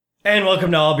And welcome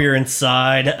to All Beer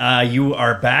Inside. You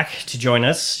are back to join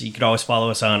us. You can always follow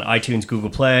us on iTunes, Google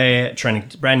Play,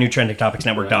 brand new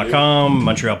trendingtopicsnetwork.com,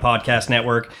 Montreal Podcast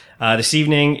Network. This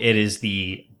evening, it is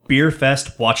the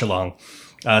Beerfest Watch-Along.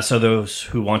 So those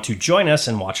who want to join us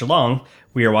and watch along,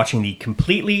 we are watching the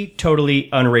completely, totally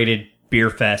unrated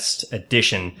Beerfest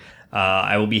edition.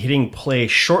 I will be hitting play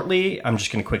shortly. I'm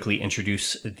just going to quickly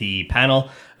introduce the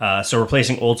panel. So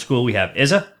replacing old school, we have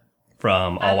Izza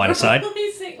from All Wine Aside.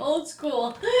 Old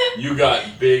school. You got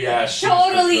big ass shoes.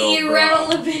 Totally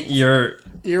irrelevant. You're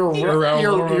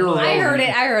I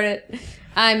heard it.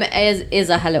 I'm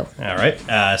Izza. Hello. all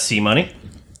right. C Money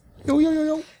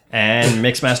Yo. and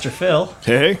Mixmaster Phil.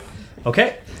 Hey.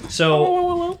 Okay.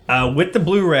 So with the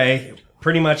Blu-ray,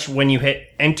 pretty much when you hit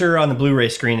enter on the Blu-ray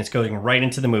screen, it's going right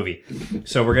into the movie.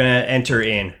 So we're gonna enter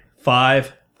in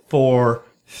 5, 4,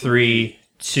 3,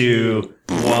 2,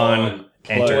 1.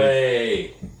 Enter.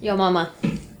 Play. Yo, mama.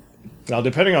 Now,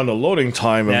 depending on the loading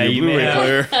time of Now your you may Blu-ray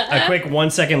have player, a quick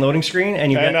 1-second loading screen,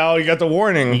 and now you got the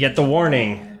warning. you get the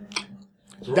warning.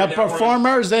 The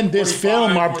performers in this 45,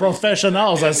 film are 46.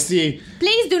 professionals. I see.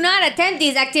 Please do not attempt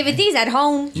these activities at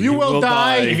home. You will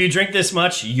die. If you drink this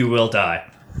much, you will die.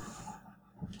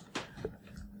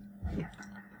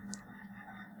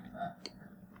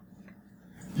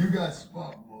 You got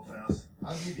spunk, Wolfhouse.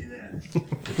 I'll give you that.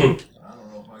 I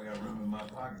don't know if I got room in my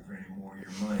pocket for any more of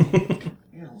your money.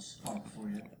 You know, spunk for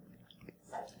you.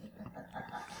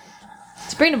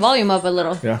 Let's bring the volume up a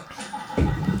little. Yeah.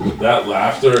 That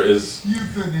laughter is. You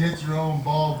couldn't hit your own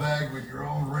ball bag with your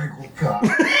own wrinkled cock.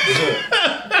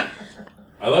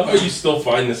 I love how you still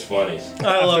find this funny.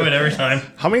 I love it every time.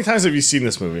 How many times have you seen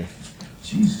this movie?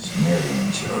 Jesus, Mary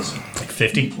and Joseph. Like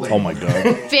 50. Oh my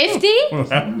god. 50?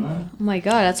 Oh my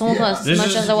god, that's almost as This much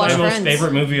is as I watch my most Friends.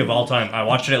 favorite movie of all time. I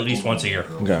watch it at least once a year.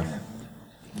 Okay.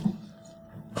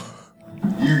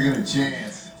 You're gonna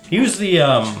chance. He was the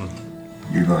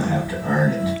You're gonna have to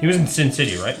earn it. he was in Sin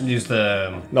City, right? He was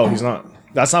the No, he's not.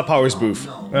 That's not Powers Booth.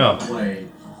 oh. Play.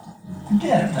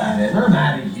 Forget about it. I'm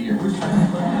out of here. We're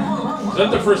trying Is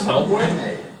that the first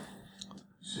Hellboy?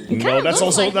 No, that's looks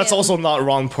also like that's him. also not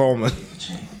Ron Perlman.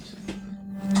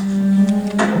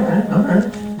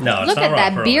 No, it's Look not at Ron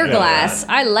that Perlman. beer Yeah. glass.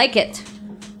 I like it.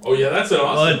 Oh yeah, that's an Well,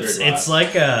 awesome. it's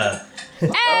like a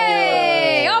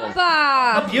Hey!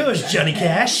 Oppa! yours, Johnny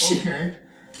Cash. Okay.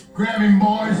 Grab him,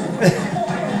 boys.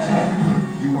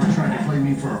 You weren't trying to play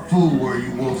me for a fool, were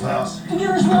you, Wolfhouse?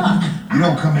 Here's luck. You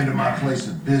don't come into my place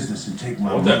of business and take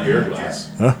my I want that money beer like glass.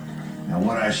 that. Now,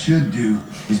 what I should do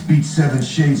is beat 7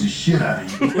 shades of shit out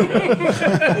of you.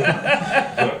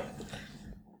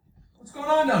 What's going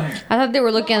on down here? I thought they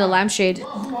were looking at the lampshade.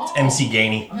 It's MC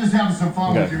Gainey. I'm just having some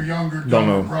fun Okay. with your younger, Don't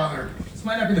know. dumber brother. This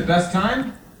might not be the best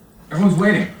time. Everyone's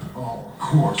waiting. Oh, of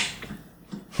course.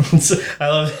 I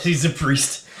love that he's a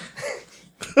priest.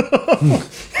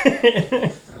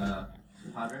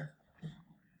 Padre?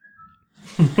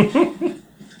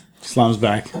 Slams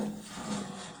back.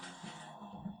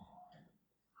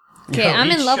 Okay, I'm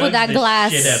He in love with chugs that the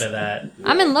glass. Shit out of that.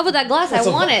 I'm in love with that glass. I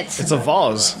want it. It's a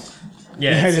vase.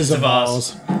 Yeah, It is it's a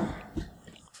vase.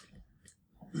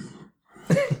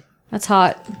 That's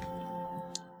hot.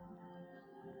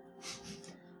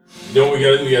 You know what we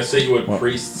gotta do? We gotta set you with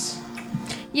priests.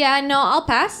 Yeah, no, I'll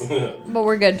pass. But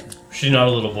we're good. She's not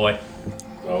a little boy.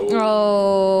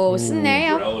 Oh, Oh,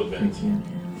 snap. relevant.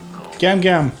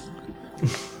 Gam.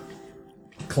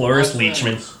 Cloris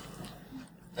Leachman.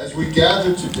 As we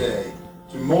gather today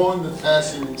to mourn the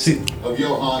passing See, of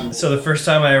Johann. so the first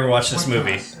time I ever watched this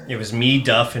movie, it was me,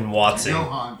 Duff, and Watson,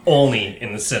 only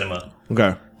in the cinema.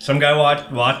 Okay. Some guy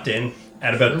walked in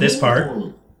at about this part,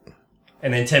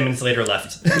 and then 10 minutes later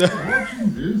left. I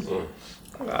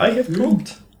have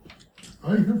cooked.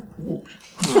 I have hopes.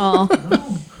 Oh,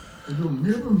 You'll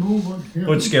never know what happened.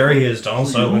 What's scary is Donald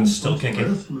Sutherland's still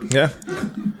kicking. Yeah.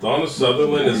 Donald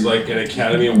Sutherland is like an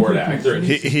Academy Award actor. And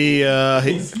He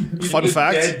fun his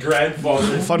fact. dead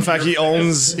grandfather. Fun fact. He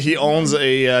owns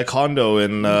a condo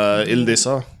in Ile des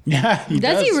Sceaux. Yeah, he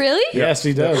does. does he really? Yes,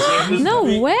 he does.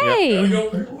 No way. Go.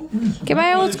 Okay,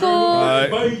 bye, old school.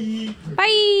 Bye.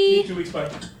 Bye. 2 weeks. Bye.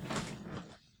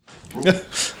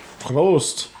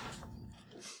 Prost.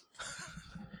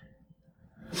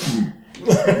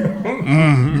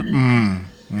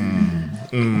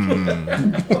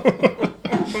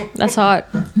 That's hot.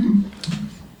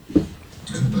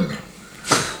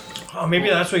 Oh, maybe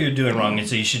that's what you're doing wrong. Is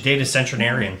that you should date a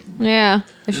centenarian. Yeah,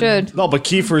 I should. No, but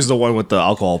Kiefer's the one with the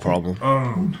alcohol problem.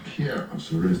 Here,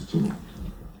 Arresto.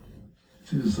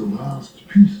 It is the last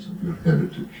piece of your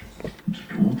heritage.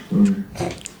 Don't worry.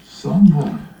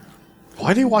 Someone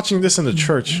Why are they watching this in the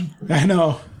church? I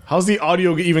know. How's the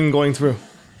audio even going through?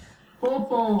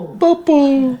 Popo.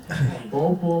 Popo.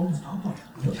 Popo.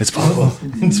 It's Popo.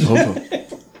 It's Popo.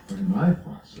 My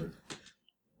father.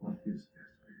 What is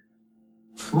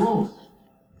that? Ruth.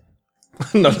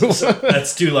 No.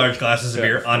 That's 2 large glasses of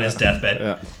beer on his deathbed.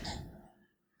 Yeah.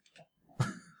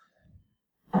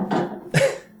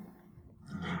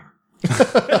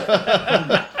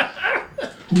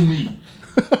 To me.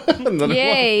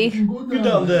 Yay. Good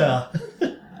down there.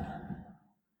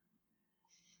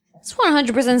 It's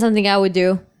 100% something I would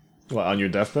do. What, on your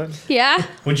deathbed? Yeah.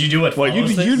 Would you do what? Well,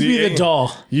 follows this? You'd be the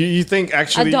doll. You think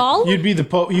actually... A doll? You'd be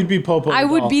the You'd be Popo. I the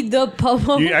would doll. be the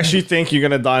Popo. You actually think you're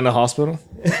gonna die in a hospital?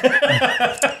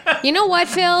 You know what,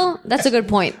 Phil? That's a good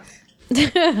point.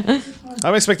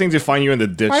 I'm expecting to find you in the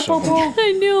ditch. somewhere.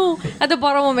 I know. At the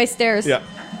bottom of my stairs. Yeah.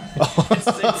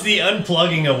 It's the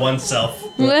unplugging of oneself.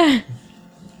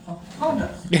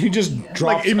 You just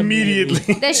drop Like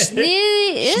immediately. The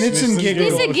Schnitz and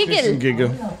giggle. Schnitz and giggle. Giggle.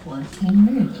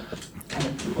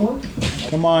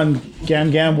 Come on, Gam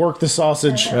Gam, work the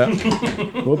sausage.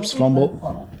 Whoops,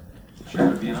 fumble. Sure,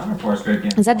 it'd be an honor for us, great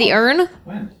game. Is that the urn?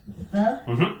 When?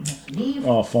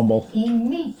 Oh, fumble.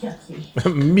 Immediately.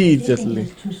 Immediately.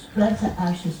 To spread the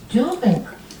ashes during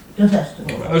the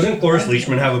festival. Doesn't Cloris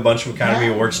Leachman have a bunch of Academy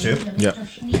Awards too? Yeah.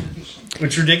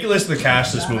 It's ridiculous the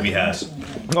cast this movie has.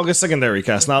 Okay, secondary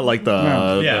cast, not like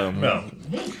the... Yeah, the- no.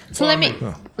 So let me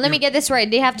get this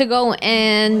right. They have to go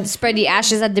and spread the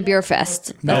ashes at the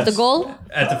Beerfest. That's the goal?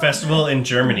 At the festival in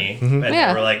Germany, and Yeah.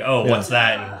 they were like, "Oh, what's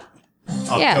that?" And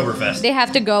Yeah. Oktoberfest. They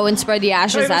have to go and spread the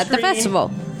ashes Private at the screening.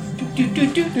 festival.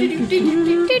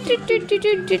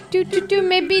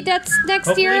 Maybe that's next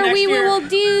Hopefully year. next We year. will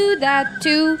do that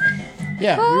too.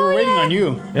 Yeah, we were waiting on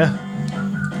you. Yeah.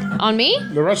 On me?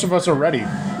 The rest of us are ready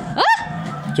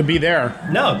to be there.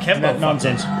 No, Kevin. That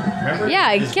nonsense. Remember?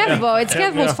 Yeah, Kevbo. It's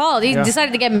Kevbo's fault. He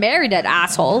decided to get married, that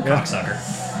asshole. Cocksucker.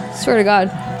 Swear to God.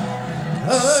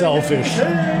 Selfish.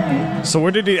 So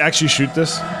where did he actually shoot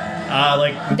this?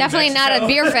 Like Definitely not at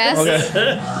Beerfest.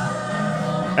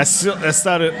 That's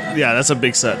not it. Yeah, that's a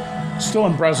big set. Still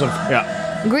impressive.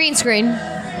 Yeah. Green screen.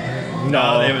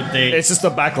 No, they It's just the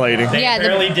backlighting. they Yeah,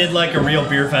 apparently did like a real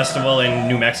beer festival in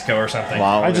New Mexico or something.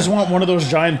 Wow. I just want one of those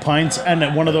giant pints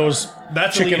and one of those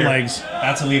That's a chicken liter. legs.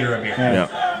 That's a liter of beer. Yeah.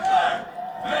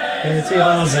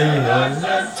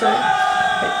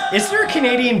 Is there a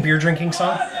Canadian beer drinking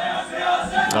song?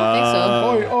 I think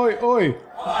so. Oi, oi, oi.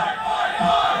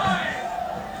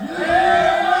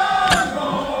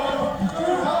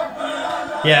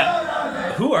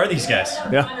 Yeah. Who are these guys?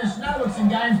 Yeah.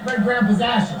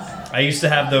 I used to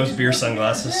have those beer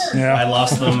sunglasses. Yeah. I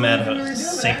lost them at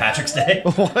St. Patrick's Day.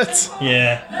 What?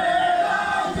 Yeah.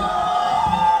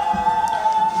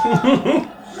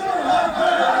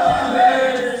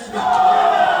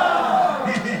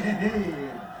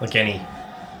 Like any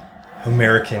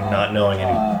American not knowing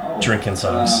any drinking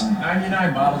songs.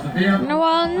 99 bottles of beer. No,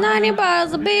 well, 90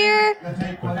 bottles of beer.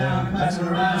 90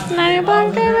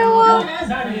 bottles of beer.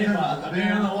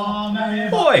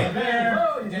 Boy!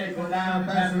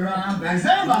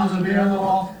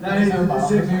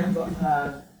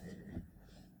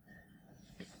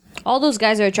 All those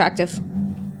guys are attractive.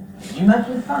 You met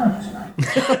with farmers, man.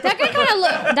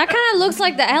 That kind of looks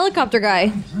like the helicopter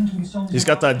guy. He's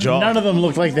got that jaw. None of them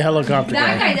look like the helicopter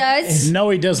That guy. guy does. No,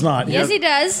 he does not. Yes, he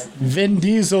does. Vin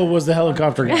Diesel was the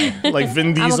helicopter guy. Like Vin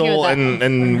I'm okay Diesel with that.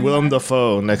 and Willem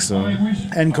Dafoe next to him.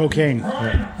 And cocaine.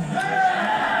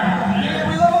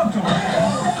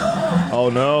 Oh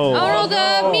no. Oh no,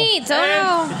 the meat.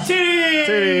 Oh Titties!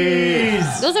 Titties.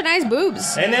 no. Those are nice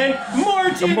boobs. And then more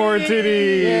titties! More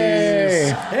titties.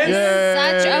 Yay. And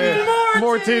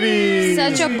More titties.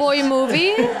 Such a boy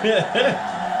movie.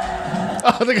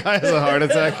 Oh, the guy has a heart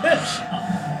attack.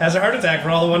 has a heart attack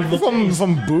for all the wonderful titties.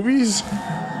 From boobies?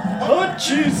 Oh,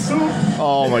 jeez.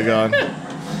 Oh my god.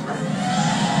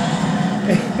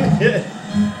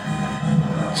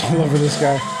 I love this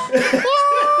guy.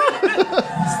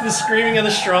 It's the screaming of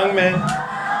the strong man.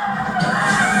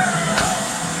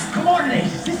 Come on,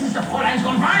 ladies. This is the part I was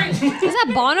going to find. Is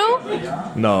that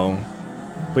Bono? No.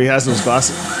 But he has those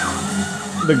glasses.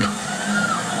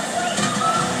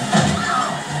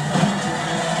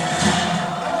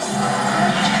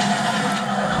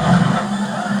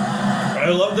 I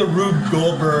love the Rube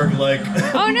Goldberg, like.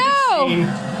 Oh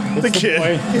no! The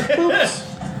kid. Oops.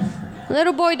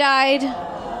 Little boy died.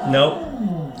 Nope.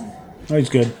 Oh, he's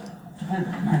good.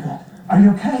 Are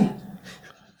you okay?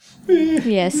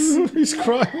 Yes. He's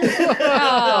crying.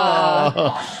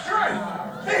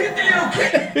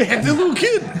 They hit the little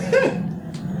kid.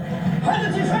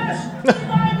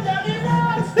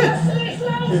 He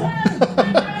had the little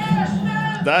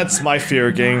kid. That's my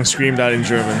fear, getting screamed at in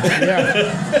German. Yeah.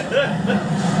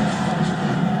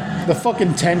 The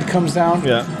fucking tent comes down.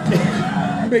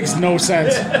 Yeah. Makes no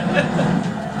sense.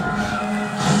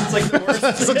 It's like the worst.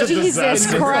 Such a Jesus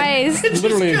disaster. Christ.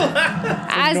 Literally.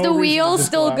 As no the reason wheel to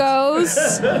still collapse.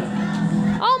 goes.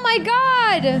 Oh my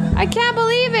god! I can't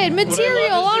believe it! What I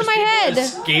Material love on is my just head!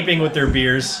 people escaping with their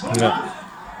beers. Yeah.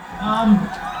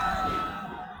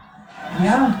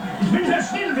 Ja? Ich bin der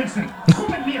Schniedelwichsen. Komm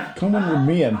mit mir. Come on with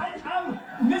me in.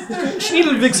 Mr.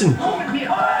 Schniedelwichsen. Komm mit mir.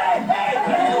 Hey, hey,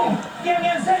 hey. Give me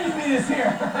a second me this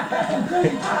here.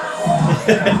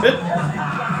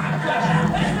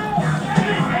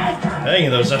 I think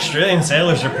those Australian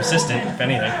sailors are persistent, if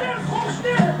anything.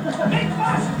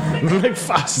 Make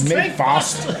fast. Make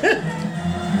fast.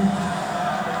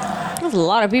 That's a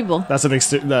lot of people. That's an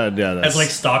yeah, That's like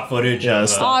stock footage. Yeah, of,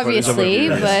 stock footage of Obviously,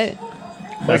 it. but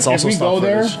That's If also we stock go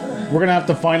there, footage. we're gonna have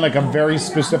to find like a very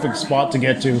specific spot to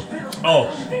get to.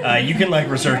 you can like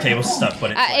reserve tables and stuff,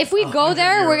 but it's like, if we go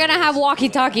there, we're gonna have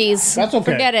walkie-talkies. That's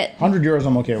okay. Forget it. €100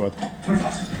 I'm okay with.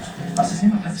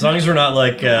 as long as we're not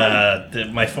like a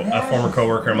former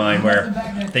coworker of mine, where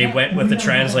they went with the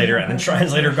translator and the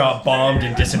translator got bombed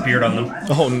and disappeared on them.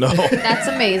 Oh no. That's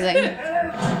amazing.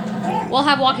 We'll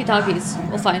have walkie-talkies.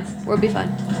 We'll be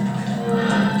fine.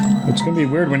 It's gonna be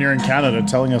weird when you're in Canada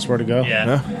telling us where to go.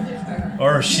 Yeah.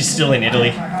 Or she's still in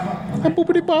Italy.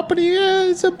 Boopity boppity,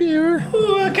 it's a beer.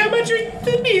 Ooh, come and drink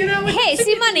the beer. Hey,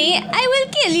 Simone, I will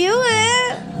kill you.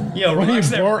 Yo, What are you, relax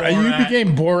there, you Borat.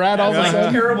 became Borat all of a Like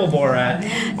sudden? terrible Borat.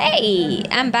 Hey,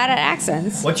 I'm bad at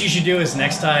accents. What you should do is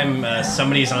next time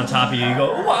somebody's on top of you, you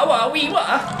go wah wah wee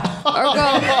wah. Or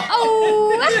go,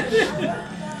 oh,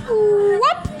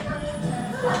 whoop.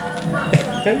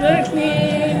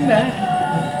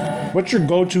 What's your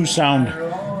go-to sound?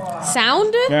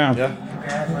 Sound? Yeah.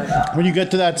 When you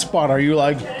get to that spot, are you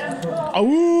like,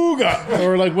 auga?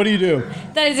 Or like, what do you do?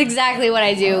 That is exactly what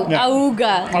I do. Yeah.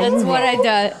 Auga. That's Auga. what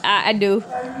I do.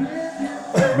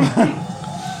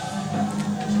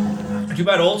 Too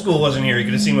bad old school wasn't here. You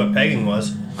could have seen what pegging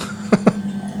was.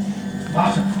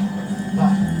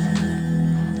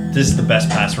 This is the best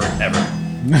password ever.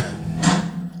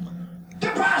 The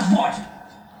passport.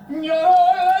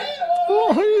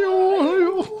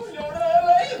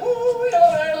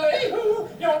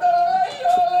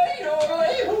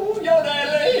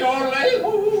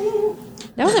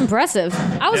 That was impressive.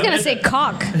 I was gonna say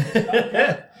cock.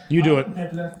 You do it.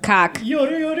 Cock.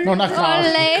 Yoder, yoder. No, not cock.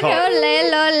 I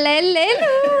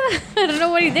don't know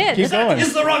what he did. Keep going. This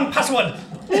is the wrong password.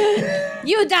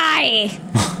 You die.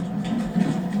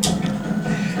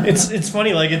 It's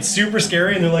funny, like it's super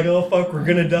scary, and they're like, "Oh fuck, we're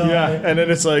gonna die." Yeah, and then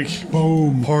it's like,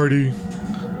 boom, party.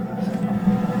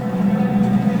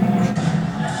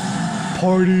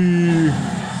 Party.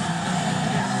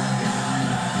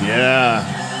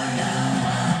 Yeah.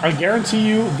 I guarantee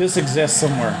you this exists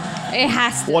somewhere. It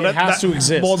has to. Well, It has to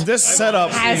exist. Well, this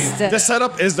setup, Has to. this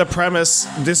setup is the premise.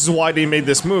 This is why they made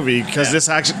this movie, because Yeah. this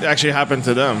actually happened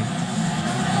to them.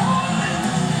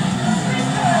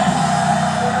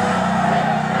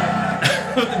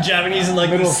 The Japanese and like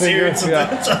Middle the suits finger,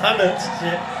 and the ton of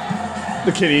shit.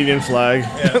 The Canadian flag.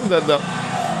 Yeah.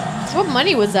 What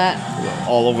money was that?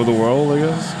 All over the world, I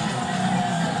guess.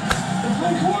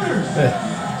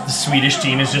 The Swedish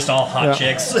team is just all hot Yeah.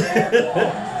 chicks.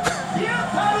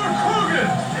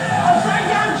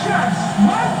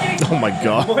 Oh my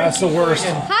god. That's the worst.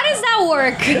 How does that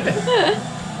work?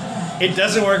 It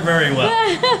doesn't work very well.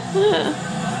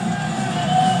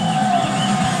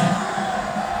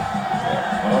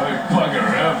 Bug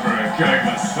around for a gang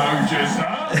of soldiers,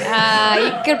 huh?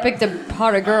 You could have picked a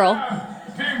harder girl.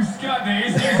 Pim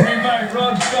Scudney's used me mate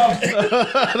Rod Stubbs.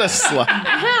 That's slap.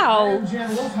 How? Jan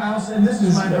Wolfhouse, and this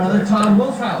is my brother Todd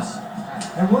Wolfhouse.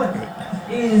 And what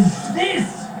is this?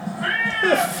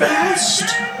 Fast.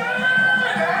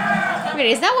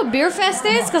 Wait, is that what Beerfest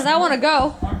is? Because I want to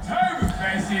go.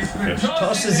 Oktoberfest is fantastic.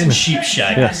 Tosses and sheep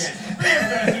shaggers.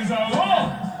 Beerfest is a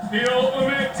lot. The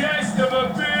ultimate test of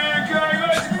a beer game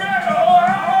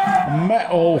of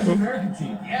metal. American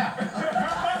team. Yeah.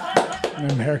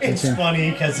 American It's team.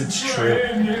 funny because it's true.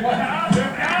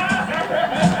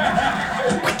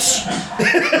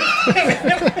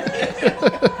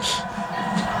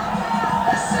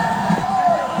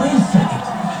 Wait a second.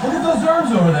 Look at those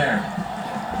arms over there.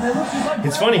 They look just like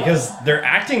It's funny because they're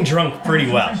acting drunk pretty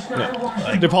well.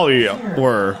 They probably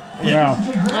were. Yeah.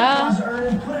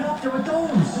 and put it up there with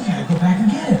those. You gotta go back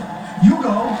and get it. You go.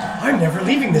 I'm never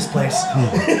leaving this place.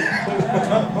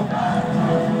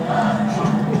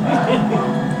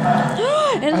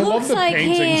 It love looks the like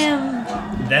paintings. him.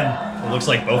 Them. It looks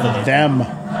like both of them.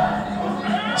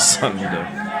 Them. Sunday.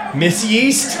 Miss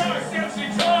Yeast. Sexy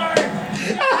time!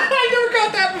 I never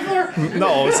got that before.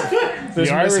 No, it's, there's The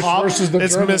Miss Irish Hop. versus the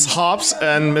It's German. Miss Hops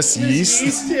and Miss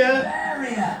Yeast. Yeah.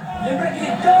 They're breaking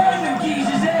it down, them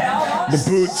geezers there. The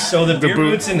boots. So the beer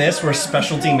boot. boots in this were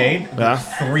specialty made. Yeah.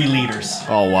 3 liters.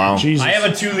 Oh wow. Jesus. I have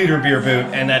a 2-liter beer boot,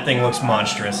 and that thing looks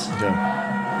monstrous.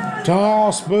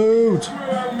 Das Boot.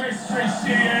 Well, mystery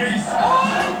she is.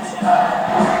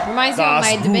 Reminds me of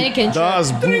my Dominican trip.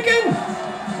 Das Boot. Drinking.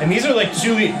 And these are like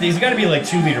these got to be like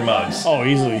 2-liter mugs. Oh,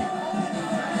 easily.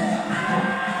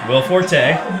 Will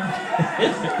Forte,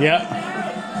 Yeah.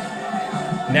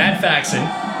 Nat Faxon,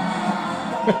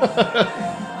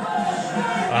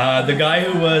 the guy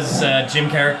who was Jim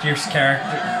Carrey's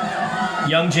character,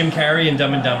 young Jim Carrey in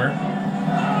Dumb and Dumber,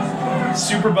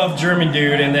 super buff German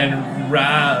dude, and then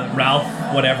Ralph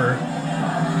whatever.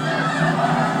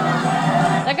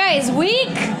 That guy is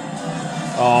weak.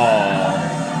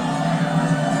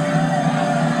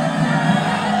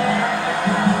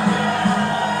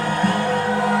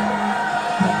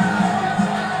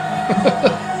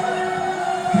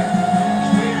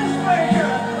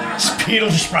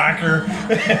 Spiegelspacker.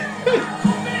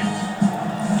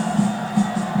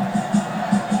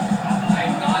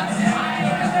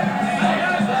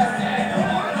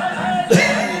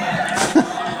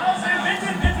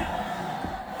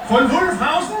 Von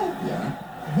Wolfhausen? Yeah.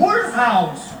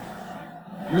 Wolfhaus!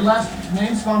 Your last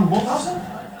name's von Wolfhausen?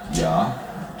 Yeah.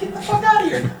 Get the fuck out of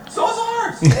here. So is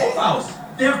ours. Wolfhouse.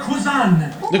 They're cousin.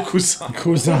 The Kusan.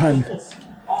 Kuzan.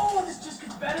 Oh, this just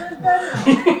gets better and better.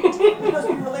 He must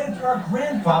be related to our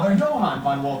grandfather, Johann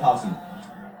von Wolfhausen.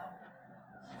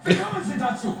 Willkommen Sie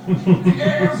dazu.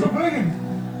 Er zu bringen.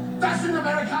 Das sind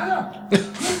Amerikaner.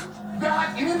 Wer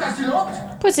hat Ihnen das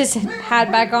gelobt? Puts his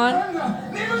hat back on.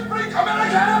 Niemand bringt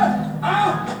Amerikaner!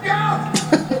 Ah, ja!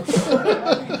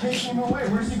 Take him away.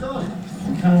 Where's he going?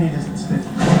 County doesn't stay.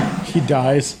 He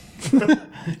dies.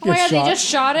 Oh my god, they just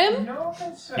shot him? No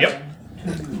concern. Yep.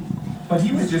 But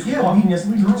he was just walking us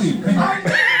through. We do not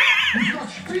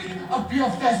speak of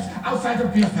Beerfest outside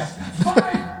of Beerfest.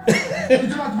 Fine! We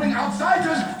do not bring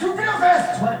outsiders to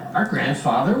Beerfest! What? Our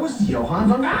grandfather was Johann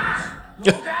von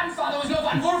Your grandfather was no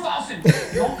von Wolfhausen.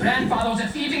 Your grandfather was a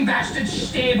thieving bastard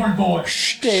stable boy.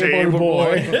 Stable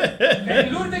boy.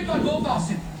 And Ludwig von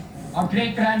Wolfhausen. Our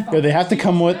great grandfather. Yeah, they have to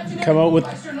come out with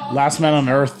Last Man on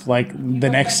Earth like the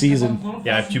next season.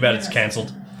 Yeah, too bad it's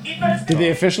canceled. Did they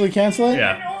officially cancel it?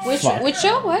 Yeah. Which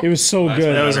show? What? It was so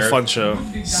good. That was a fun show.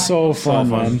 So fun,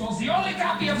 man. Was the only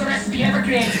copy of the recipe ever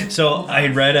created. So I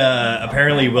had read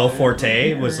apparently Will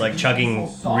Forte was like chugging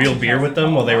real beer with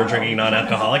them while they were drinking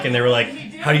non-alcoholic, and they were like,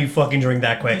 "How do you fucking drink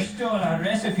that quick?" Stole our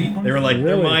recipe. They were like,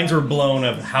 their Really? minds were blown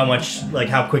of how much, like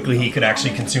how quickly he could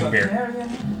actually consume beer.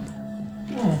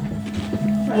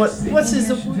 What's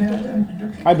his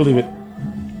I believe it.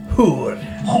 hood?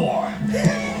 Whore.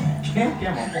 Can't give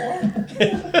a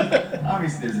whore.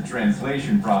 Obviously, there's a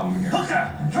translation problem here. Hooker,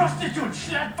 prostitute,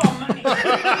 schlep for money.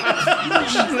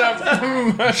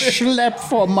 Schlep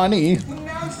for money.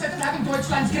 Now, instead of having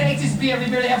Deutschland's greatest beer, we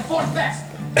merely have fourth best.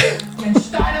 In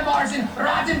Steinemarsen,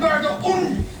 Ratenburger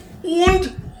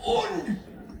und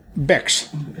Bex.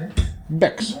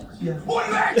 Bex.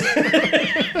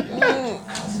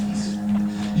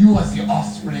 You are the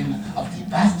offspring of the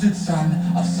bastard son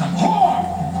of some whore!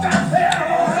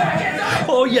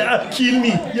 Oh yeah, kill me,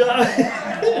 yeah.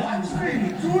 I'm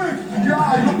screaming, do it!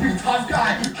 Yeah, you big tough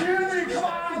guy! Kill me, come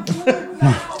on! Do it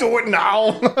now! Do it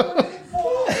now.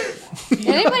 Did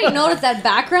anybody notice that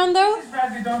background though?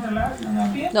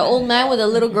 The old man with the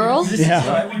little girl? This Yeah. is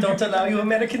why we don't allow you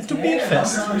Americans to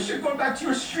Beerfest. You should go back to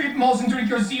your street malls and drink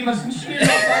your Zimas and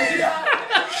Smirnoff Ice.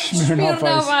 Smirnoff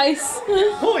Smirnoff Ice. Ice.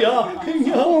 Oh yeah,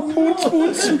 yeah.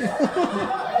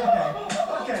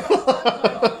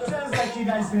 Sounds like you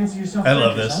guys fancy yourself. I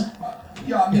love this.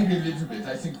 Yeah, maybe a little bit.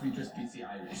 I think we just beat the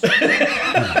Irish.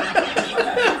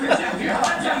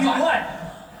 Tell you what.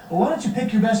 Well, why don't you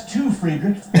pick your best two,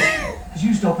 Friedrich? Because you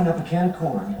used to open up a can of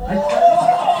corn.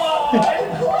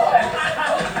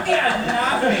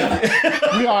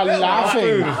 We are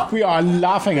laughing. We are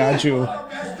laughing at you.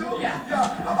 Yeah,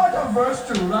 how about a verse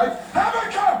two, right?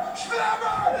 Hammerker!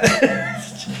 Schlammer!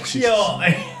 Yo,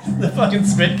 the fucking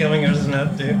spit coming out of his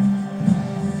mouth, dude.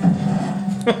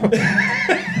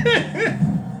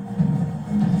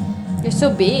 You're so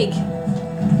big.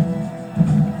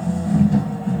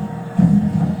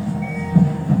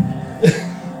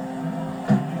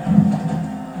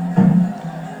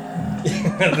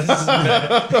 This is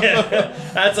yeah,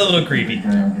 that's a little creepy. Du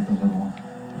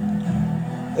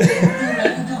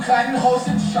kleinen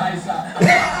Hosenscheißer!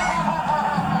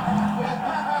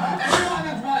 Everyone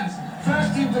at once!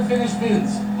 First team to finish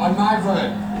wins. On my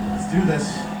word. do this.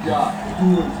 Yeah,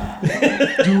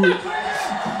 Do it.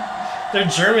 They're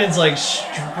Germans, like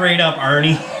straight up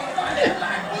Arnie.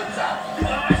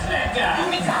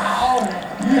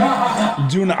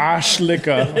 Do an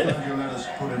Ashlicka. You let us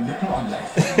put a nickel on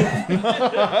that.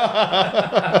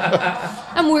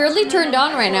 I'm weirdly turned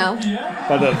on right now.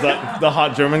 By the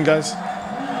hot German guys.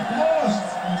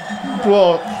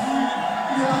 Well,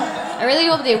 I really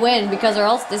hope they win because or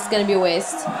else this is gonna be a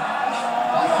waste.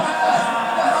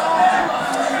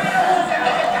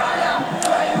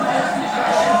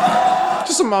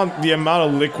 just the amount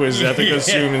of liquids they have to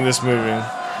consume in this movie.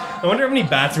 I wonder how many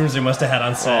bathrooms they must have had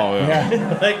on set. Oh yeah.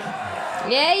 Yeah. Like,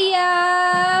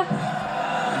 Yeah.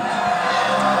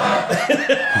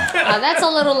 That's a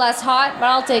little less hot, but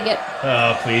I'll take it.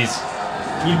 oh please.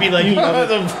 You'd be like,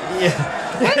 What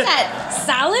is that?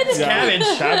 Salad? cabbage.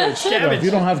 Cabbage. Cabbage. If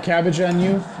you don't have cabbage on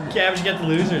you, Cabbage get the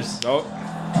losers. Oh,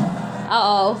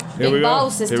 Uh-oh. Here we Big go.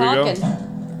 Boss is Here we go. talking.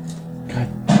 God.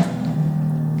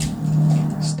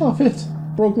 Stop it.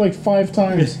 Broke like 5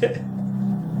 times.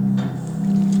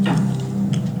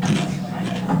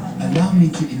 Allow me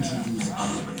to introduce our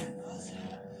grandfather,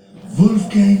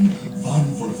 Wolfgang von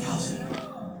Wolfhausen.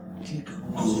 Take a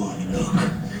good look,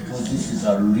 for this is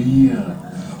a real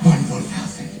von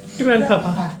Wolfhausen.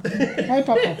 Grandpapa. Hi,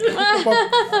 Papa.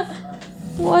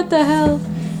 What the hell?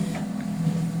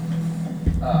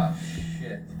 Oh,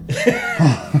 shit.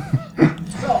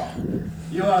 So,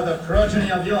 you are the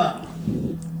progeny of Johann.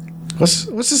 what's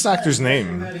this actor's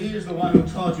name? That he is the one who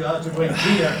taught you how to drink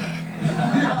beer.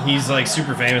 He's like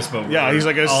super famous, but Yeah, he's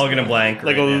like a- all gonna blank.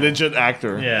 Like right a now. legit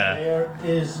actor. Yeah. Here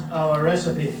is our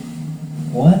recipe.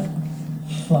 What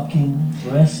fucking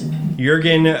recipe?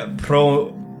 Jürgen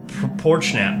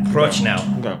Prochnow.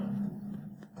 Okay.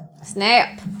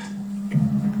 Snap.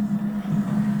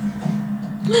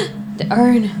 The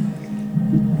urn.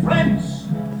 Friends,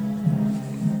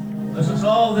 this is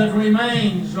all that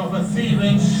remains of a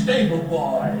thieving stable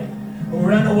boy who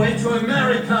ran away to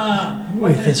America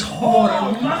With his poor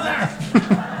mother.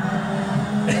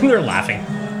 And they're laughing.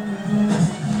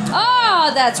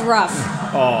 Oh, that's rough.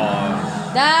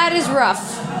 Oh, That is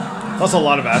rough. that's a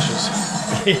lot of ashes.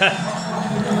 Yeah.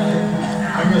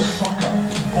 I'm a sucker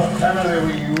for family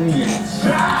reunions.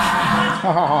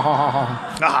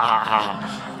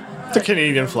 It's a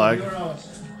Canadian flag.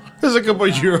 There's a couple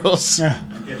of euros.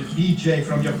 Get a BJ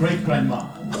from your great grandma.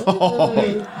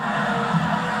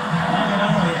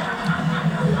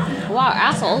 Wow,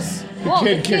 assholes. Whoa,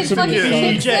 kid the kicks kid him in fucking the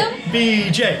kicks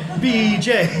BJ, him? BJ,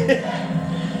 BJ.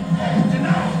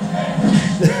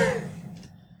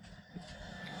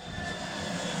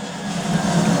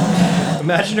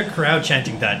 Imagine a crowd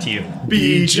chanting that to you.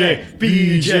 BJ,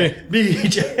 BJ,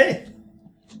 BJ.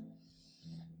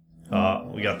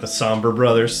 We got the Somber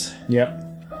Brothers. Yep.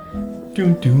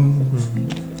 Doom, doom.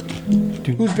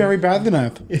 Who's Barry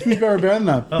Badenoff? Who's Barry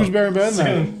Badenoff? Who's Barry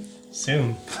Badenoff?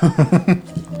 Soon.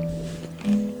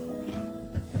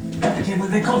 I can't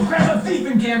believe they called Grandma thief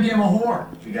and Gam Gam a whore.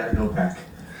 We gotta go back.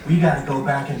 We gotta go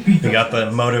back and beat We them. got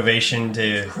the motivation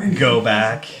to go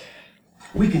back.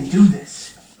 We can do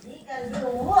this. You can do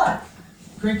what?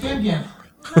 Great Gam Gam.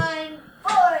 My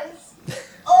boys.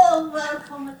 Oh,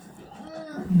 welcome.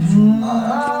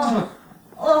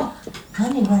 Oh,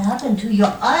 honey, what happened to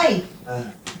your eye?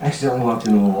 Accidentally walked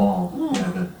into a wall.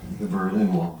 Yeah, the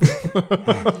Berlin Wall.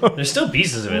 There's still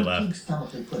pieces of it left. Big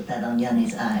salt we put that on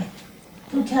Yanni's eye.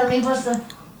 You tell me, was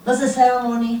the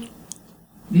ceremony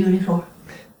beautiful?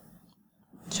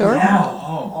 Sure. Yeah.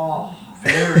 Oh,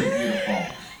 very beautiful.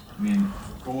 I mean,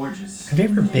 gorgeous. Have you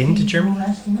ever been to Germany?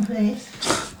 Resting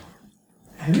place?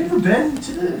 Have you ever been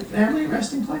to the family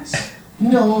resting place?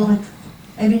 No, but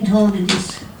I've been told it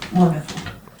is wonderful.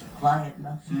 Quiet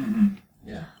enough. Mm-hmm.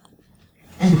 Yeah.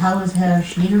 And how is her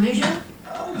Schneedervision?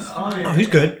 Oh, he's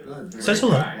good. Says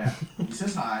hello. Yeah. He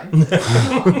says hi.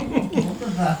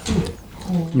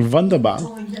 Wunderbar.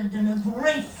 Oh, you've done a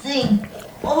great thing.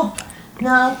 Oh,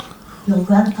 now your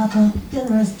grandpapa can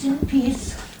rest in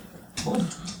peace. Oh.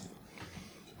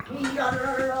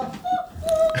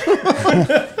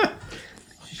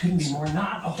 She couldn't be more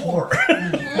not a whore.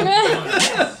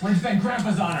 Let's thank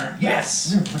Grandpa's honor.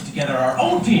 Yes. We're gonna put together our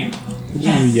own team.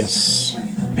 Yes.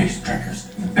 The biggest drinkers,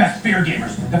 the best beer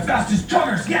gamers, the fastest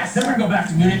chuggers. Yes. Then we're gonna go back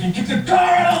to Munich and kick the tar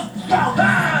out of those.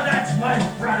 Ah, that's my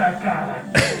brother.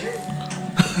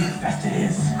 Beerfest it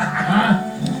is.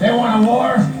 Huh? They want a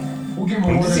war? We'll give them a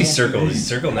When war. does they he won't circle? believe. Does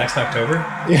he circle next October?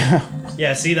 Yeah.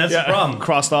 Yeah, see, that's the problem.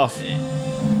 Crossed off.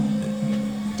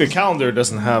 The calendar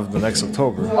doesn't have the next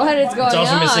October. What is going It's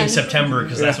also on? missing September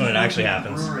because that's when it actually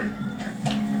happens. Brewery.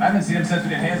 I haven't seen him since we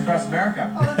did Hands Across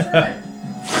America. Oh, that's right.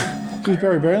 Who's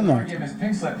Barry in there? Give his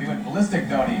pink slip. He went ballistic,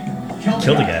 don't he? Killed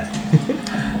a guy. I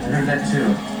heard that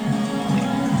too.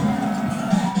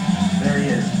 There he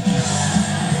is.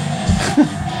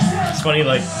 It's funny,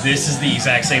 like, this is the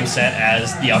exact same set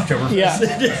as the Oktoberfest. Yeah.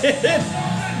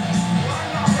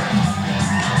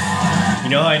 You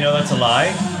know how I know that's a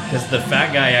lie? Because the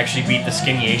fat guy actually beat the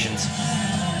skinny Asians.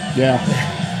 Yeah.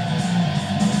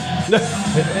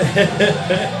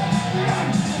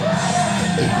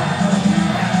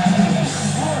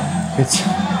 It's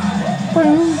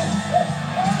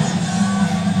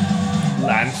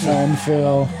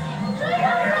landfill.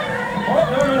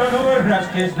 Oh, no autographs,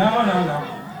 kids. No.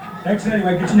 Thanks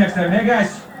anyway. Get you next time. Hey,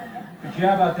 guys. Good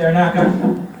job out there. Knock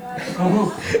on. Go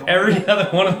move. Every other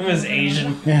one of them is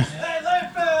Asian. Yeah.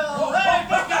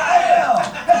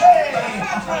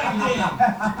 I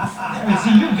haven't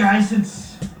seen you guys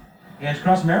since. You guys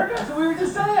cross America? That's what we were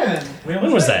just saying.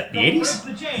 When was that? The 80s?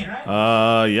 The chain,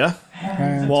 right? Yeah.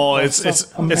 Well, it's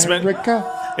America.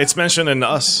 it's mentioned in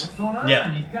Us. What's going on?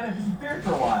 Yeah. You've got a disappeared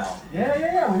for a while.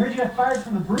 Yeah. We heard you got fired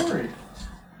from the brewery.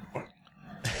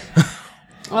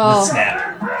 Oh,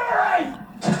 Snap.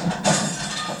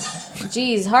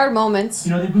 jeez, hard moments.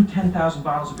 You know, they brew 10,000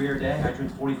 bottles of beer a day. I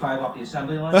drink 45 off the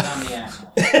assembly line. I'm the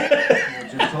asshole.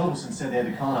 Jim Tobelson said they had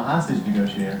to call in a hostage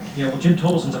negotiator. Yeah, well, Jim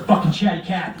Tobelson's a fucking chatty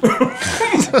cat. I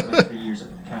went 3 years up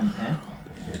at the county pen.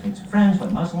 Made some friends,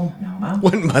 went Muslim, now I'm out.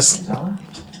 Went Muslim. Zala.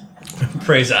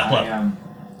 Praise I Allah.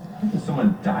 think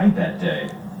someone died that day.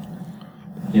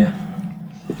 Yeah.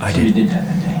 I Somebody did. did die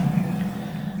that day.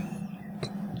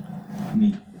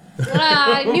 Me.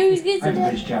 I knew he was going I had the to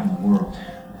greatest job in the world.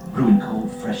 Brewing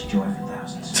cold, fresh joy for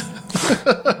thousands.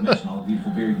 Mention all the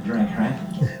beautiful beer you can drink, right?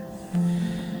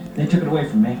 They took it away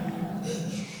from me.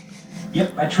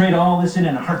 Yep, I trade all this in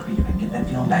a heartbeat if I can get that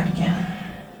feeling back again.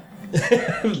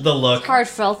 The look.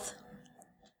 Heartfelt.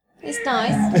 It's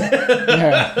nice.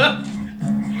 Yeah.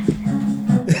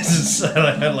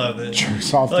 I love it.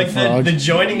 Jerks off Like the frog. the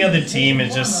joining of the team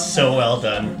is just so well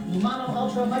done. Mono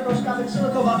ultra microscopic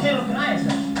silico volcano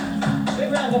kinesis.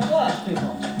 Big round of applause,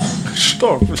 people.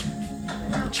 Stop.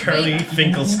 Charlie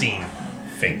Finkelstein.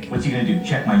 Fink. What's he gonna do?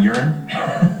 Check my urine?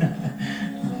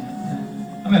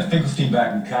 I met Finkelstein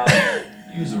back in college.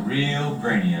 He was a real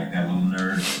brainiac, that little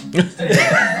nerd. Studied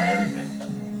about everything,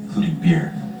 including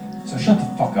beer. So shut the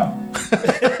fuck up.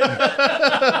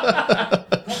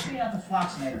 Go clean out the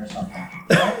floxinator or something.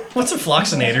 What's a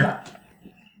floxinator?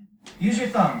 Use your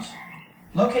thumbs.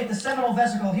 Locate the seminal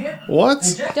vesicle here. What?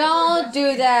 Don't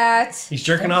do that. He's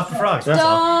jerking off the frogs, that's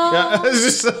all. Don't. Yeah,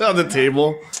 it's just on the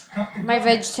table. My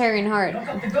vegetarian heart. Look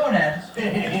up the gonad.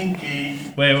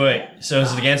 Wait. So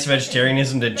is it against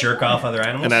vegetarianism to jerk off other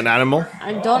animals? And an animal?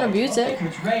 I don't abuse it.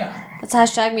 It's rayon. That's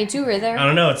hashtag me too right I there.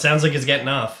 don't know. It sounds like it's getting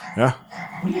off. Yeah.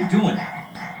 What are you doing?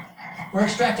 We're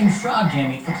extracting frog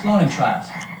gamete for cloning trials.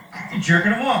 You're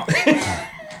jerking them off.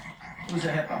 Who's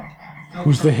the hippo?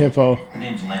 Who's the hippo? The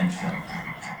name's Landfill.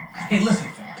 Hey, listen,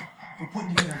 Phil. We're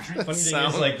putting together a drink. Funny thing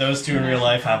is, like, those two in real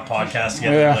life have podcasts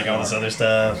together, Yeah. like all this other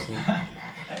stuff.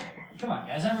 Come on,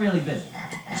 guys. I'm really busy.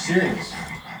 I'm serious.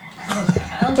 Listen,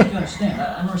 I don't think you understand.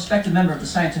 I'm a respected member of the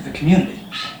scientific community.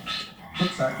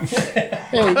 Oops, sorry. Hey,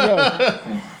 yo.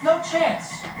 No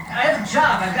chance. I have a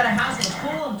job. I've got a house with a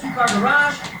pool and a 2-car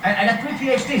garage. I got 3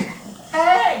 PhDs.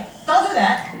 Hey, don't do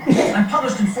that. I'm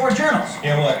published in 4 journals.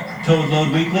 Yeah, what? Toad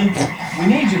Load Weekly? We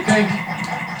need you, Pig.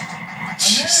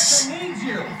 America needs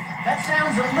you. That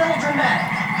sounds a little dramatic.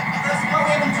 That's why we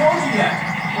haven't told you yet.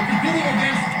 We're competing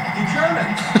against the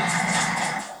Germans.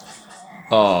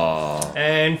 Oh.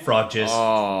 And frog jizz.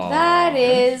 That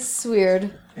is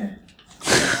weird.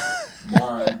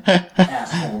 One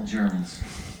asshole Germans.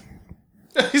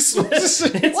 Why is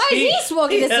he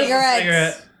smoking the He has a cigarettes?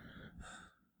 cigarette.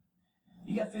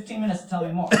 You got 15 minutes to tell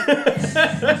me more. It's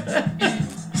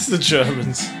the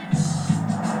Germans.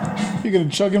 You gonna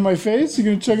chug in my face? You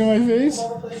gonna chug in my face?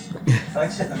 Over, please. I'd like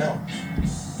to sit in the middle.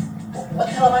 What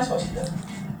the hell am I supposed to do?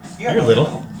 You're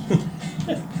little. You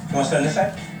want to sit on this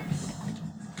side?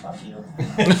 Fuck you.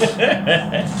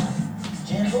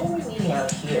 Jan, who are we meeting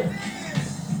out here?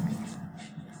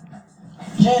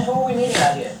 Jan, who are we meeting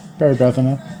out here? Barry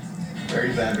Bethany.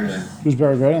 Very bad today. Who's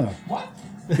Barry Bethany? What?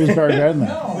 Who's Barry Bethany?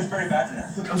 Who's Barry Badger?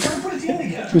 Look, I'm trying to put a team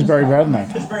together. Who's Barry Bethany?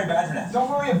 Who's Barry Badger? Don't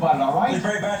worry about it, all right? Who's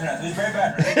Barry Badger? Who's Barry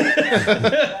Badger?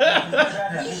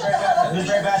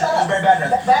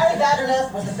 Barry Badger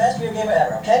was the best video gamer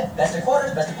ever, okay? Best of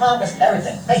quarters, best of palm, best of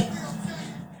everything.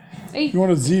 Hey! You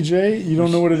want a ZJ? You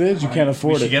don't know what it is? You can't We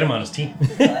afford should it. get him on his team.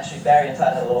 Well, actually, Barry and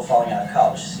Todd had a little falling out in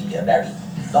college. See, Barry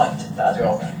liked Todd's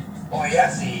girlfriend. Oh, yeah,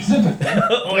 see.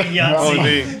 Oh, yeah. Oh, see.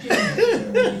 me.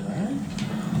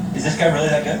 Is this guy really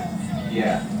that good?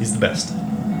 Yeah, He's the best.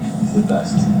 he's the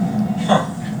best.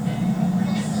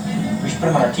 We should put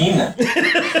him on our team then.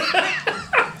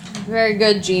 Very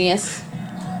good, genius.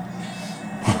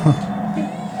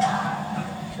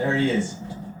 There he is.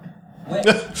 Wait.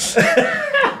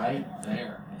 Right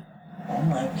there. Oh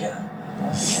my god.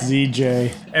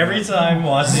 ZJ. Every time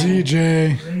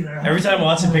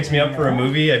Watson picks me up for a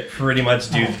movie, I pretty much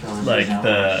do like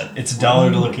it's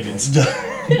 $1 to look at it. It's $1.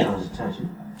 $2 to touch it.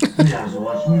 $3 to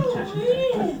watch me touch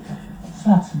it.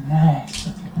 That's nice.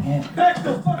 Man.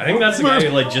 I think that's the guy who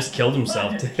like just killed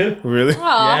himself too. Really?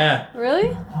 Aw, Yeah. really?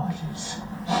 Apologies.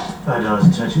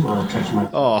 $5 to touch it while I touch my...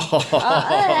 Oh. touch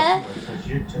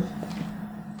your tip.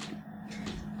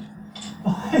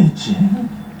 Oh, hey, Jim.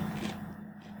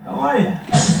 How are you?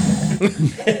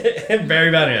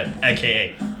 Barry Banner,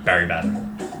 aka Barry Banner.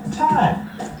 Todd.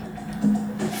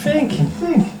 Think. You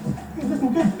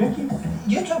looking good, Vicky.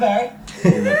 You too, Barry.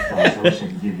 Hey, look, boss, I wish I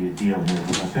could give you a deal here,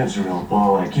 but my fence are real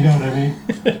ball like, you know what I mean?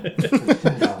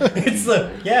 It's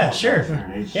sure.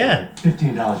 Yeah.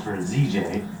 $15 for a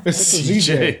ZJ.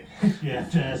 CJ. Yeah,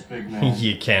 that's big man.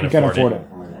 You can't You can't afford afford it.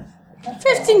 it.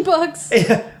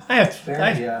 $15. I have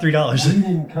Barry, $3. we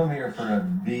didn't come here for a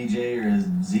BJ or a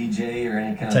ZJ or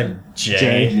any kind Type of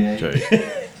J. J.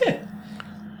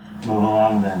 Move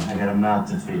along then. I got a mouth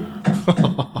to feed.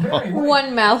 Barry, wait.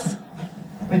 One mouth.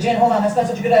 But Jen, hold on, that's not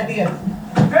such a good idea.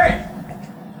 Barry!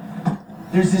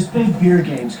 There's this big beer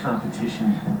games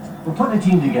competition. We're putting a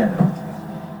team together.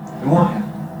 We want you.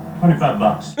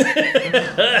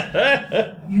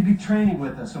 $25. You'd be training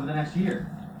with us over the next year.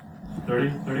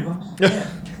 $30 bucks? Yeah.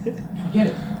 Get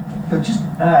it. But just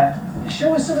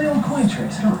show us some of the old coin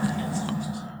tricks. Come on.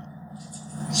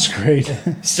 It's great.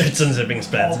 Starts unzipping his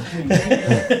pants.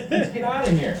 Let's get out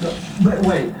of here. But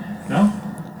wait. No?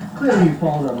 Clearly you've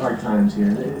fallen on hard times here.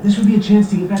 This would be a chance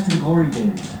to get back to the glory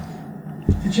days.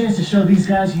 It's a chance to show these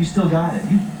guys you still got it.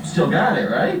 You still got it,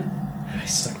 right? I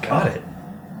still got it.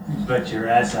 You bet your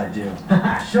ass I do.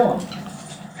 Show them.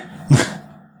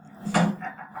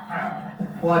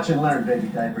 Watch and learn, baby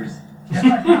diapers.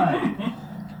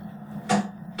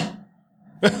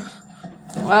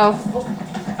 Wow.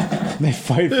 They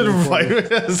fight for the quarter.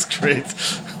 That's great.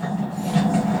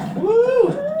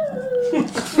 Woo!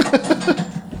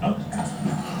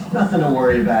 Nothing to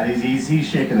worry about. He's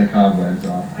shaking the cobwebs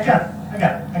off. I got it.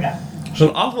 There's an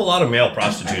awful lot of male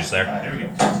prostitutes there. There we go.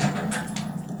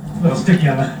 Little sticky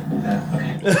on that.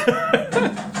 Okay.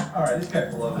 All right, this guy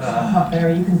below us.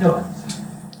 Barry, you can do it.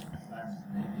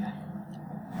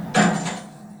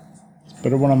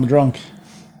 Better when I'm drunk.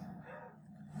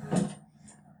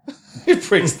 He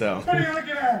breaks down. What are you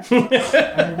looking at? What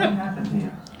happened to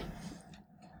you?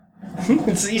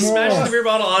 He smashes the beer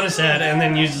bottle on his head and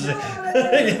then uses it.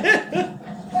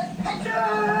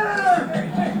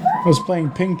 I was playing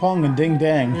ping pong and ding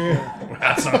dang.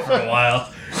 That's not for a while.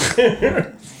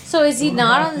 So is he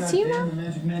not on the team now?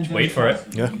 Wait for it.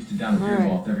 Yeah. Used to down the beer Alright.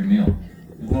 ball with every meal.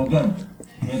 Well done.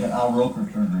 You got Al Roker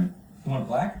surgery. You want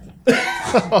black? Okay,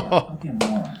 moron.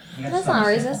 You got That's not stomach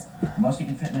racist. sick? The most you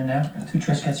can fit in there now? 2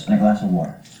 Triscuits and a glass of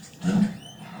water.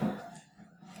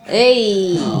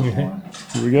 Hey.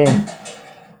 Here we go.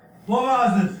 What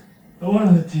was it? The one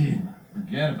on the team.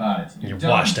 Forget about it. You're done.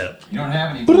 washed up. You don't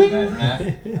have any more guys,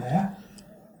 right? Yeah?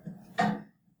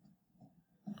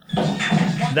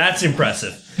 That's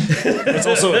impressive. It's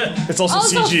also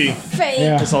CG. Fake.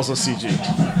 Yeah. It's also CG.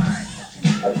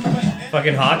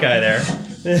 Fucking Hawkeye there.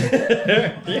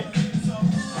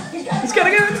 He's got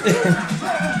a gun.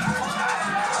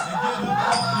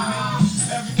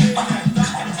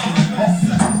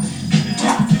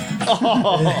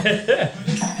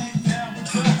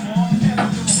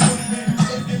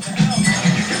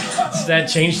 It's that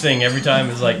change thing every time.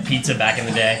 It's like pizza back in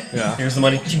the day. Yeah. Here's the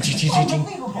money. Ching, ching, ching, ching, ching.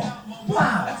 Unbelievable.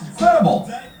 Wow. That's incredible.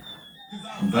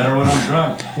 Better when I'm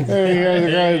drunk. There you go,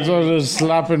 the guys are just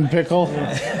slapping pickle.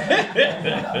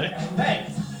 Hey,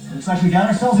 looks like we got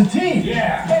ourselves a team.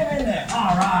 Yeah. Get him in there.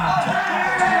 All right.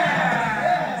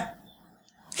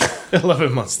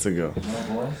 11 months to go.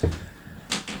 Well, boys,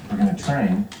 we're gonna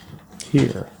train.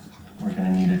 Here. We're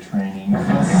gonna need a training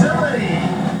facility.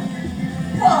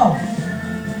 Whoa!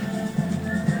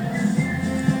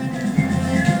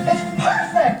 It's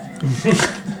perfect!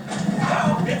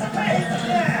 Oh, it's amazing!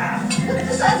 Yeah! Look at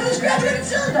the size of this graduated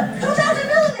cylinder! 2,000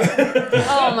 millimeters!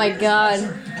 Oh my god.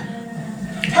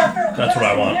 That's what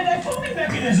I want. Anti-foaming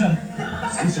mechanism!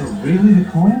 These are really the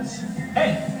coins?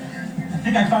 Hey! I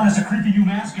think I found us a creepy new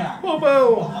mascot.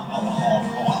 Bobo.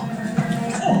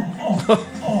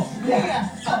 Yeah,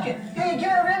 fuck it! Hey, give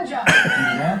it a rim job! You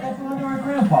got that from under our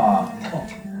grandpa. Oh.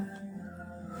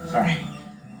 Sorry.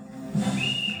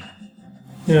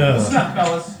 Listen up,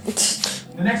 fellas.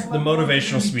 The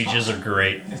motivational speeches are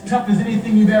great. As tough as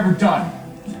anything you've ever done.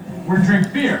 We're to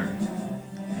drink beer.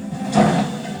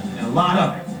 And a lot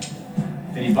of it.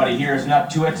 If anybody here isn't up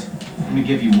to it, let me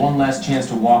give you one last chance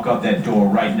to walk out that door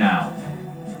right now.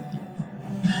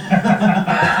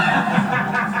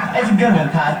 That's a good one,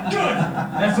 Todd. Good!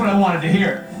 That's what I wanted to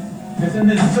hear. Because in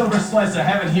this silver slice of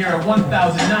heaven here are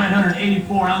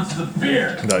 1,984 ounces of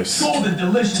beer. Nice. Cold and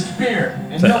delicious beer.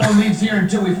 And no one leaves here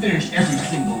until we finish every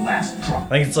single last drop. I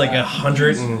think it's like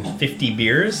 150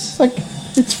 beers. It's like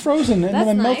it's frozen and That's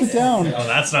then melt nice. it down. Oh,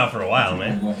 that's not for a while,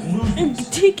 man.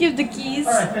 Give the keys.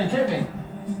 Alright, Frank, hit me.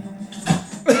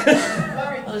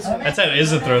 That's how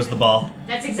Izza throws the ball.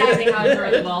 That's exactly how I throw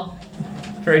the ball.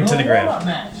 Right to the ground. Warm-up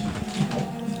match.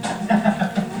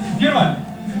 Give on.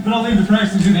 But I'll leave the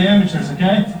practicing to the amateurs,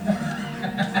 okay?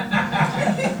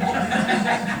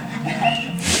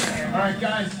 Alright,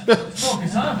 guys.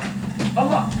 Focus, huh? Come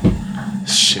on.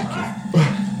 Shaky.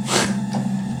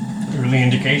 Early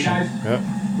indication. Guys, Yep.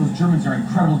 those Germans are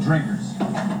incredible drinkers.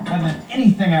 Better than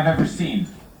anything I've ever seen.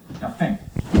 Now think.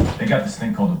 They got this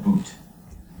thing called a boot.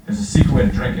 There's a secret way to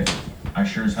drink it. I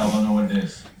sure as hell don't know what it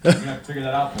is. You're gonna have to figure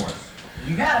that out for us.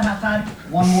 You got it, Hot Todd.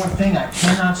 One more thing, I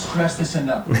cannot stress this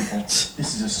enough, people. This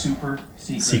is a super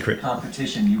secret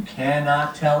competition. You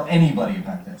cannot tell anybody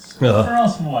about this. Or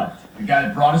else what? The guy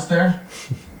that brought us there?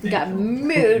 Got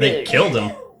murdered. They killed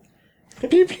him.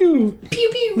 Pew pew. Pew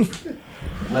pew.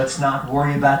 Let's not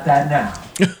worry about that now.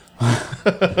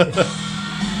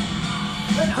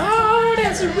 Hard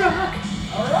as a rock.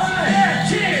 Alright! Yeah,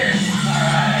 cheers!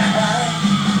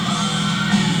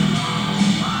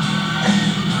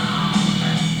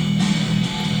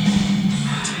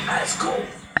 That's cold.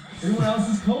 Anyone else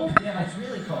is cold? Yeah, that's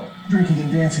really cold. Drinking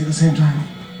and dancing at the same time.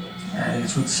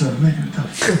 It's what's making it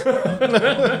tough.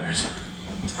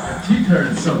 Teeth hurt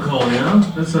is so cold, you know?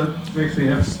 That's what makes me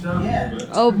have to stop. Yeah.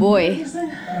 Oh boy.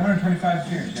 125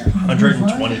 beers, yeah.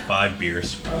 125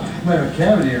 beers. Might have a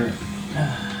cavity or...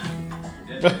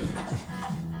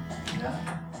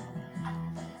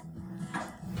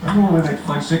 Remember when we make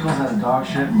fudgesicles out of dog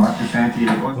shit and Mark DeFanti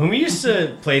ate one? When we used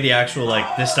to play the actual,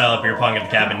 like, this style of beer pong at the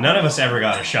cabin, none of us ever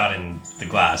got a shot in the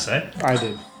glass, eh? I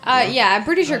did. Yeah, I'm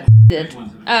pretty sure did.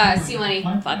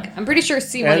 C1E. Fuck. I'm pretty sure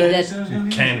C1E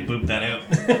did. Can't boop that out.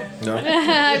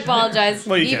 I apologize.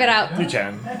 Well, you Leave can. it out. You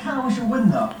can. I kind of wish it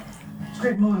wouldn't, though. It's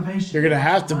great motivation. You're gonna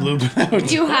have to bloop it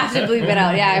out. You have to bleep it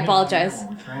out. Yeah, I apologize.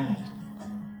 Training.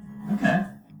 Okay.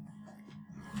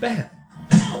 Bam.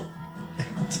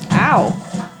 Ow.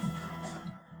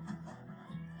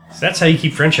 So that's how you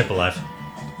keep friendship alive.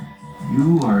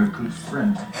 You are a good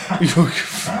friend.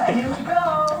 Alright, here we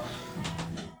go.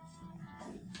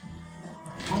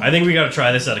 I think we gotta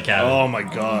try this at a cabin. Oh my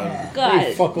god.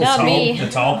 God, fuck with not salt. me. The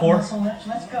tall pour? So let's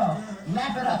go.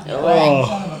 Lap it up. Oh.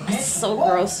 Son of a bitch. So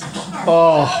gross.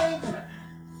 Oh.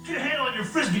 Get a handle on your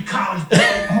frisbee, college.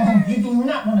 Oh, you do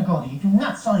not want to go there. You do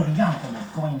not sell your young from the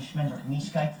going Schmender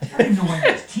Kamischkeit. I don't even know where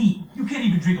that's tea. You can't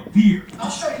even drink a beer.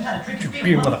 I'll show you how to drink your Beer,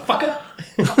 beer. motherfucker.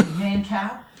 Fucking man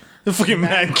cow. The fucking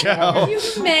mad cow. You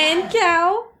man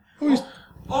cow.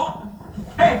 Oh!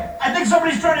 Hey, I think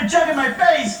somebody's trying to chug in my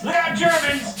face! Look out,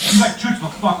 Germans! You like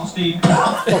Trutzbuck, Steve.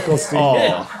 Fuckle Steve.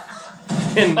 Oh.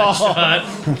 In the shot,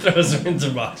 throws them into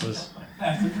boxes.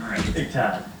 That's a great big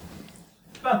time.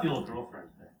 About the old girlfriend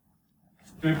thing.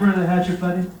 Did we burn the hatchet,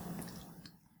 buddy?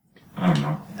 I don't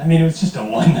know. I mean, it was just a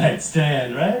one-night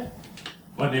stand, right?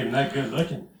 Wasn't even that good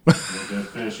looking. Look at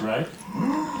fish, right?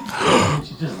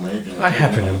 She just laid there. I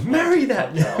happen to marry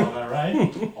that now. Am I right?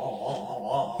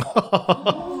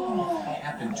 I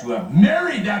happen to have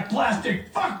married that plastic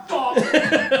fuck dog!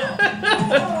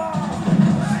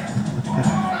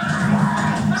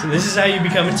 So this is how you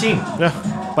become a team.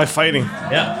 Yeah. By fighting.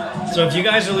 Yeah. So if you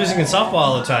guys are losing in softball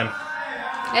all the time,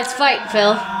 Let's fight,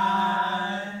 Phil.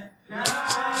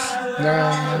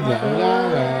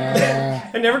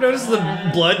 I never noticed the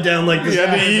blood down like this.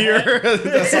 Yeah, the ear.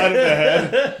 The side of the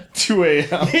head. 2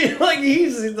 a.m. Like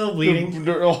he's still bleeding.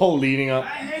 They're all leaning up. I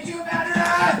hate you about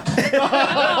it! Oh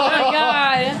my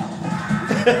god.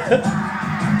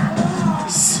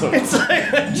 So It's like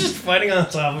they're just fighting on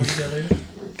top of each other.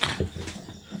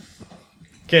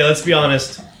 Okay, let's be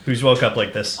honest. Who's woke up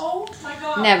like this?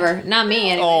 Never. Not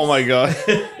me, anyways. oh my god.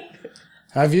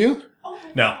 Have you?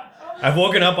 No. I've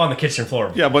woken up on the kitchen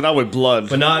floor, Yeah, but not with blood.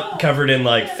 but not covered in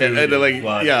like food. and they're like,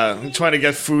 blood. yeah, trying to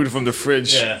get food from the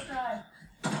fridge. Yeah.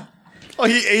 Oh,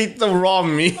 he ate the raw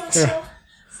meat. Stay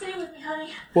with me, honey.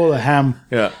 Well, the ham.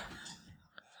 Yeah.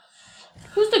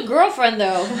 Who's the girlfriend,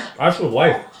 though? That's the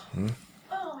wife. Oh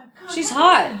my god. She's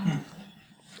hot.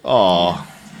 Oh,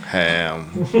 ham.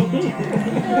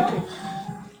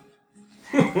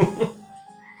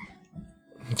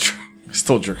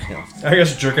 Still jerking off. I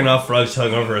guess jerking off frogs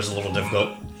hungover is a little difficult.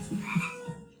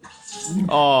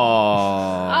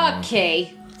 Oh.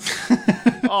 Okay.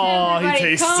 Oh, he Everybody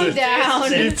tastes calm it.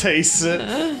 down. He tastes it.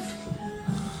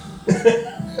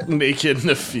 Naked in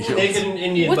the field. Naked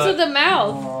Indian What's butt. with the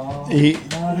mouth? He,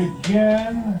 Not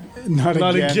again. not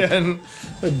Not again. again.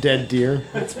 A dead deer.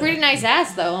 It's a pretty nice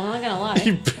ass, though. I'm not gonna lie.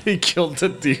 He killed the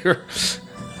deer.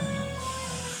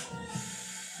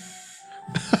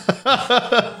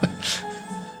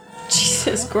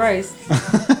 Jesus Christ.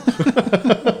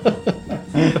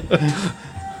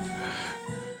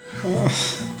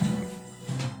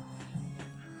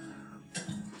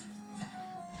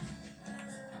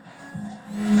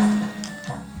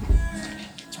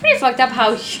 It's pretty fucked up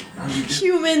how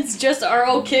humans just are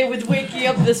okay with waking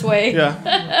up this way. Yeah.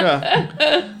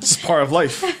 Yeah. It's part of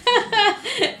life.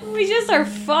 We just are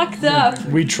fucked up.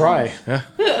 We try.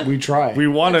 Yeah. We try. We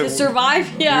want To to. survive?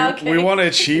 Yeah, okay. We want to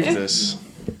achieve this.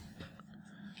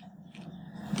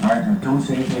 Alright, now don't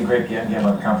say anything to Great Gam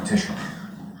about the competition.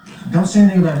 Don't say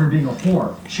anything about her being a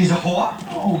whore. She's a whore?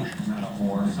 Oh, she's not a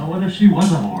whore. So what if she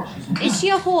was a whore? Is she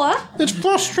a whore? It's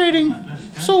frustrating.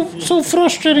 So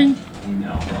frustrating.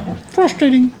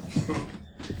 Frustrating.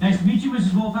 Nice to meet you,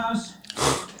 Mrs. Wolfhouse.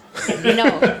 You know.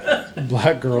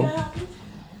 Black girl.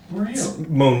 Where are you?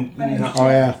 Oh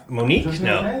yeah. Monique?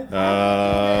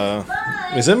 No.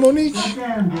 Is it Monique?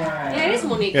 Yeah, it is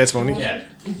Monique. Yeah, it's Monique. Yeah.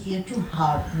 Is here to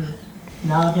help me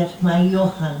now that my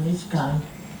Johann is gone.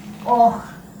 Oh,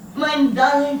 my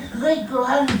darling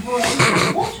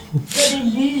great-grandfather. What a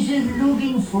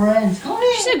delicious-looking friend. Come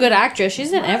She's in. a good actress.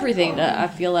 She's in everything, I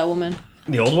feel, that woman.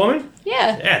 The old woman?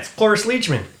 Yeah. Yeah, it's Cloris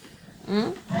Leachman.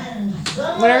 And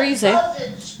some Whatever you say.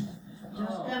 sausage. Just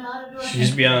come out of your She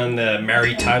used to be on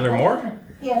Mary Tyler Moore.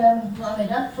 Here, let me warm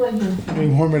it up for you. Let me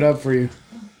warm it up for you.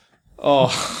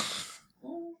 Oh.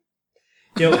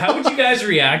 Yo, how would you guys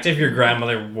react if your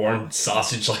grandmother warmed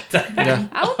sausage like that? Yeah.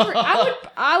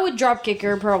 I would drop kick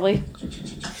her probably.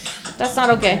 That's not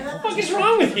okay. What the fuck is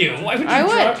wrong with you? Why would you I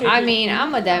drop would. kick I her? mean,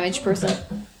 I'm a damaged person.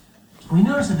 We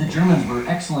noticed that the Germans were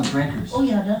excellent drinkers. Oh,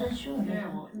 yeah, that is true.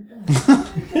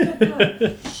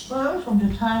 Well, from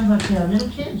the time that they are little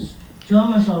kids,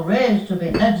 Germans are raised to be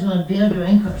excellent beer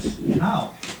drinkers.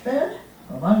 How? Well,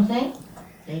 for one thing,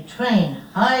 they train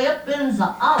high up in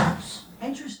the Alps.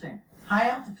 Interesting. High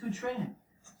altitude training.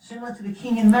 Similar to the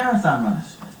Kenyan marathon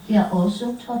runners. They are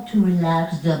also taught to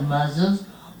relax the muscles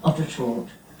of the throat.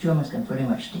 Germans can pretty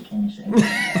much stick anything.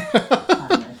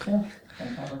 I myself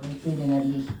am probably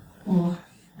feeling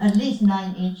at least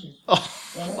 9 inches.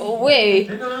 Oh, wait.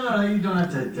 No, you don't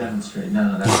have to demonstrate.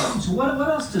 No, that's so what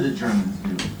else do the Germans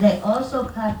do? They also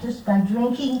practice by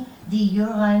drinking the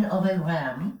urine of a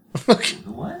ram. The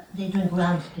what? They drink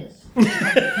ram's piss.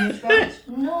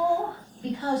 No,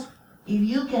 because if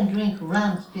you can drink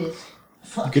ram's piss,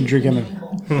 fuck You can drink it.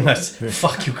 him.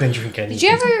 Fuck, you can drink anything. Did you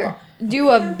ever do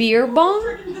a beer bong,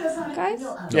 guys?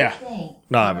 Yeah.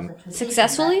 No, I haven't.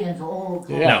 Successfully?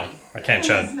 No, I can't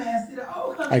chug.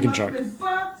 I can chug.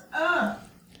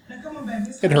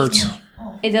 It hurts.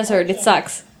 It does hurt. It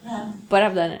sucks. But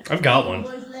I've done it. I've got one.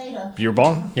 Beer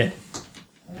bong? Yeah.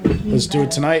 Let's do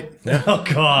it tonight. Oh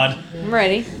God. I'm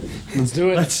ready. Let's do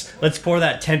it. Let's pour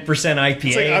that 10%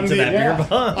 IPA like I'm into the- that yeah. beer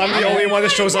bong. I'm the only one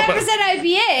that shows up 10% at.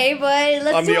 IPA, but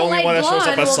let's I'm do the a only light one that shows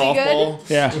up blonde. at Will be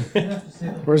good. softball.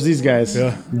 Yeah. Where's these guys?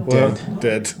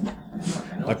 Dead.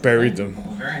 I buried them.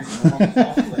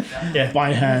 Yeah.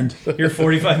 By hand. Your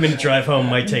 45-minute drive home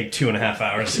might take 2.5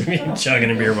 hours of me chugging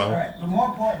a beer bong. Alright, but more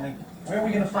importantly, where are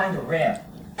we gonna find a ramp?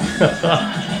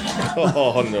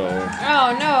 Oh no.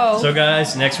 Oh no. So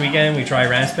guys, next weekend we try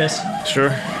Raspis. Sure.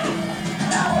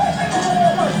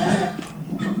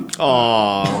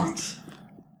 Aww.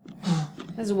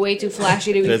 That's way too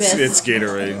flashy to be It's pissed.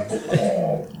 Gatorade.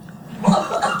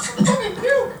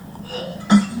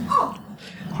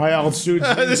 High altitude.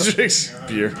 This drinks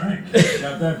beer.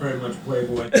 Not that very much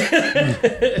Playboy.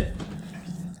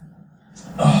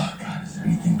 Oh, God, is there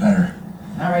anything better?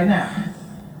 Not right now.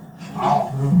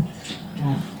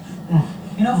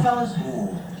 You know, fellas,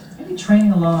 maybe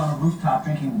training alone on a rooftop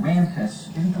drinking ram piss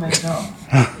isn't the way to go.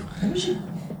 Maybe we should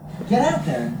get out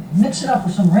there and mix it up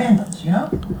with some randoms, you know?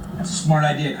 That's a smart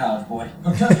idea, college boy.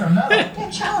 Go test our metal. Yeah,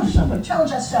 challenge somebody.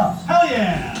 Challenge ourselves. Hell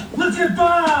yeah! Let's get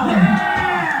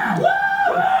down!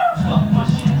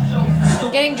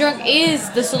 Getting drunk is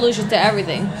the solution to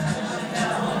everything.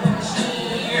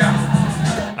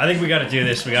 I think we got to do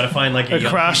this. We got to find like a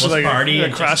young crash, people's like a- party a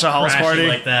and crash just a house crash it party.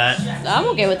 like that. I'm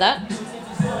okay with that.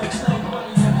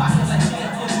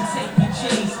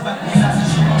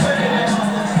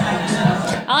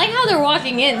 I like how they're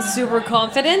walking in super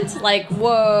confident. Like,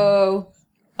 whoa.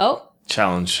 Oh.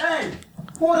 Challenge. Hey,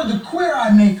 what are the queer eye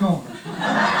makeover?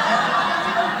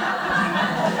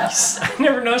 I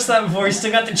never noticed that before. He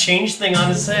still got the change thing on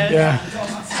his head. Yeah.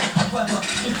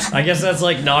 I guess that's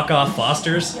like knockoff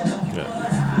Foster's.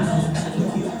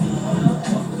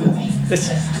 This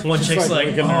one chick's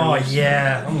like, oh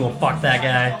yeah, I'm gonna fuck that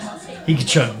guy. He can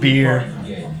chug beer.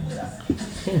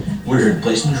 We're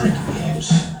replacing drinking games.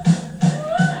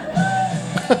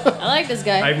 I like this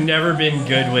guy. I've never been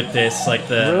good with this. Like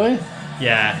the Really?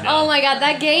 yeah. Oh my god,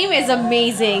 that game is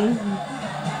amazing.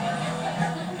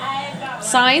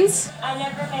 Signs? I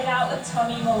never made out with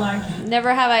Tony Malarkey.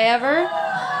 Never have I ever.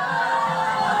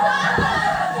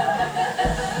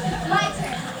 My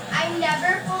turn. I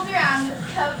never fooled around with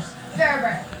Coach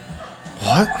Gerber.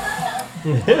 What?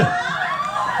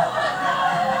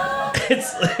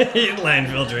 It's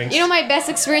landfill drinks. You know, my best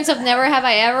experience of never have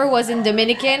I ever was in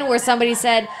Dominican, where somebody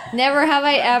said, never have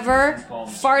I ever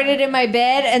farted in my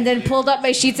bed and then pulled up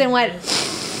my sheets and went,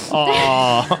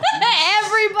 Aww.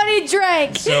 everybody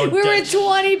drank. So we were Dutch.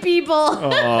 20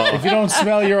 people. If you don't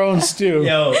smell your own stew.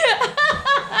 Yo,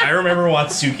 I remember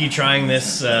Watsuki trying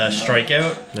this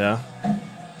strikeout. Yeah.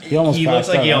 He almost He looks passed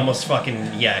like out, he huh? almost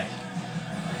fucking yeah.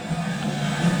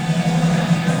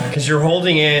 Because you're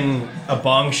holding in a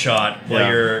bong shot while Yeah.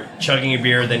 you're chugging a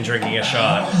beer, then drinking a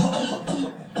shot.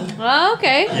 Oh,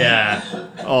 okay. Yeah,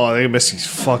 Oh, they must be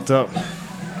fucked up.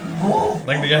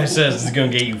 like the guy says, this is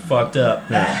gonna get you fucked up.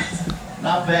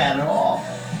 Not bad at all.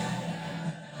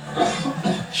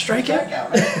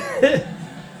 Strikeout.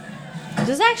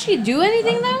 Does it actually do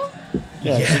anything though?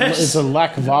 Yeah, Yes. it's a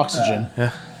lack of oxygen.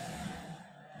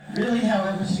 Really,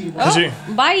 however, see what Cause, you,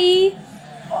 Bye.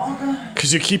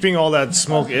 Cause you're keeping all that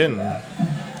smoke in.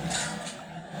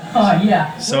 Oh,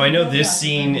 yeah. So I know this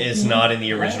scene is not in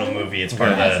the original movie. It's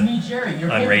part of That's the me, Jerry. Your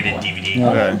unrated favorite boy.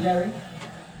 DVD. Okay. Jerry.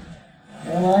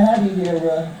 Well, I have you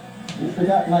here. You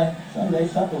forgot my Sunday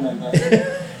supplement.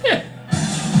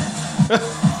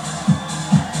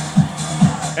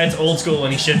 That's old school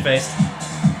when he's shit faced.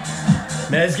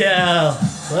 Mezcal.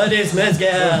 What is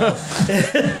mezcal?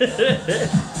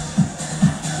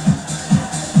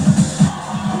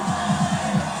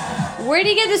 Where'd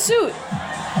he get the suit?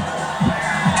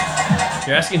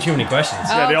 You're asking too many questions.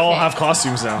 Yeah, they all Okay. have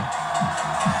costumes now.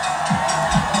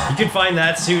 You could find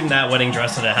that suit and that wedding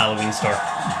dress at a Halloween store.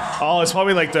 Oh, it's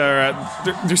probably like they're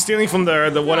stealing from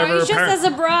the whatever. No, he's just as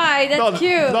a bride. That's no,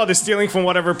 cute. no, they're stealing from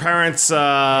whatever parents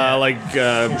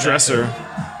dresser.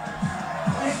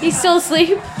 He's still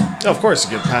asleep. Of course,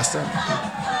 you get past that.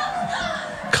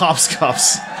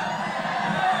 Cops.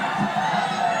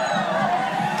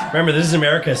 Remember, this is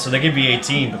America, so they could be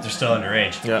 18, but they're still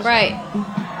underage. Yeah. Right.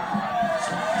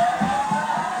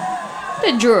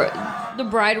 The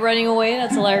bride running away.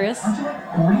 That's hilarious.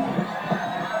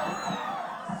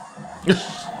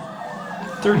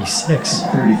 36.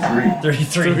 33.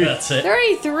 33, that's it.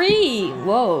 33.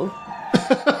 Whoa.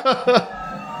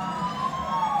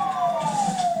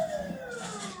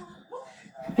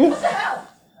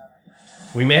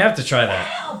 We may have to try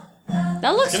that.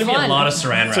 That looks It's gonna be fun. a lot of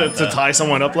saran wrap. To though. tie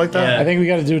someone up like that? I think we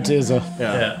got to do it to Izzo.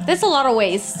 Yeah. That's a lot of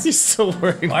ways. He's still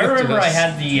wearing I remember I this.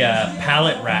 had the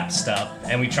pallet wrap stuff,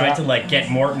 and we tried to like get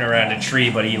Morton around a tree,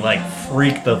 but he like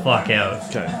freaked the fuck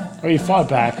out. Okay. Oh, you fought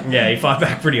back. Yeah, he fought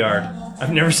back pretty hard.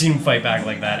 I've never seen him fight back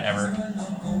like that ever.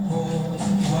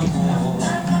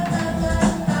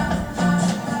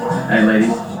 Hey,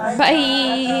 ladies.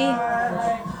 Bye.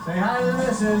 Say hi to the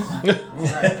missus.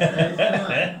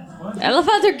 I love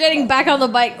how they're getting back on the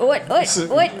bike. What? It's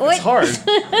hard.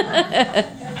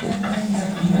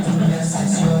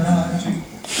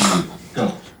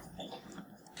 Go.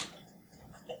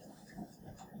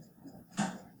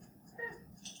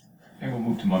 Hey, we'll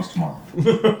move to mugs tomorrow.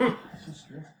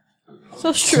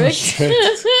 So strict. How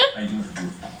you doing for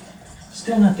food?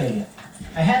 Still not there yet.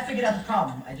 I have figured out the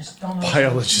problem. I just don't know.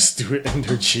 Biologists do it in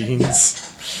their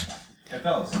jeans. Hey,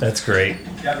 fellas. That's great.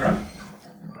 Gather up.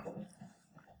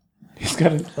 He's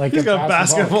got He's got a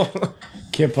basketball.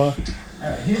 Kippa. All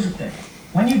right, here's the thing.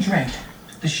 When you drink,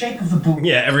 the shape of the boot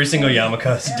Yeah, every single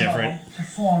yarmulke is different. to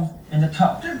form in the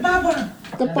tub. The bubble.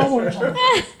 Around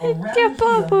Yeah, the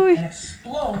bubble. field and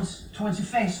explodes towards your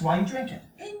face while you drink it.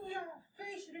 In your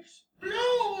face, it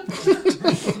explodes.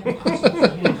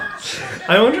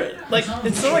 I wonder, like,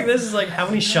 it's not like this is like how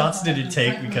many shots did it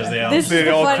take because they all. This is They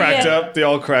the all funny- cracked up. They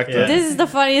all cracked Yeah. up. This is the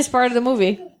funniest part of the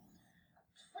movie.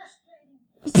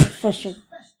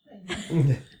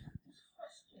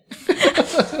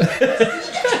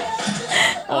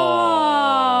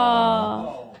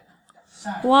 Oh.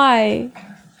 Why?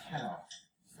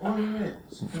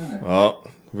 Oh,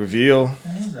 Reveal.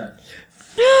 What is that?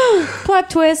 Plot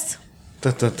twist.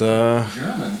 Da, da, da.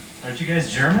 German. Aren't you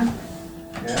guys German?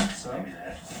 Yeah, so.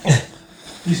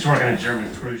 Used to work on a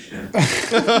German cruise ship.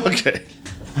 Okay.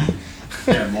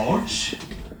 Der Moch.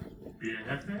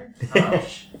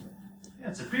 Beerfest. Yeah,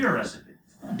 it's a beer recipe.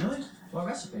 Oh, really? What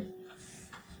recipe?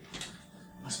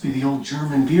 Must be the old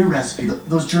German beer recipe.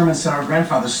 Those Germans said our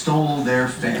grandfather stole their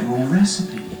family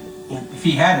recipe. Well, if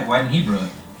he had it, why didn't he brew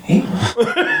it? He?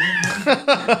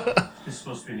 This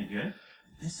supposed to be any good?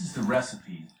 This is the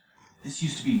recipe. This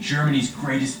used to be Germany's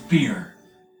greatest beer.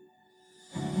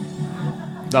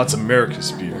 That's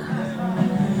America's beer.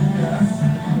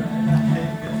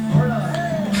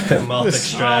 Malt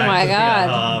extract. Oh my with god.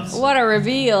 hops. What a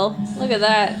reveal. Look at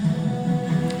that.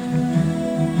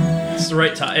 It's the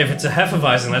right time. If it's a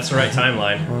Hefeweizen, that's the right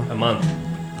timeline. A month.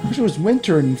 I wish it was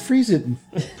winter and freeze it and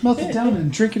melt it down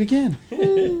and drink it again.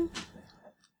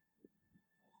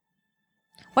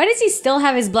 Why does he still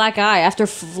have his black eye after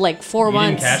like 4 You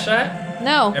months? didn't catch that?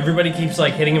 No. Everybody keeps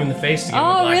like hitting him in the face to give him a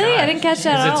Oh, black really? eye. I didn't catch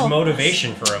that at Because all. it's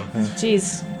motivation for him.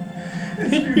 Jeez.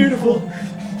 It's beautiful.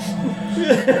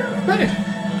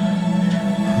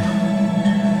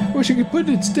 Wish you could put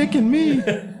its dick in me.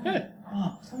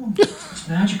 It's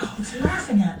magical. It's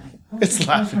laughing at me. It's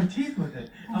laughing. I brush my teeth with it.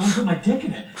 I want to put my dick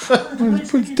in it.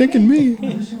 Put its dick in me.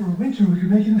 I wish it were winter. We could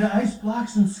make it into ice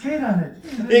blocks and skate on it.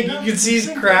 You can see he's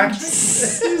cracked.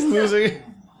 He's losing.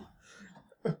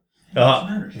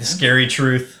 Oh, the scary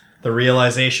truth. The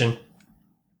realization.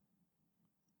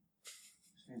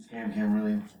 Cam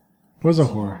really. Was a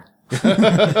whore.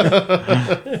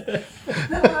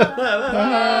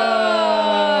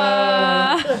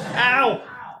 Ow!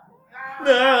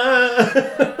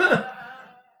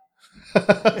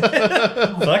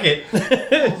 Fuck it.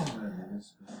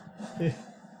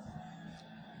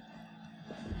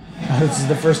 This is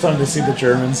the first time to see the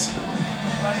Germans.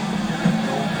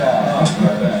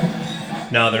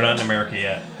 No, they're not in America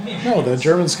yet. No, the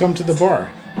Germans come to the bar.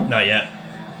 Not yet.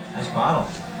 Nice bottle.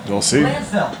 We'll see.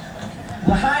 Landfill.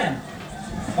 L'chaim.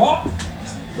 Oh!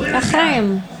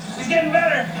 L'chaim. He's getting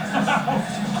better.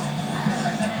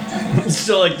 It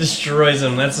still like destroys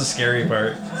him. That's the scary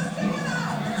part.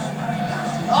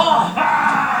 Oh!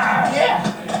 Ah! Yeah!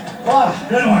 Oh,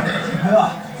 good one.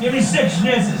 Oh, give me 6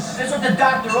 schnitzes. That's what the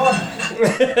doctor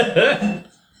ordered.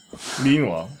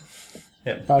 Meanwhile.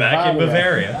 Yeah, back in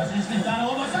Bavaria.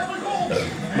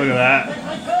 Look at that.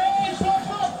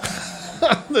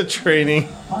 The training.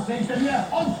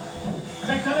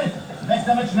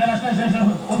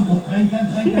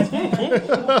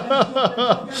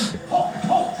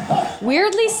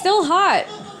 Weirdly still hot.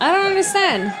 I don't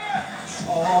understand.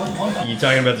 You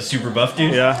talking about the super buff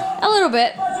dude? Yeah. A little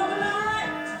bit. I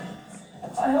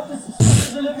hope this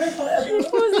is delivery for everyone.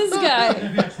 Who's this guy?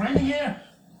 Training here.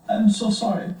 I'm so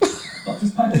sorry, but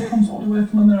this package comes all the way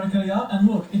from America, yeah? And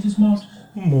look, it is marked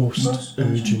Most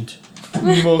urgent.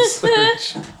 Most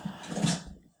urgent.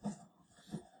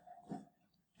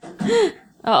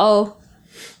 Uh-oh.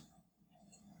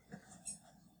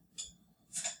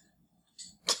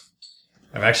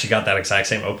 I've actually got that exact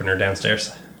same opener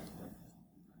downstairs.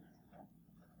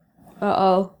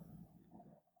 Uh-oh.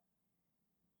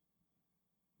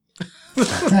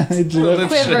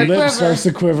 Lip starts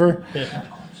to quiver. Yeah.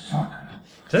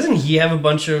 Doesn't he have a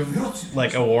bunch of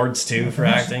like awards too for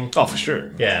acting? Oh, for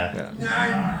sure. Yeah.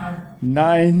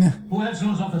 9. Who else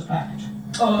knows of this package?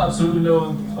 Oh, absolutely no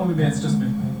one. Only me, it's just me.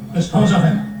 Dispose of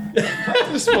him.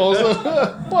 Dispose of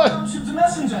what? Shoot the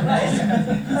messenger, right?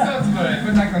 That's good.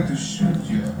 We're not going to shoot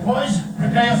you. Boys,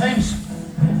 prepare your things.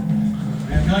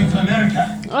 We are going to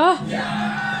America. Oh.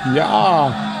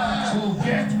 Yeah. To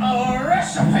get our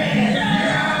recipe.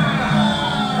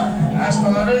 Hasta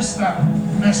la vista,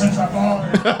 messenger boy.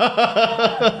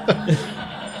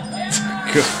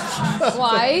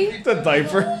 Why? The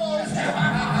diaper.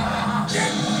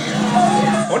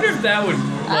 I wonder if that would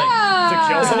like To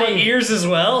kill to someone? the ears as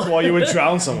well. Well, you would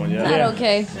drown someone, yeah. Not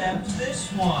okay. This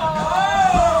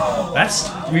one. That's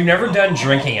we've never done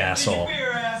drinking asshole.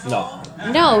 No.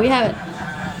 No, we haven't.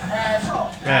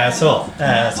 Asshole, asshole,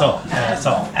 asshole,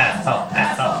 asshole, asshole,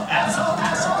 asshole,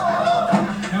 asshole.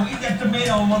 Now eat that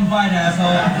tomato in one bite,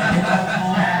 asshole.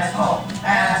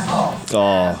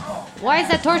 Oh. Why is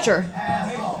that torture?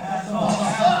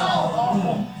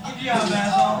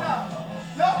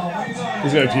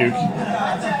 He's gonna puke.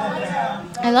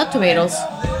 I love tomatoes.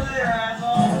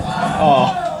 Oh.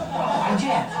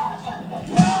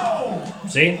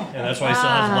 See? And that's why he still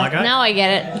has a black eye? Now I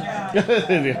get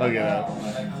it. He'll get out.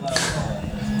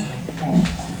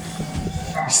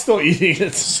 He's still eating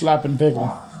it. Slapping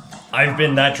pickle. I've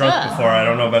been that drunk before. I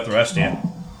don't know about the rest of you.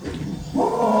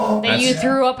 That you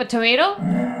threw up a tomato?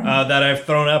 That I've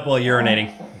thrown up while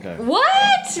urinating.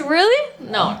 What? Really?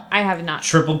 No, I have not.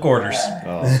 Triple quarters.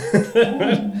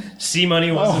 C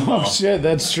Money was Oh involved. shit,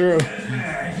 that's true.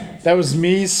 That was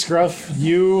me, Scruff,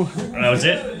 you. That was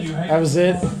it. That was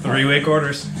it. 3-way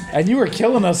quarters. And you were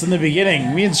killing us in the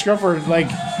beginning. Me and Scruff were like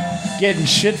getting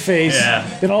shit faced. Yeah.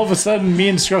 Then all of a sudden, me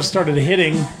and Scruff started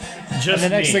hitting. Just and the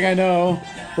next me. thing I know,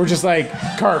 we're just like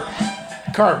carp,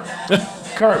 carp,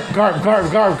 carp, carp,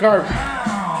 carp, carp, carp.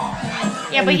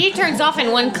 Yeah, but he turns off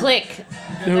in one click.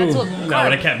 That's what No,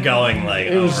 but it kept going like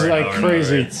It was over and like over and over.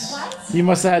 crazy. It's- You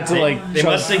must have had to like. They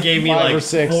chug must have gave me 5 like or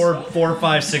 6. four,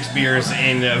 5, 6 beers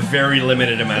in a very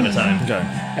limited amount of time. Okay.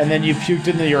 And then you puked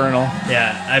in the urinal.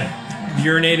 Yeah, I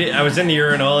urinated. I was in the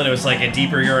urinal and it was like a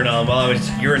deeper urinal. And while I was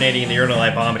urinating in the urinal, I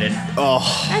vomited. Oh.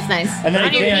 That's nice. And then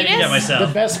On your I did penis? that myself.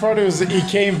 The best part was that he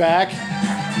came back,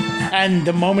 and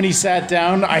the moment he sat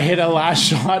down, I hit a last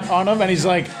shot on him, and he's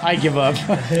like, "I give up."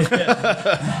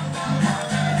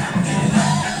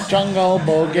 Jungle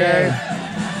boogie,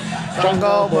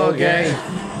 jungle boogie.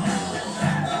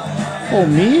 Oh,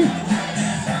 me?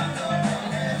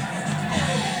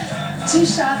 2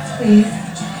 shots, please.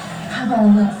 How about a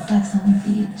little flex on the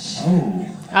beach? Oh,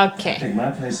 I Okay. think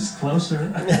my place is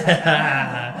closer.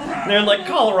 They're in like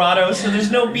Colorado, so there's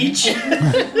no beach.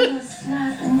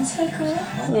 Slap and tickle.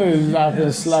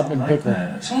 Slap and pickle.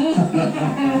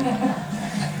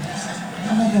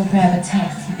 I'm gonna go grab a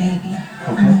taxi, baby.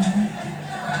 Okay.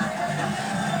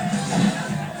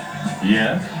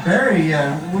 Yeah? Barry,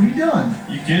 what are you doing?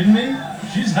 You kidding me?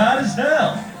 She's hot as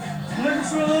hell. Looking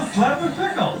for a little slap and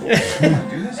pickle. Do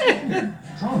this? You're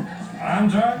drunk. I'm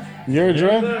drunk. You're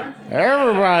drunk?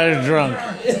 Everybody's drunk.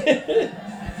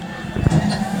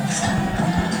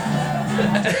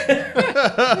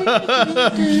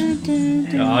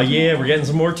 Oh yeah, we're getting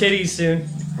some more titties soon.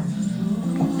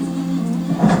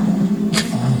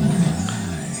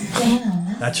 Damn.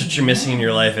 That's what you're missing in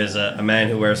your life is a man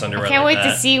who wears underwear. Can't like wait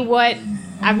that. to see what.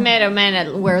 I've met a man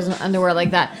that wears underwear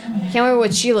like that. Can't wait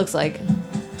what she looks like.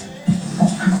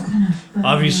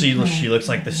 Obviously, she looks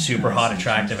like the super hot,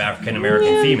 attractive African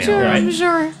American female, sure, right? I'm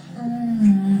sure.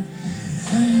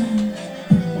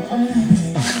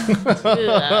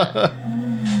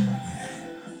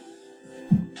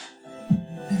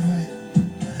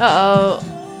 Uh-oh.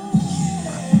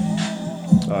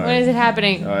 What is it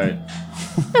happening? All right.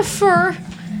 The fur.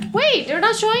 Wait, they're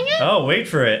not showing it? Oh, wait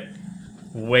for it.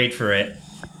 Wait for it.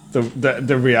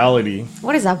 The reality.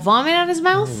 What is that, vomit out his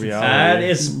mouth? Reality. That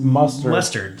is Mustard.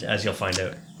 mustard, as you'll find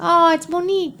out. Oh, it's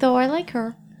Monique, though. I like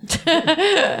her.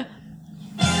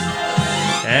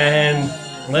 And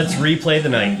let's replay the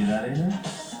night.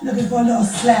 Looking for a little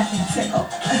slap and tickle.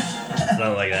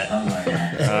 Not like that.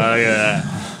 Oh yeah.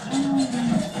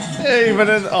 Hey, but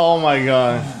then, oh my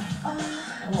god.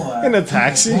 In a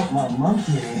taxi? My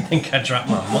monkey. I think I dropped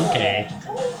my monkey.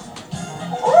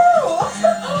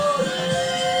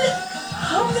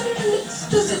 How many licks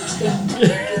does it take?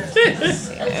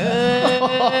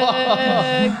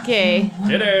 Okay.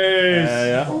 Titties!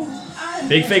 Yeah.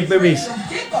 Big fake boobies.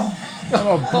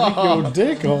 Oh, big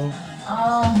dickle.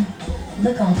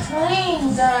 Look on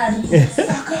clean, daddy.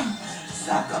 Sucker.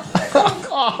 Sucker.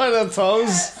 Oh, the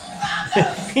toes.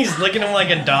 He's licking him like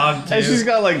a dog, too. And she's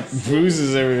got like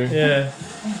bruises everywhere. Yeah.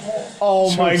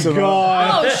 Oh my Chokes him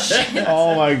god. Oh, shit.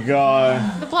 Oh my god.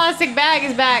 The plastic bag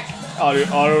is back.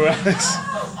 Automatics.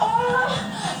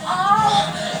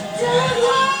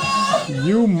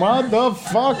 You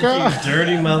motherfucker.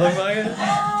 Dirty motherfucker.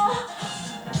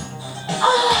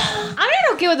 I'm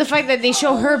not okay with the fact that they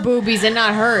show her boobies and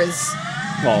not hers.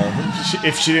 Well,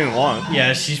 if she didn't want.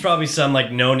 Yeah, she's probably some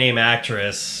like no-name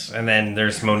actress, and then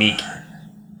there's Monique.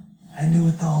 I knew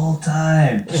it the whole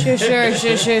time. Sure.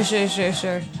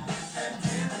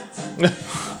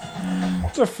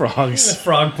 The frogs.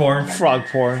 Frog porn. Frog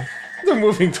porn. They're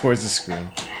moving towards the screen.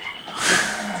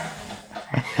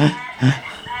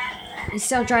 You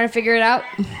still trying to figure it out?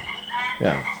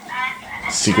 Yeah.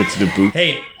 Secret to the boot.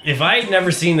 Hey, if I had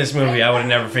never seen this movie, I would have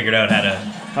never figured out how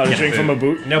to get drink from a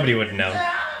boot? Nobody would know.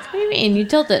 What do you mean? You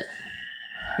tilt it.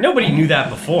 Nobody knew that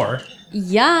before.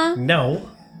 Yeah. No.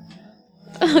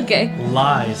 Okay.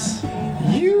 Lies.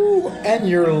 You and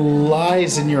your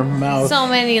lies in your mouth. So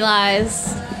many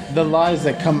lies. The lies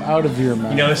that come out of your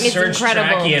mouth. You know, It's Serge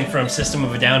incredible. Trakian from System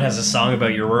of a Down has a song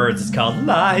about your words. It's called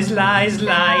Lies, Lies,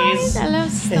 Lies. I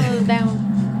love slow down.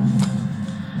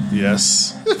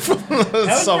 Yes. From the How is there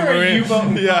a submarine. U-boat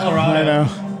in Yeah. Colorado? I know.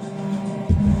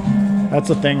 That's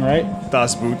a thing, right?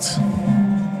 Das Boots.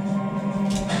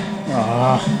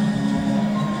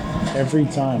 Every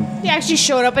time. He actually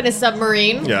showed up in a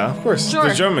submarine. Yeah, of course. Sure.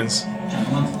 The Germans.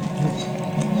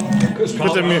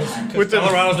 with the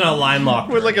Colorado's not line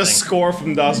locked. with like a score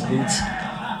from Das Boots.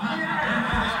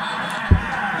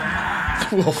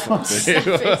 Will Forte.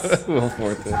 Will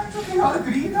Forte.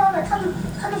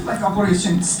 Kind of like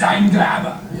Operation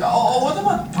Steingraber. Oh, what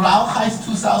about Brauheist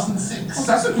 2006? Oh,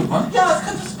 that's a good one. Yeah, it's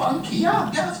kind of spunky. Yeah,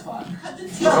 it's fun.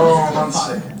 Oh, 1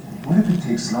 second. What if it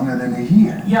takes longer than a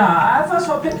year? Yeah, I was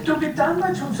hoping to be done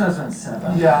by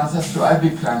 2007. Yeah, that's true. I have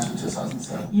big plans for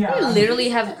 2007. Yeah. You literally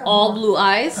have all blue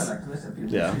eyes.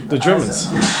 Yeah, the Germans.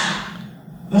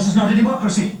 This is not a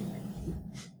democracy.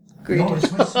 Great.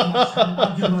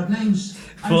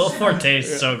 Will Forte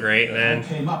is so great, man.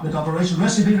 Came up with Operation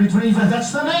Recipe Retrieve, and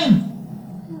that's the name.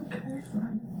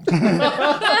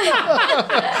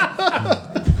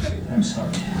 I'm sorry.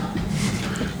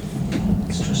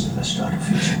 It's just the start of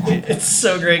future. It's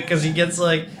so great because he gets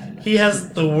like he has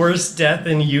the worst death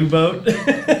in U-boat. Let's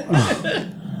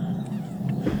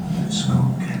go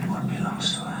get what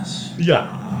belongs to us.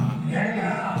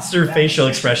 Yeah. It's through facial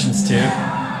expressions too.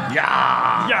 Yeah.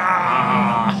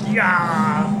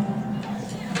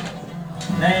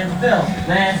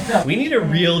 Landfill. We need a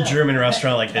real German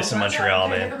restaurant like this in Montreal,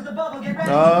 man.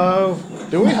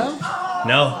 Do we have?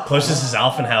 No, closest is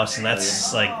Alphenhaus, and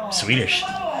that's like Swedish.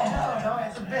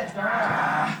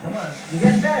 You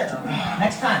get better.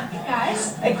 Next time.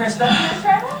 Guys, Hey, Krista.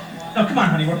 Krista? Oh, come on,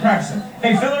 honey. We're practicing.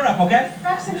 Hey, fill her up, okay?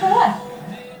 Practicing for what?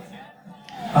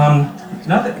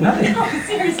 Nothing. No,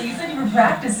 seriously, you said you were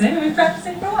practicing. Are we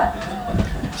practicing for what?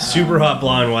 Super hot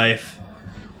blonde wife,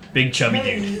 big chubby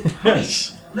dude.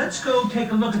 Let's go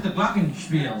take a look at the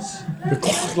glockenspiels. The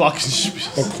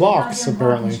Glockenspiel. The clocks,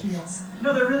 apparently.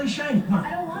 No, they're really shiny. Come on.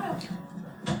 I don't want to.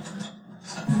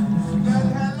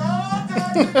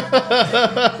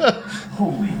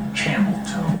 Holy camel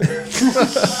toe.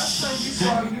 Last time we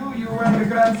saw you, you were wearing your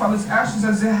grandfather's ashes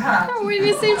as a hat. Are we in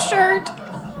the same shirt?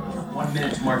 1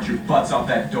 minute to march your butts out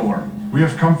that door. We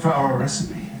have come for our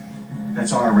recipe.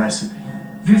 That's our recipe.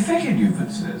 We figured you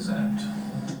would say that.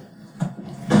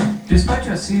 Despite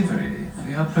your thievery,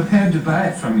 we are prepared to buy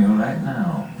it from you right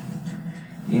now.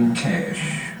 In cash.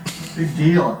 Big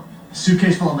deal.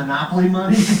 Suitcase full of Monopoly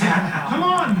money? Come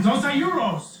on, those are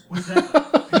euros. What's that?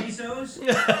 Pesos?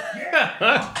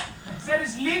 That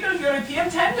is legal European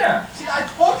tender. See, I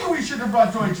told you we should have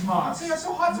brought Deutschmarks. See, you're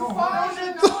so hard to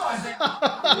find.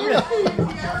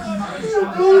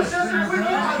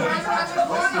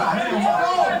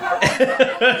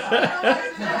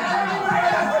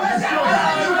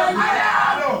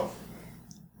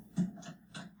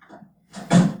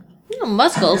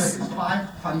 Muscles.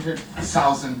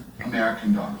 500,000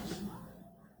 American dollars.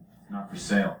 Not for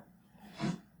sale.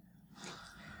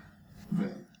 Well,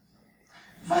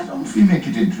 why don't we make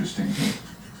it interesting?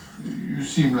 You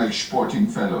seem like sporting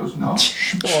fellows, no?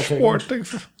 Sporting.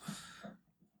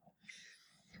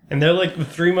 And they're like the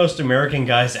three most American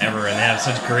guys ever, and they have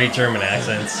such great German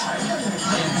accents.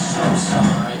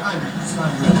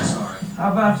 I'm really sorry.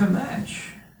 How about a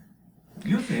match?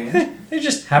 You think? They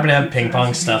just happen to have ping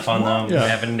pong stuff on them. Yeah. They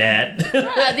have a net.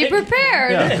 Yeah, they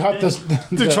prepared. Yeah. Got this.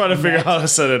 They're trying to figure out how to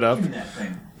set it up. That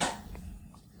thing.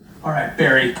 All right,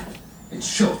 Barry. It's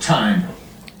show time.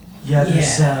 Yeah, there's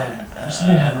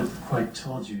something I haven't quite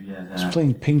told you yet. He's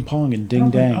playing ping pong and ding Oh,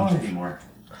 dang. anymore.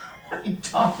 What are you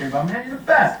talking about, man? You're the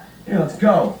best. Here, let's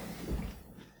go.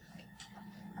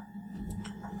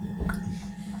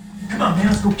 Come on, man.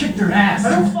 Let's go kick their ass.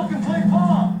 I don't fucking play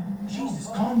pong. Jesus,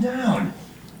 calm down.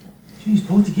 Jeez,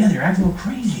 pull it together. You're acting a little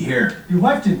crazy here. Your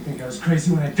wife didn't think I was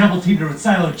crazy when I double teamed her with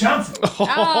Silo Johnson.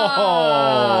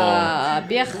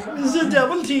 Beer. This is a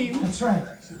double team. That's right.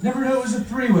 Never knew it was a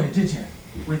three-way, did you?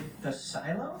 With the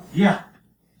silo? Yeah.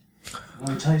 Let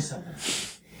me tell you something.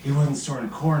 He wasn't storing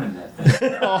corn in that thing.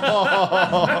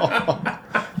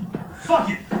 Fuck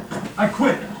it. I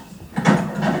quit.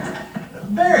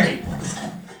 Barry!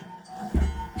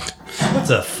 What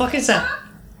the fuck is that?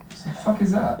 What the fuck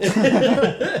is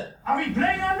that? Are we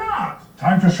playing or not?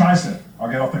 Time for Scheiße. I'll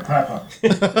get off the clapper.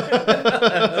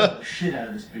 Shit out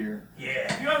of this beer.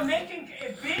 Yeah. You're making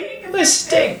a big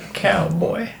Mistake,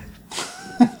 cowboy.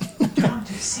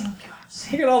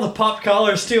 Look at all the pop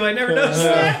collars too. I never noticed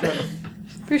that.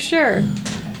 For sure.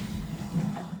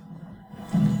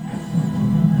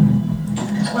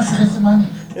 What's this money?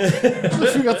 I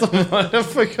forgot the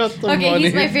money. Okay,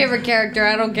 he's my favorite character.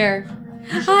 I don't care.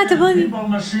 Ah, the money. Pinball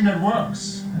machine that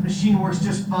works. The machine works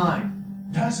just fine.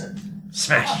 Does it?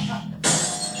 Smash.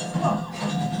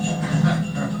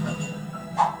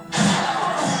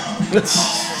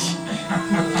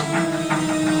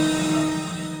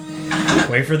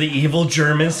 Wait for the evil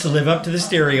Germans to live up to the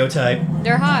stereotype.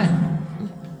 They're hot.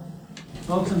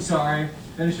 Folks, I'm sorry.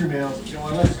 Finish your meals.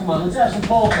 Come on, let's have some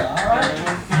polka, all right?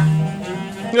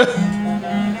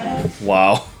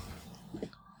 Wow.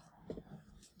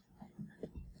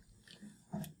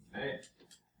 Hey.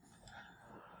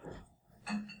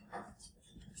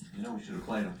 You know we should have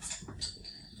played him.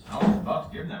 I was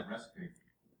about to give him that recipe.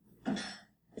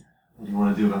 What do you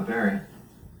want to do about Barry?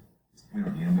 We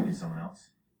don't need him, we need someone else.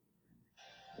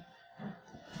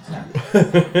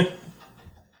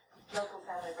 Local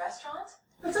family restaurant?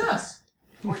 That's us.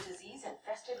 Or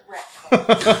disease-infested wreck?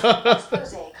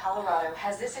 Expose Colorado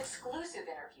has this exclusive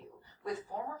interview with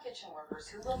former kitchen workers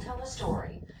who will tell a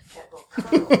story that will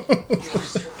curdle your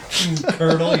strudel.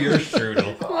 Curdle your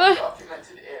strudel.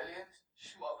 Undocumented aliens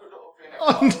smuggled over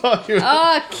in a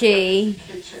Okay.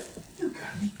 kitchen. You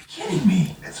gotta be kidding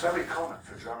me. It's very common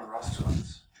for German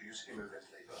restaurants to use immigrant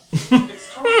labor.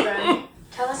 It's true, Danny.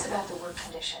 Tell us about the work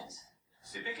conditions.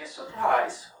 The biggest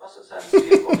surprise was that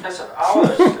the oppressive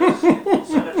hours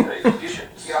sanitary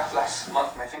conditions. Yeah, last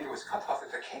month my finger was cut off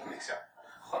with a cake mixer.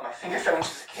 When my finger fell into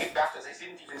the cake batter, they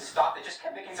didn't even stop. They just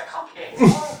kept making the cupcakes.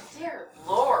 Oh, dear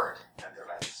Lord. And the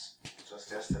rats. Just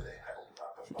yesterday, I opened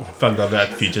up a Found out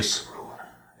that fetus.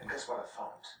 and guess what I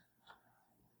found?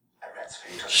 A rat's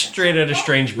fetus. Straight out of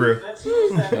Strange Brew. Rat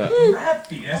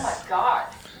fetus? Oh my God.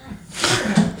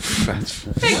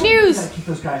 Fake news. Gotta keep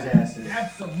those guys' asses.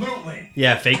 Absolutely.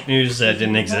 Yeah, fake news that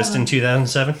didn't exist in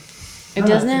 2007. It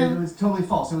does It now. was totally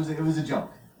false. It was a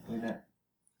joke. Like that.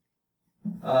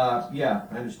 Yeah,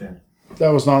 I understand. That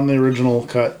was not in the original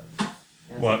cut.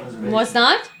 What? What's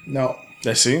not? No,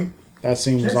 That scene? that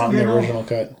scene was not in the original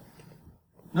cut.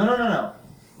 No.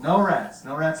 No rats.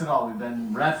 No rats at all. We've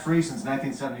been rat-free since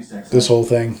 1976. This whole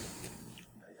thing.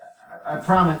 I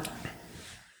promise.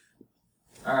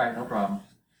 All right, no problem.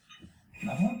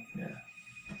 Nothing? Yeah.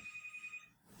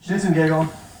 Shits and giggle.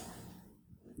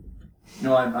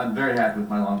 No, I'm very happy with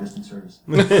my long distance service.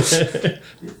 Yes.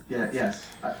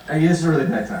 This is a really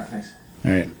bad time. Thanks.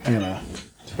 All right, I'm gonna.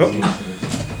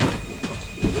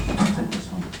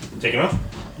 Take it off?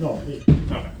 No.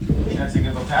 That's a good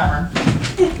little tavern.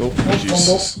 Oh,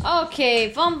 Jesus.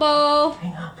 Okay, fumble.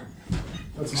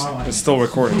 That's my line. It's still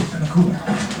recording.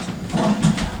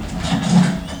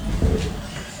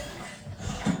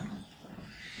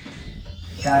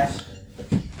 Guys,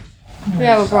 We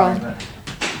have a sorry, problem. but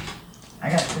I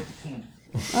got 15.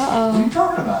 Uh What are you oh.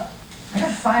 talking about? I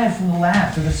got fired from the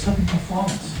lab for the slipping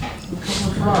performance. A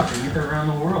couple of frogs, you get that around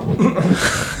the world.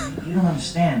 You don't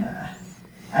understand.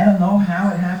 I don't know how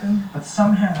it happened, but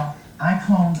somehow I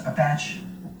cloned a batch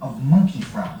of monkey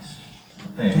frogs.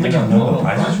 Hey, think you I got know little the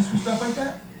pilot. prizes for stuff like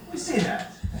that? Let me see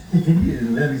that.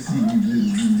 Let me see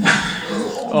you.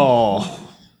 Oh.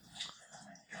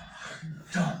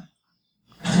 Done.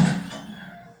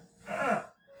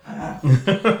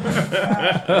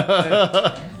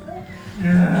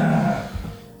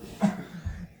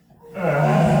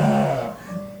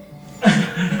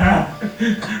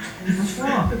 What's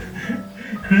wrong?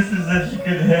 Krista said she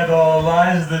couldn't handle all the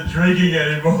lies and the drinking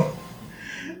anymore.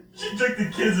 She took the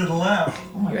kids and left.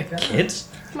 Oh my god. Kids?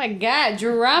 Oh my God,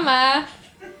 drama.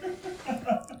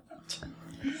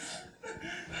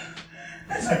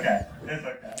 It's okay. It's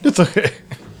okay. It's okay.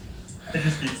 I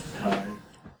just need some time.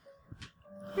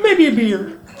 Maybe a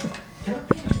beer.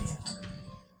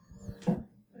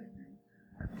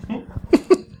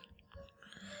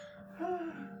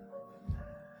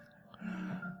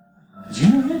 Did you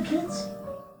know you had kids?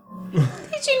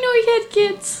 Did you know he had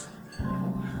kids?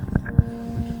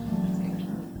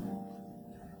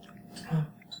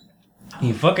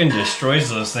 He fucking destroys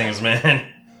those things, man.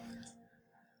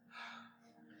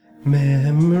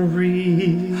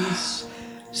 Memories.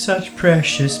 Such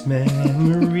precious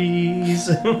memories.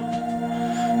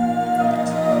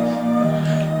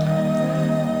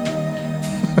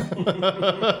 The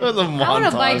I want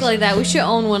a bike montage. like that. We should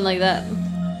own one like that.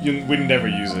 We'd never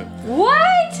use it.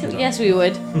 What? Yes, we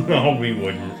would. No, we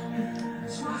wouldn't.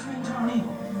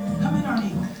 Come in,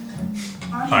 Arnie.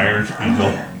 Hired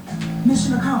people.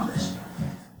 Mission accomplished.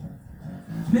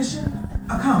 Mission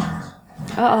accomplished.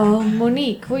 Uh oh,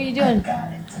 Monique, what are you doing?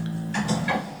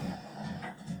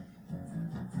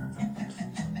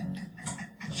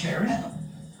 Cherry?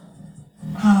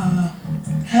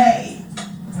 Hey.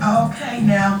 Okay,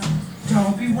 now.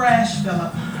 Don't be rash, fella.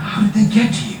 How did they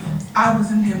get to you? I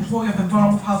was in the employ of the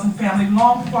Baumhausen family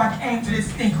long before I came to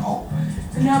this sinkhole.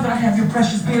 And now that I have your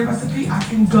precious beer recipe, I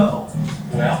can go.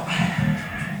 Well,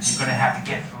 you're gonna have to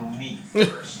get through me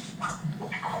first.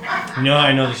 You know how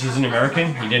I know this isn't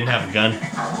American? He didn't have a gun.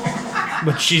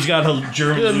 But she's got a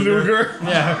German Luger.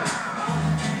 Yeah.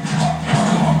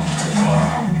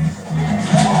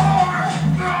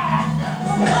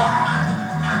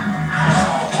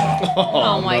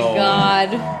 Oh my god.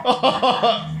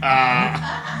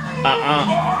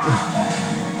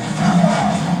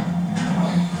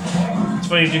 It's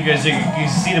funny too because you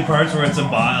see the parts where it's a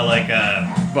body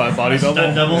double.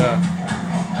 Stunt double. Yeah.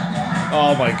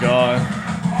 Oh my god.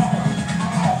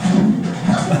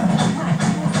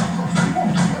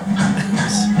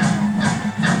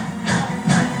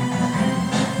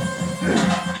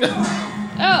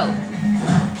 Oh.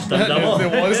 Stunt double.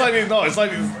 It's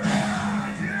like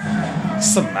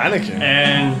it's a mannequin.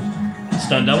 And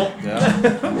stunt double. Yeah.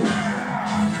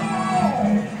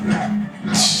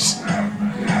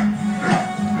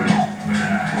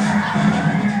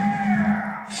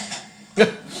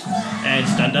 And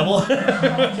stunt double.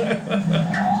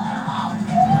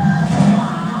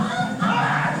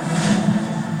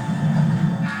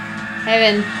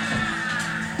 Heaven.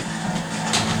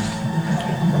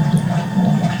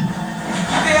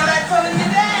 Feel that pulling you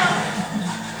down?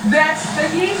 That's the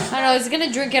yeast. I don't know, is it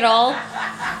gonna drink it all?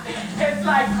 It's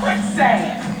like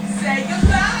quicksand. Say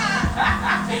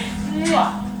goodbye.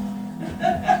 Mwah.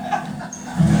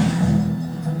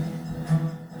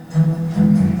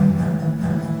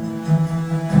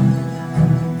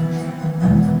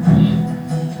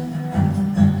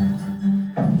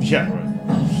 Yeah, right.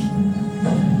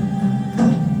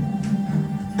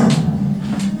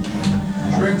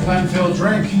 Drink, Glenfield,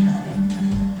 drink.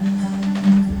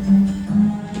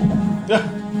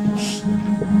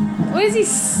 What is he?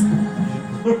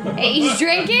 Hey, he's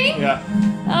drinking? Yeah.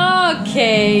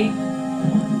 Okay.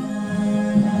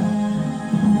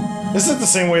 Is it the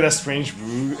same way that Strange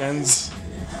Brew ends?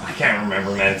 I can't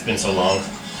remember, man. It's been so long.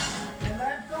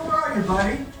 Where are you,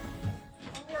 buddy?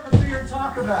 We have a beer and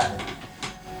talk about it.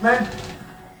 Man.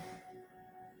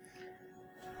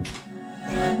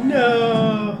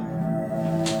 No.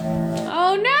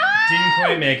 Oh no! Didn't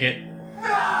quite make it.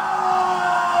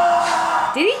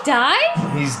 Did he die?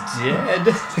 He's dead.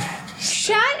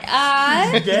 Shut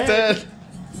up! Dead.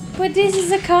 But this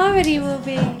is a comedy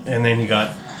movie. And then he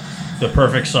got the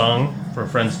perfect song for a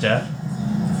friend's death.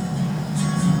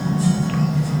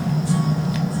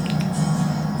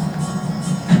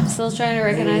 Still trying to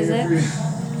recognize it.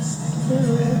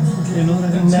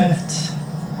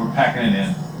 We're packing it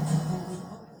in.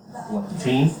 What, the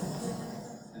team?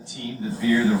 The team, the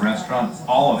beer, the restaurant,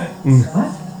 all of it.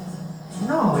 What?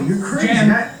 No, you're crazy. Jan,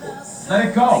 let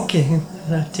it go. I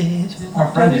did. Our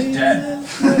friend is dead.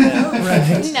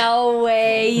 Right. No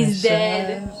way, he's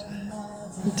dead.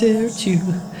 Dared you,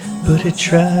 but it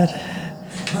tried.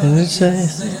 And it's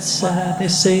inside, they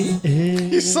say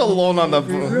He's alone on the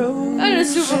On a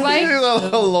super bike. He's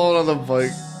alone on the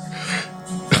bike.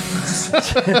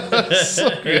 So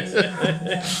good.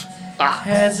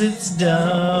 As it's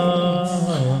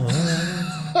done.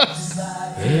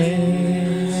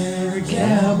 Every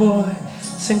cowboy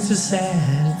sings a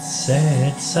sad,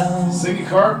 sad song. Ziggy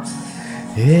Carp.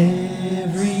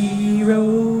 Every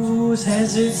rose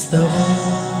has its thorn.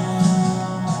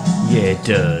 Yeah, it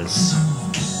does.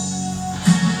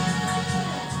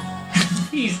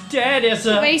 He's dead,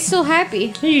 Issa. But he's still happy.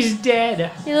 He's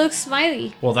dead. He looks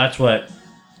smiley. Well, that's what.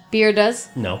 Beer does.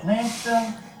 No.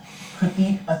 Landfill could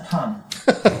eat a ton.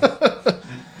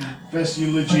 Best But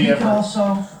eulogy he could ever.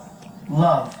 also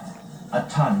love a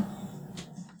ton.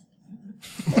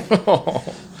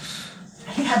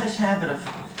 He had this habit of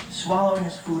swallowing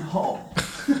his food whole.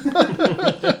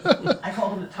 I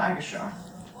called him the tiger shark.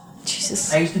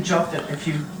 Jesus. I used to joke that if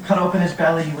you cut open his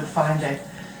belly, you would find a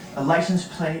license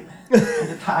plate and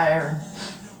a tire and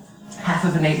half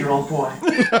of an 8-year-old boy.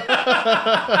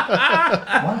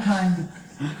 One time,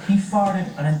 he farted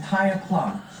an entire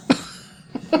plum.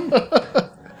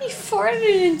 He farted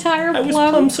an entire plum. I was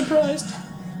plumb surprised.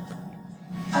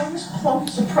 I was plumb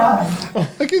surprised.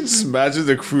 I can just imagine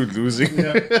the crew losing.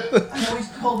 I always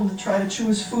told him to try to chew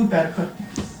his food better, but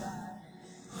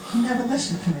he never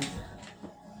listened to me.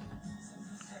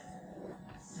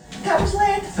 That was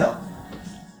landfill.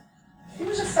 He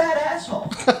was a fat asshole.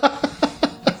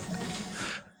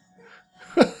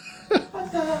 But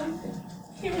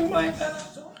he was my fat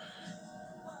asshole.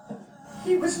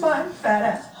 He was my fat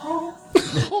asshole.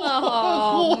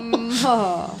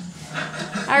 Oh.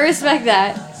 I respect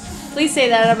that. Please say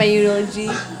that on my eulogy.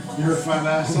 You're a fat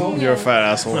asshole. You're a fat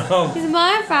asshole. He's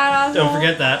my fat asshole. Don't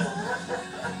forget that.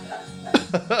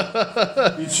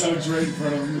 He chugs right in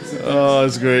front of him. Oh,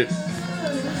 that's great.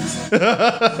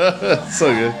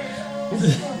 So good.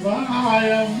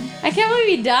 I can't believe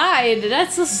he died.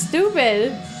 That's so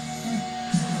stupid.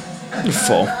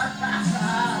 Full.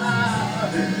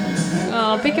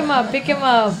 Oh, pick him up, pick him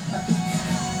up.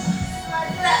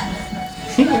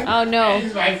 Oh no.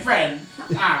 He's my friend.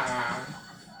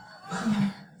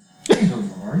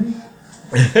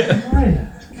 Maria,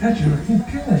 God, you're looking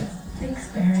good. Thanks,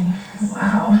 Barry.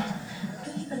 Wow. What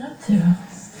have you been up to?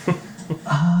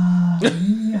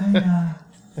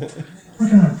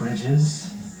 Working on bridges.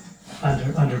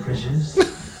 Under bridges.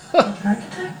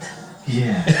 Architect?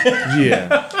 Yeah.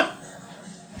 Yeah.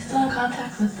 Still in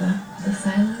contact with the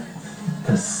silo?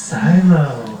 The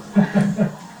silo.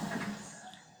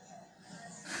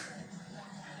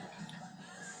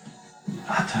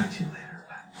 I'll talk to you later.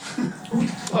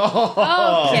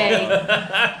 Okay.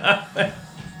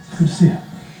 Good to see you.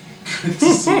 Good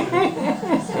to see you.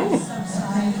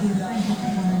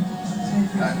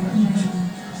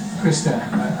 Krista,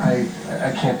 I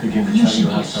can't begin to You tell should you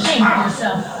be how sorry. ashamed of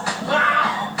yourself.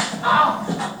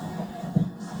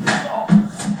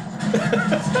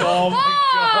 Oh my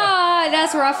Ah,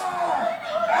 that's rough.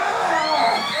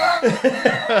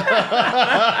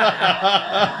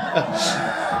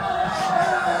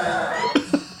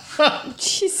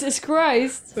 Jesus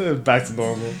Christ. Back to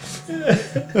normal.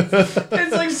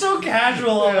 It's like so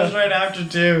casual almost right after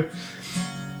too.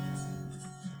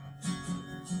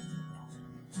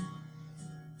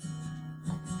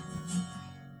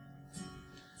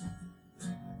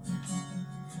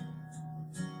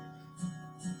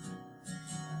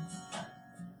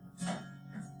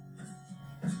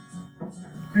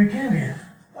 Brigadier,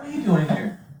 what are you doing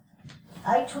here?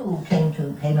 I too came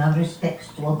to pay my respects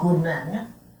to a good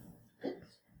man. But,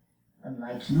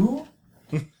 unlike you,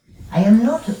 I am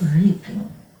not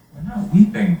weeping. We're not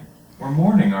weeping. We're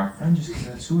mourning. Our friend just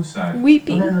committed suicide.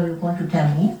 Weeping. Well, you want to tell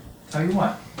me Tell you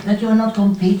what. that you are not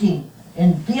competing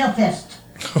in Beerfest.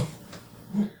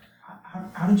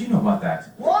 How did you know about that?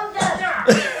 Wonder!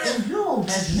 And you,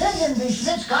 das Leben wie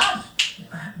Schwitzkart.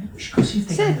 Maybe we should go see if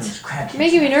they Sit. got those crackheads.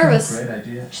 Making me nervous. Great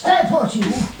idea. Stay put, you.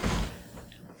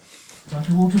 Don't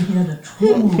you want to hear the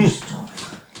true story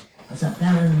of the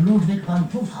Baron Ludwig von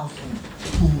Buchhausen,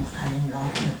 who fell in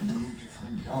love with a beautiful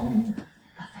young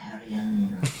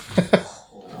Bavarian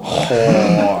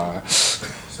Whore.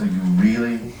 So you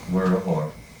really were a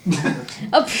whore.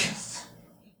 Up.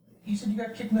 You said you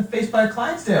got kicked in the face by a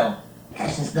Clydesdale.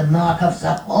 This is the mark of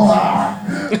the whore.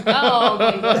 Oh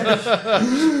my gosh.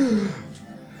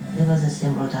 There was a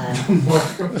simple time.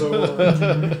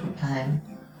 Time.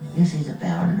 This is a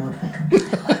Baron Ludwig.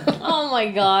 Oh my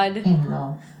god. In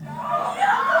love.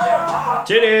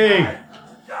 Titty!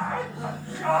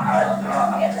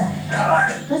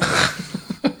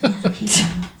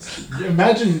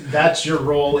 Imagine that's your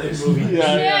role in movies.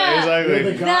 Yeah, exactly. You're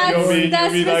the guy. That's You'll be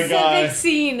that that guy. specific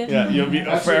scene. Yeah, you'll be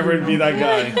forever be that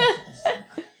guy.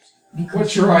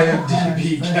 What's your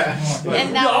IMDb cast?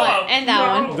 And that one. And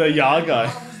that one. The Ya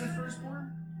guy.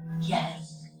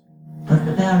 Yes. But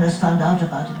the Baroness found out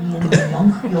about me and the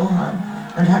young Johann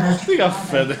and had us. He got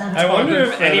feathered. I wonder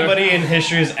if anybody in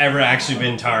history has ever actually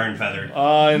been tar and feathered.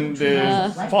 And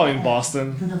probably in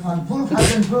Boston. To the von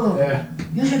Bullhausen Brew. Yeah.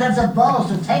 You should have the balls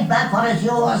to take back what is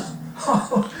yours.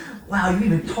 Wow, you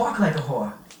even talk like a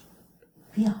whore.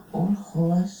 We are all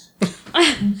whores.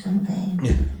 In some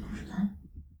vein.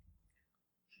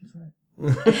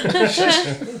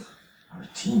 Our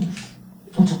team.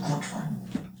 It's a good one.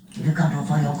 If you can't do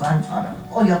for your grandfather,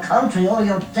 or your country, or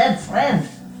your dead friend,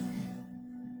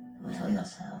 do it for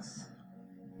yourselves.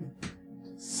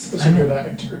 Such a good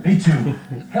actor. Me too.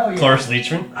 Hell yeah. Cloris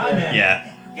Leachman? I'm in.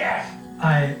 Yeah. Yeah.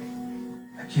 I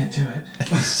can't do it.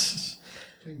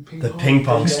 The ping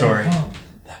pong story.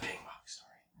 The ping pong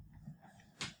story.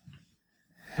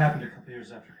 Happened a couple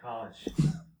years after college.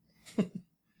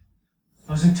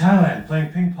 I was in Thailand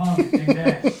playing ping pong with Ding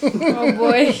Dang. Oh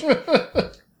boy.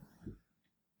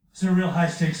 It was a real high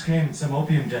stakes game in some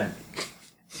opium den.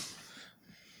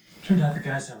 Turned out the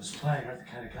guys I was playing aren't the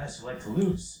kind of guys who like to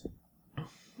lose.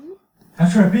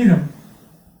 After I beat them,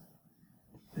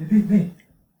 they beat me.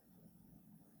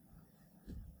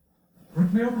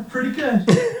 Worked me over pretty good.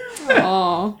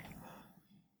 Aww.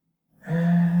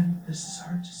 And this is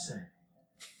hard to say.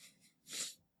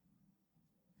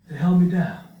 They held me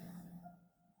down.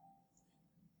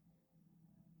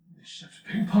 They shoved a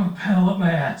ping pong paddle up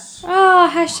my ass. Oh,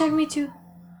 hashtag me too.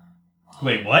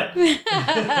 Wait, what? It's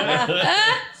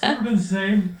never been the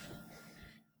same.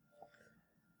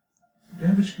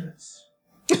 Damaged goods.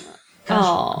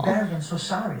 Oh. Barry, I'm so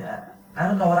sorry. I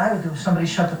don't know what I would do if somebody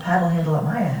shoved a paddle handle up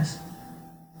my ass.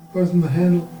 Wasn't the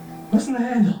handle? Wasn't the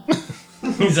handle.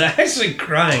 He's actually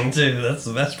crying too. That's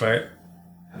the best part.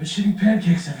 I've been shitting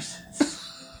pancakes ever since.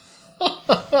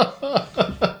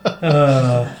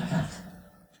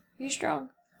 You're strong.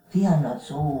 We are not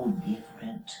so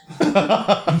different.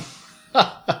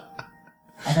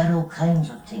 I've had all kinds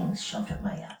of things shoved up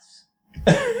my ass.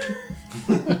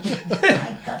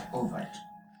 I got over it.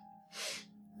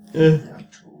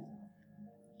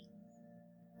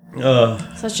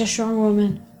 Such a strong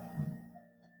woman.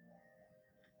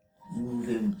 Move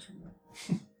into.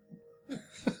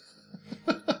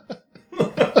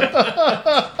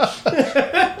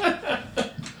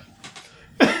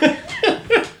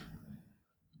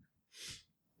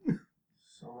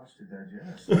 So much to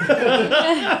digest.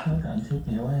 Calgon, take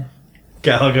me away.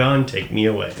 Calgon, take me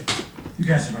away. You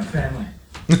guys are my family.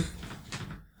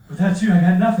 Without you, I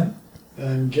got nothing.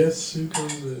 And guess who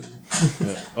comes in?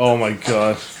 Oh my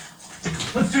god.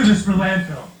 Let's do this for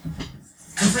landfill.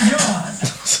 And for Johan.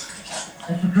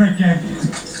 And for great game.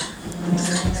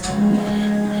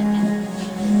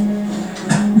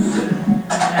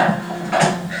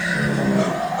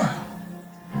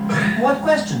 What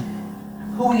question?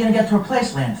 Who are we gonna get to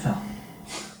replace landfill?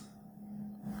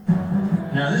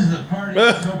 Now this is the party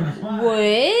that's open to five.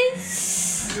 What?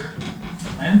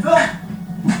 Landfill?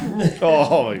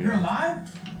 Oh my You're god. alive?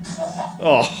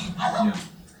 Oh. Yeah.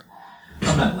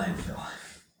 I'm not landfill.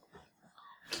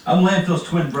 I'm landfill's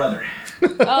twin brother.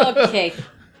 Okay.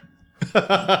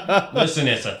 Listen, I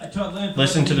Issa. taught landfill.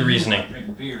 Listen to the reasoning.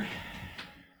 Drinking beer.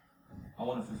 I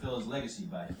want to fulfill his legacy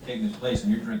by taking his place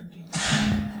on your drinking team.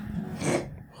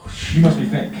 You must be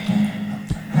fake.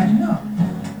 How'd you know?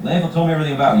 Landfill told me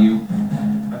everything about you.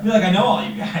 I feel like I know all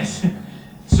you guys.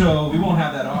 So we won't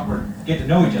have that awkward get to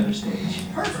know each other stage.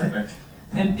 Perfect.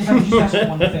 And if I could just ask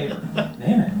one favor.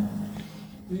 Name it.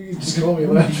 You can just call me It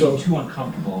would be Landfill. too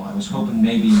uncomfortable. I was hoping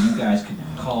maybe you guys could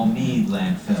call me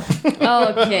Landfill.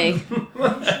 Okay.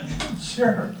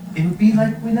 Sure. It would be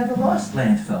like we never lost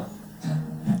landfill.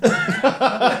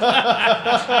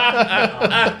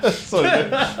 So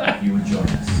good. You would join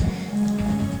us.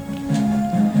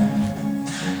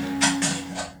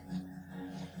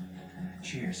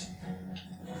 Cheers.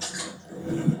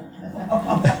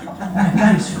 Oh my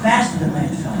god, he's faster than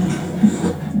landfill.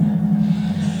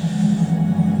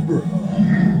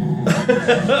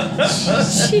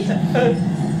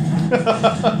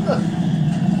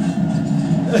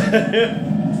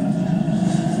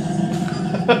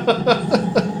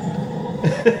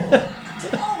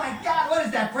 Oh my god, what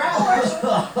is that,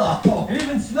 brown? It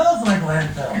even smells like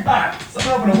landfill. God,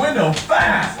 someone open a window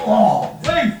fast. Oh,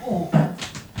 wait.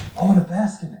 I want a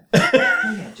basket.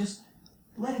 Yeah, just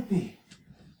let it be.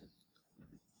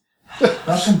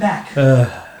 Welcome back.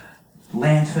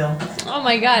 Landfill. Oh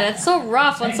my god, that's so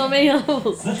rough on so many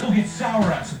levels. Let's go get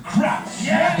sour on some crowds.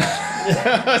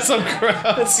 Yeah. Some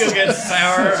crap. Let's go get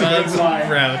sour on some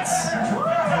routes.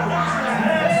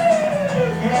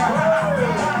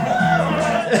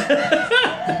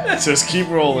 Just keep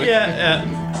rolling. Yeah.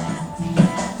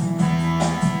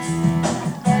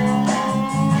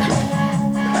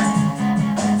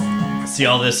 See,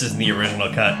 all this is in the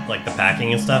original cut, like the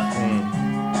packing and stuff.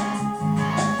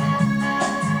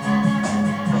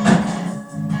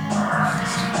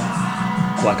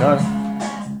 Black eye.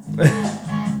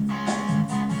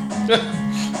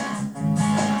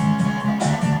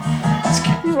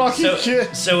 Rocky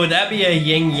Kid. So would that be a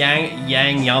yin yang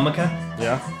yarmulke?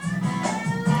 Yeah.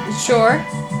 Sure.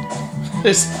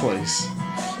 This place.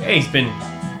 Yeah, he's been,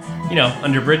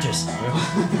 under bridges.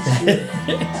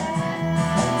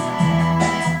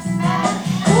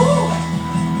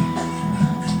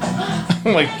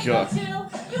 Oh my god.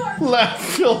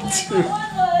 Landfill 2.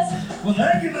 Well,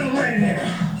 thank you, little lady there.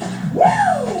 Woo!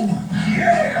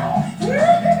 Yeah!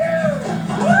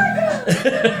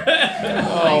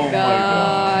 Oh my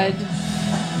god.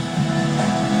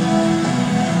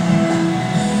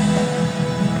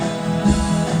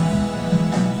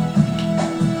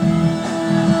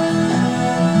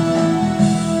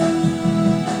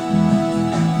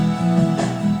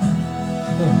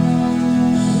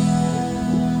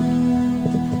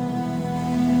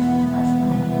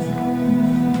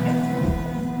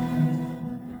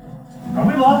 Are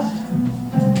we lost?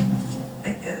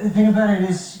 The thing about it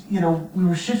is, we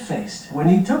were shit-faced when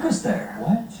he took us there.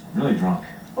 What? Really drunk.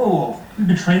 Oh, we've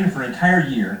been training for an entire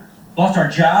year, lost our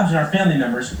jobs and our family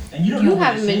members, and you don't know You what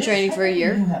haven't this been is? training for a You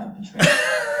year. haven't been trained.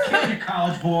 Can't you,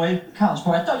 college boy? College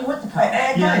boy, I thought you went to college.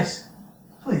 Hey, Guys,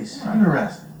 please, give it a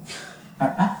rest. I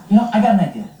got an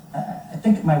idea. I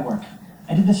think it might work.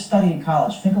 I did this study in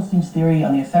college, Finkelstein's theory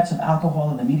on the effects of alcohol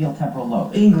on the medial temporal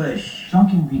lobe. English.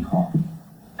 Drunken recall.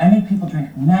 I made people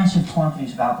drink massive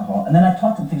quantities of alcohol, and then I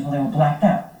taught them things while they were blacked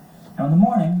out. Now, in the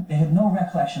morning, they had no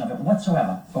recollection of it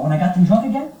whatsoever, but when I got them drunk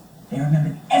again, they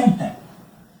remembered everything.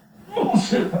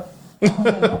 Bullshit. This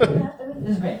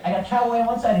is great. I got cowboy on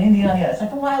one side and Indian on the other. It's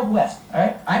like the Wild West, all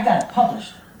right? I got it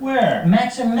published. Where?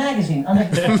 Maxim magazine under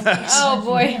Oh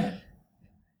boy.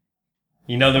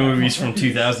 You know the movies from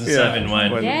 2007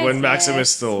 when Yes, when Maximus yes,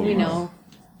 still. we know.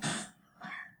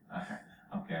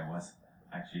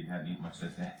 eat much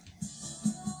that day.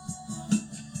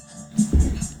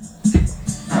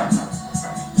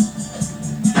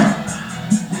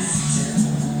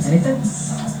 Anything?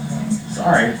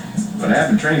 Sorry, but I have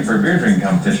been training for a beer drinking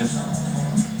competition.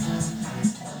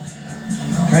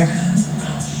 Drink.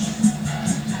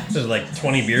 There's like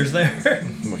 20 beers there.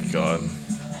 Oh my god.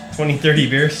 20, 30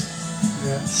 beers.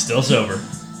 Yeah. Still sober.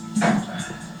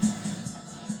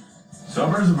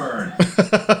 Sober as a bird.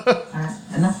 Alright,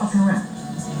 enough fucking around.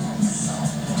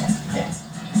 Yeah.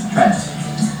 Try this.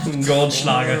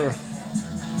 Goldschlager.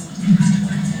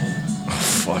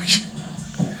 Fuck.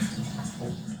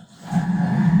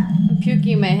 I'm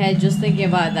puking my head just thinking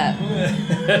about that.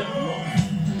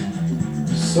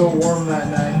 So warm that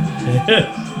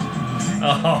night.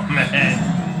 Oh man.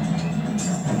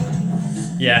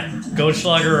 Yeah,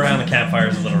 Goldschlager around the campfire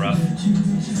is a little rough.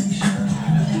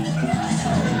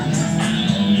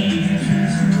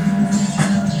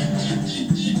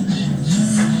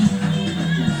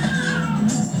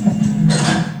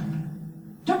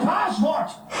 The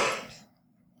passport!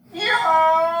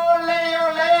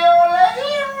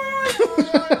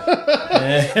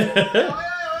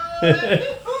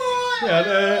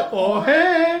 Oh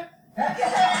hey.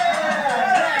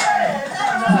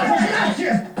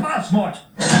 Passport!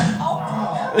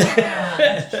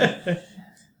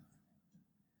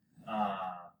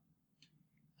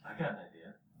 I got an idea.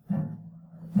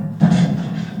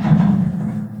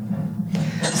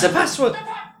 It's a password.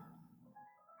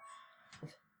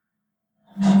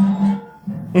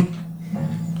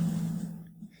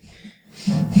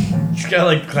 He's got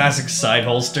like classic side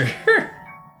holster.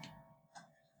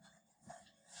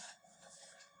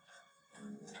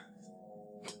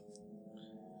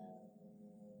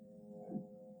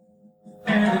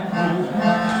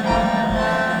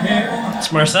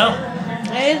 It's Marcel.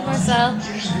 Hey, it's Marcel.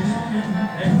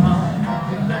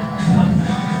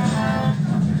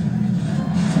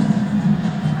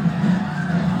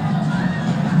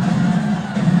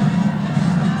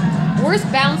 Worst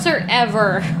bouncer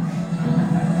ever.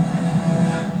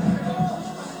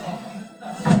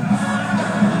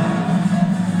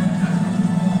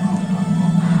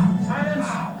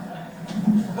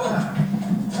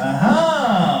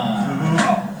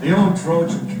 Aha! The old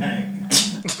Trojan keg.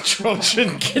 Trojan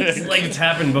It's keg. like it's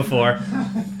happened before.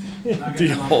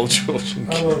 The whole Trojan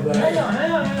I keg. love that.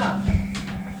 Hang on.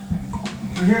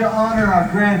 We're here to honor our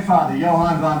grandfather,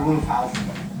 Johann von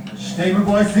Wolfhausen. Statement,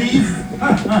 boy thief?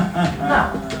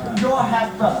 Now, your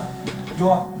half-brother,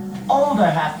 your older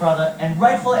half-brother, and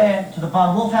rightful heir to the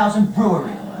von Wolfhausen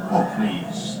brewery. Oh,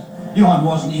 please. Johann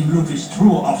wasn't even Ludwig's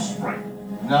true offspring.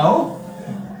 No?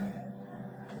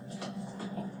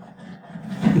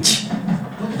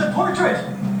 Look at the portrait.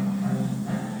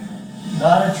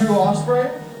 Not a true offspring?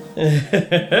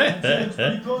 Looks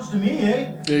pretty close to me,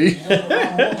 eh?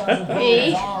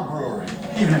 Me? Our brewery.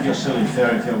 Even if your silly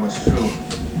fairy tale was true,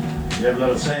 you have a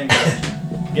little saying,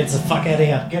 Get the fuck out of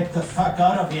here. get the fuck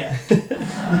out of here.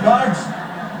 Guards!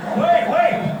 Wait!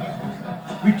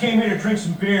 We came here to drink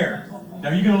some beer. Now,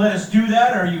 are you gonna let us do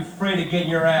that, or are you afraid of getting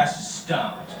your ass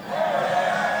stomped?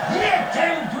 Let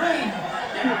them drink!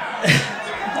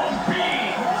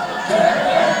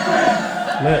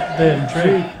 Let them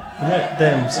drink. Let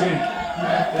them sink.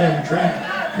 Let them drink.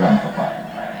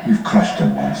 Grandpapa, we've crushed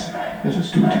them once. Let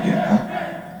us do it again, huh?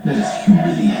 Let us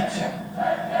humiliate them.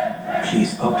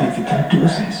 Please, Papa, if you can do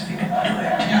this, we can do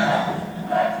it.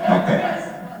 Okay.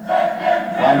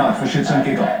 Why not? For shits and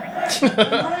giggle.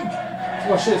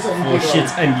 Well, shit, Oh,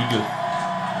 shits and giggle.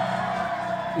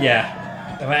 Yeah.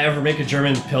 If I ever make a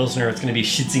German Pilsner, it's gonna be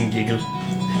shits and giggle.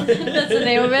 That's the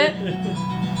name of it.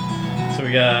 So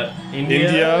we got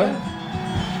India,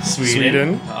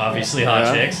 Sweden. obviously hot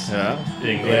Yeah, chicks, Yeah.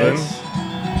 England.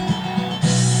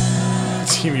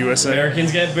 Team USA.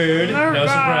 Americans get booed, no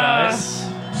surprise.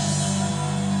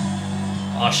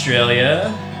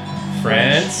 Australia,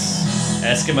 France,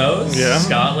 Eskimos, Yeah.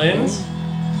 Scotland,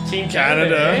 Team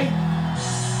Canada. Canada,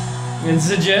 and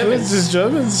the It's Germans. just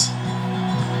Germans.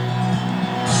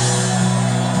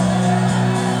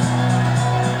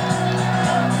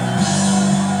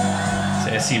 So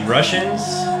I see Russians.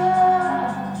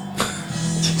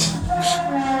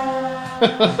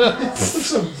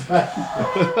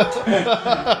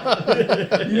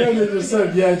 You know, they just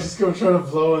said, yeah, just go try to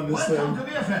blow on this Welcome thing.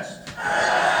 to Beerfest.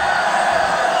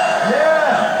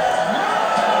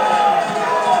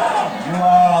 You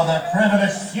are the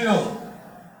privileged few.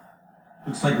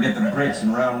 Looks like we get the Brits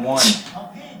in round one.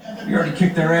 We already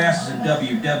kicked their asses in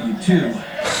WW2.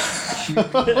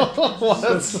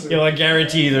 You know, I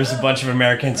guarantee you there's a bunch of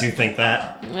Americans who think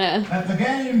that. Yeah. Let the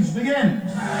games begin.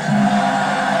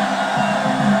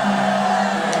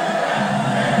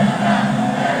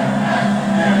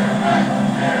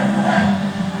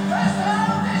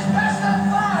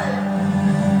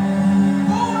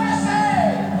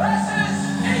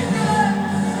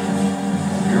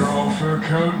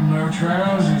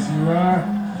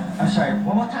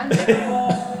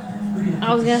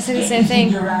 I was gonna say the same thing.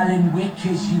 Your island wick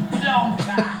 'cause you blown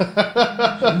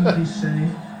Somebody say,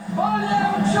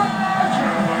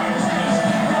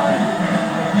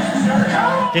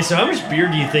 Okay, so how much beer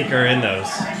do you think are in those?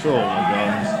 Oh my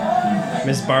god.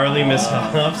 Miss Barley, Miss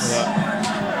Hops.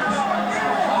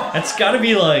 That's got to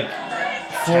be like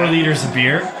 4 liters of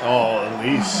beer. Oh, at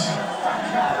least.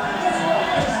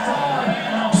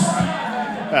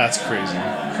 That's crazy.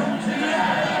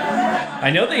 I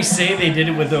know they say they did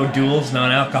it with O'Doul's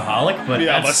non-alcoholic, but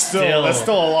Yeah, that's but still, that's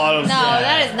still a lot of. No,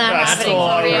 that is not That's happening still a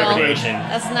lot for of real. liquid.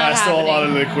 That's not That's still a lot of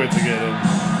happening. liquid to get in.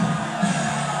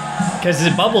 Because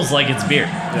it bubbles like it's beer.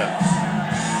 Yeah.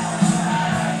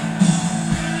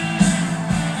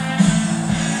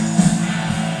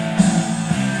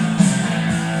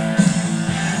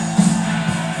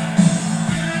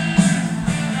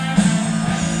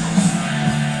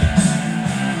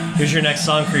 Here's your next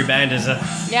song for your band, is it?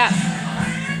 Yeah.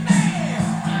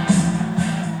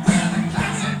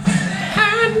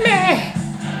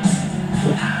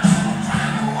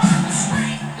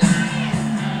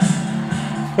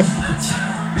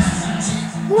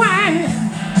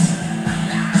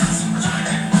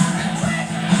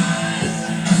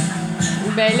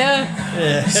 Ben là.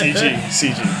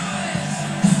 CG.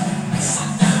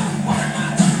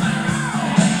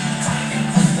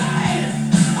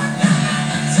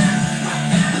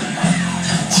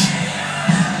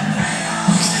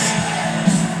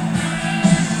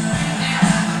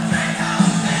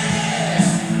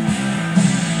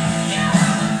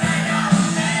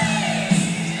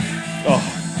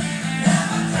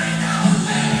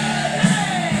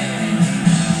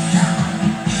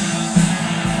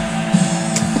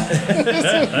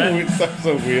 That's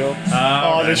a wheel.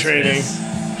 Oh, the training.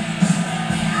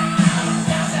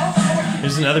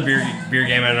 There's another beer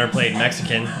game I never played,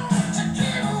 Mexican.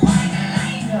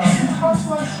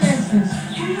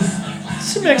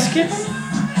 It's a Mexican.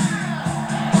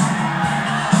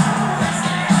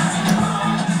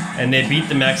 And they beat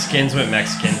the Mexicans with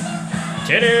Mexican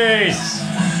titties.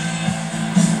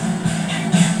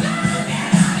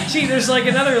 See, there's like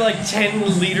another like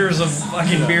 10 liters of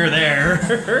fucking beer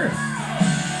there.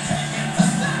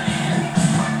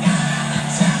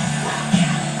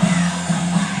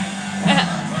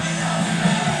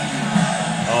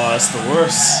 Oh, that's the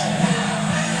worst.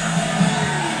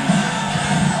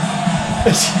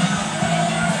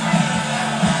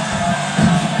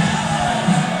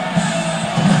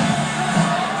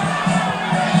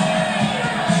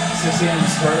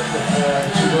 Start with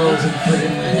 2 girls in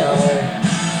friggin' LA.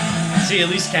 See, at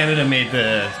least Canada made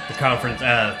the conference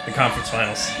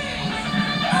finals.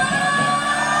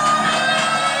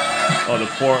 Oh, the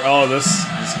poor. Oh, this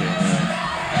game. Yeah.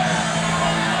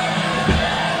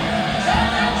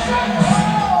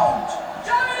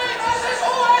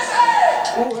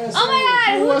 Oh my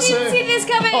god, who didn't see this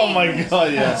coming? Oh my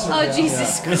god, yes. Oh,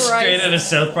 Jesus Christ. Straight out of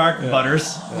South Park,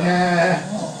 Butters. Yeah.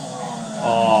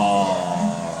 Oh.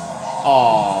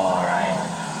 Oh.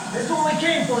 That's what we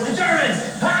came for, the Germans!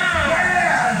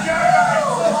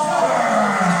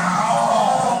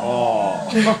 Oh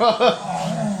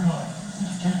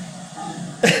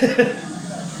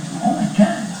my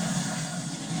god.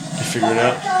 You figure it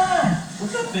out?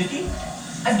 What's up, Vicky?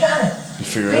 I got it. You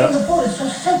figure it Getting out? the bullet is so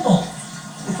simple.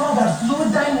 It's all about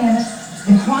fluid dynamics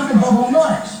and quantum bubble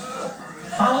mechanics.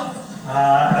 Follow?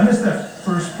 I missed that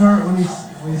first part when he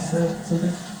said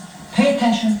something. Pay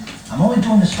attention. I'm only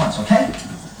doing this once, okay?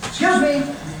 Excuse me.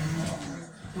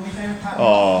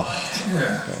 Oh.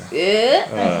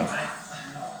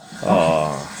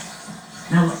 Oh.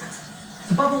 Now look,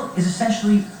 the bubble is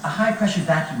essentially a high-pressure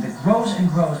vacuum that grows and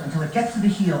grows until it gets to the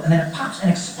heel, and then it pops and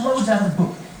explodes out of the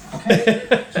boot. Okay?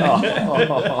 So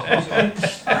you create the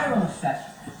spiral effect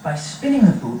by spinning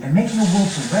the boot and making a whirlpool.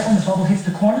 So right when the bubble hits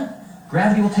the corner,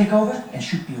 gravity will take over and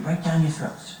shoot you right down your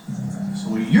throats. So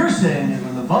what you're saying is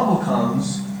when the bubble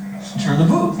comes, turn the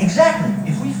boot. Exactly.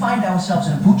 If we find ourselves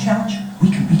in a boot challenge, we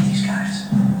can beat these guys.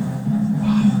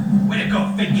 Way to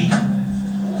go, Vicky!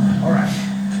 All right.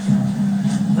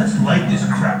 Let's light this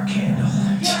crap candle.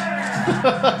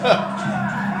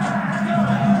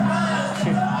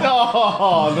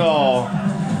 Oh, no.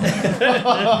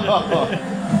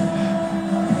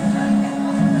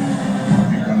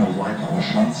 You're gonna wipe our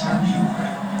shots on you.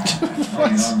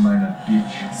 What? On meine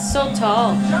bitch. So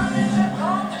tall.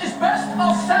 Ist best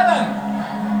of 7.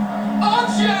 Und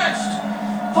jetzt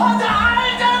von der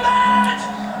Ultimate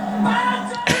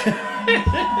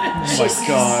Oh my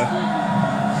god.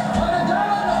 Meine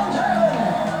Damen und Herren,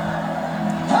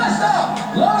 first up,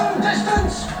 long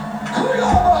distance,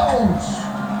 Cougar Bounce.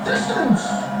 Distance,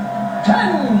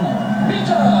 10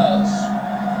 meters.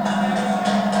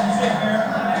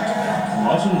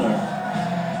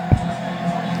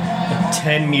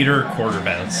 10-meter quarter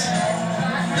bounce.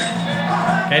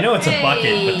 I know it's a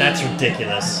bucket, but that's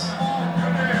ridiculous.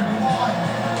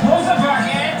 Who's the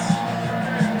bucket?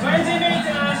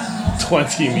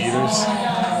 20 meters. 20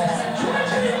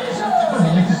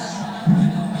 meters.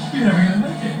 You're never gonna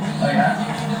make it. Like that.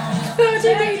 30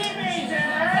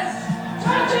 meters.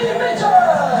 20 meters.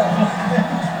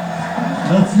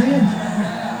 That's it.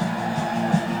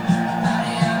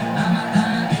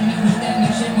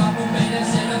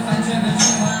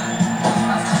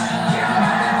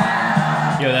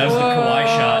 Yo, that was the Kawhi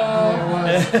shot.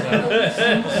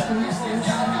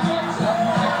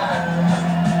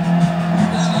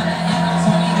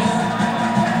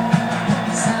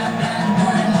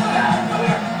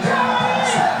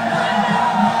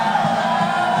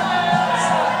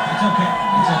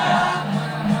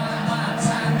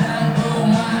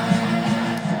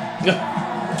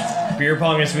 Beer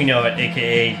pong as we know it,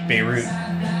 aka Beirut.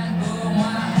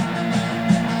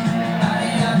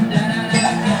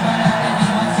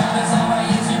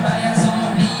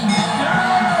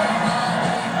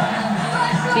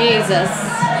 Jesus.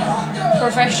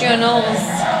 Professionals.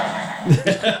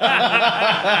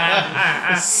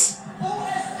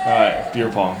 Alright, beer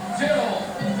pong.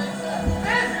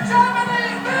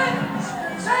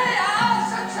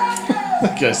 I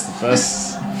guess the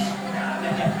best.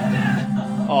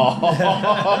 Oh.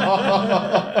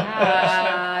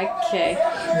 Okay.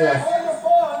 Yeah,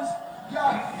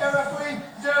 referee,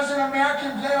 there's an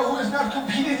American player who has not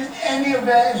competed in any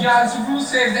event. Yeah, it's a rule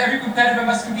says that every competitor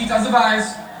must compete,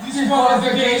 otherwise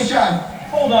disqualification.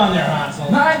 Hold on there, Hansel.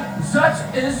 Nein,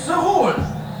 that is the rule.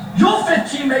 Your fit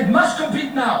teammate must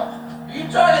compete now. Are you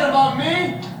talking about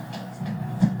me?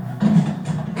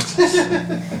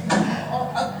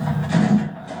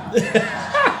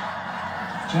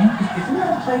 Jan, if we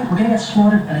don't play, we're gonna get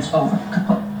slaughtered and it's over.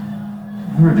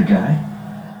 You're the guy.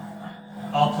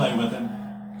 I'll play with him.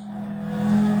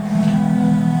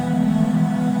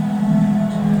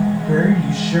 Barry,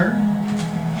 you sure?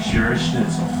 Sure as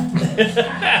schnitzel.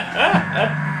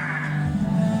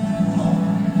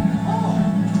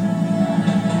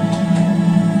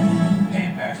 Hey,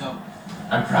 Berto.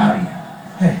 I'm proud of you.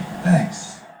 Hey, thanks.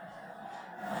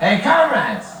 Hey,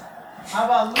 comrades! How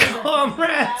about losing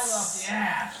Comrades!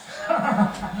 Yeah. I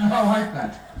like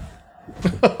that.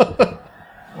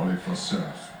 Only for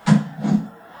surf.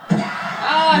 You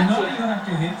know you have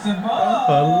to hit the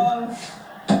ball.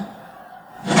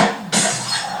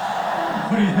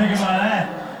 What do you think about that,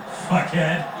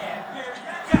 fuckhead?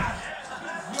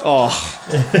 Oh.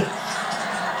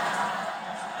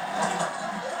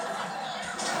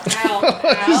 Ow.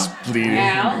 He's bleeding.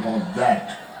 Ow. About that.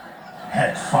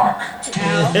 Head fuck.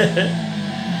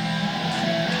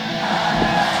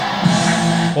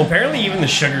 Well, apparently even the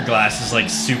sugar glass is like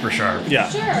super sharp. Yeah.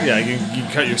 Sure. Yeah, you can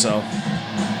cut yourself.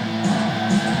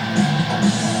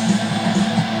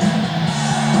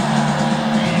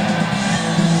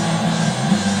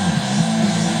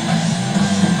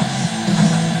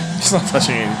 It's not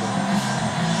touching anything.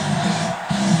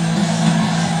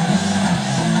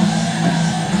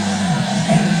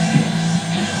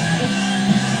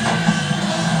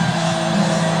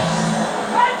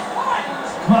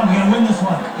 Come on, we gotta win this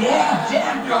one. Yeah,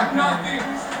 damn, got nothing.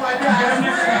 Get him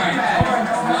next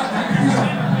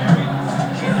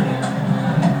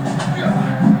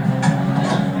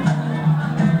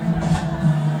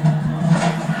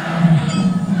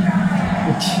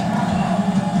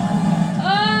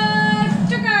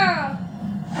Sugar.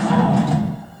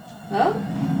 Oh?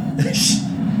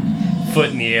 Foot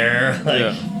in the air. Like,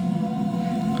 Yeah.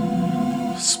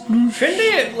 couldn't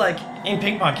they, like, in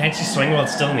ping pong, can't you swing while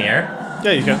it's still in the air?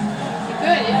 Yeah, you can. You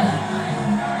could,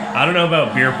 yeah. I don't know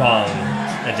about beer pong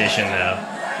edition, though.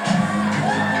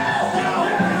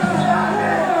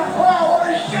 Oh, what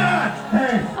a shot!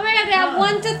 Hey, Oh my god, they have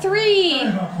 1 to 3.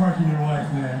 about parking your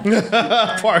wife,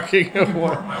 man. Parking.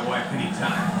 Park my wife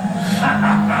anytime.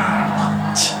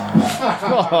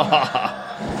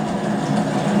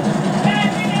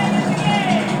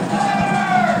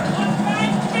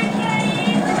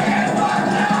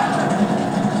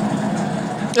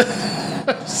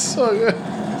 So good.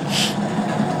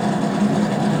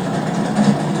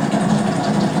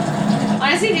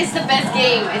 Honestly, it's the best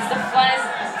game. It's the funnest.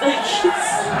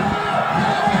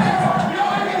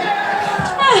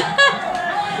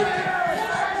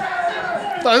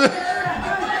 Like,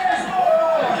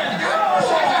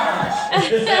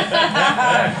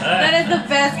 that is the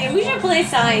best game. We should play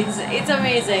Signs. It's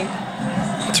amazing.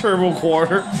 Turbo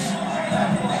quarter.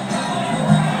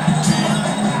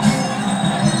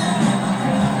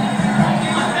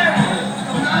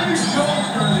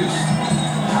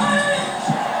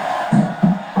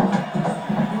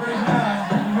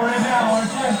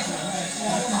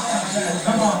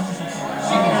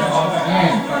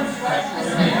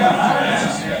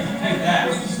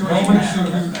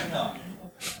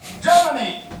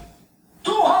 Germany,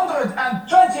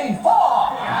 224.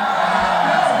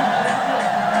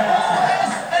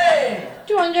 USA,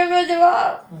 228.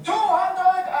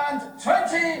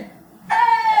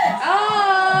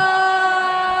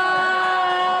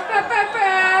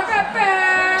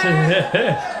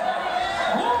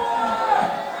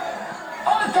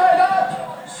 Untied up,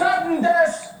 sudden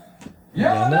death. You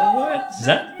know what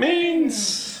that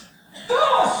means?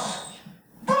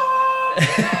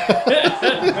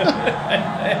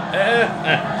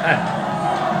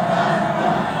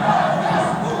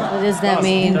 What does that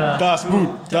mean? Das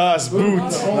Boot. Das Boot.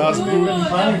 Das Boot.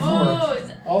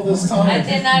 All this I time.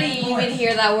 did not even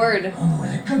hear that word.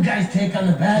 Where the good guys take on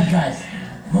the bad guys.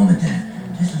 Moment that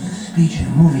this was a speech in a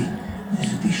movie.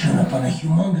 This would be shown up on a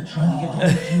humongous trying to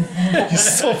get the He's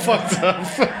so fucked up.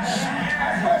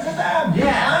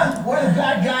 Yeah, huh? We're the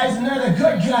bad guys and they're the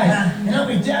good guys. And I'll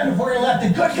be damned if we're gonna let the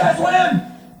good guys win.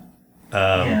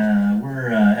 Yeah,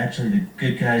 we're actually the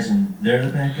good guys and they're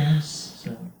the bad guys,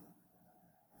 so...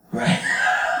 Right.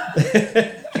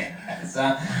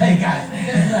 Hey guys,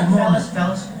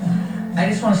 fellas, I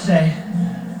just want to say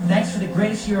thanks for the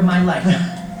greatest year of my life.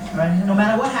 Right? No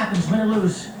matter what happens, win or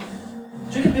lose,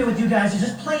 drinking beer with you guys is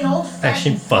just plain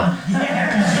old-fashioned fun.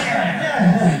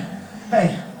 Yeah.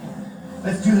 Hey,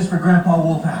 let's do this for Grandpa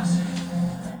Wolfhouse.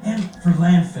 And for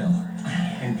landfill.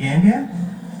 And Gam Gam?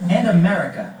 And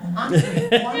America.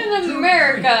 In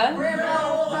America. Grandpa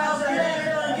Wolfhouse and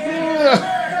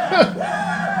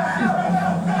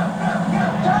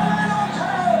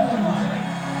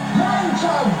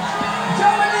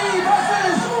Germany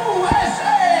versus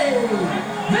USA!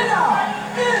 Winner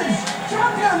is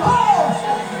champion of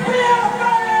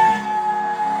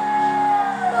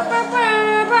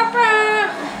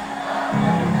Beerfest!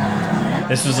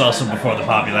 This was also before the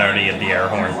popularity of the air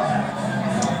horn.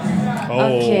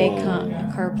 Okay,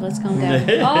 Carp, let's calm down.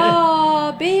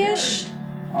 Oh, bish.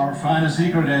 Our finest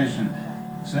secret agent.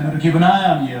 Send her to keep an eye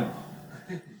on you.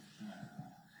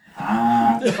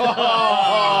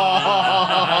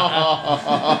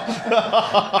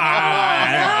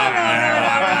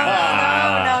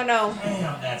 No.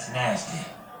 Damn, that's nasty.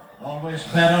 Always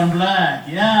bet on black,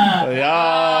 yeah.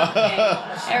 Yeah.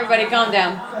 Everybody calm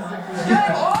down.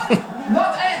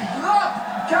 Not a drop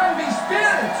can be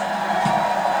spilled!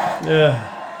 Yeah.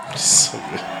 So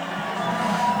good.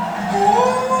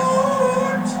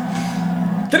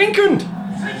 Trinken!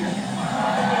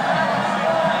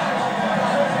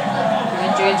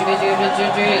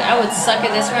 I would suck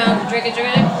at this round. Drink it.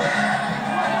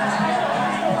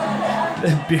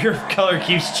 The beer color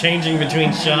keeps changing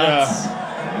between shots.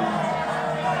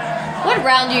 What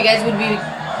round you guys would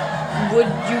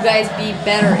you guys be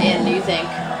better in, do you think?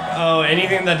 Oh,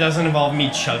 anything that doesn't involve me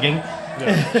chugging.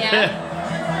 Yeah.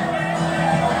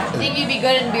 You think you'd be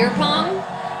good in beer pong?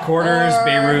 Quarters,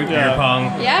 Beirut, beer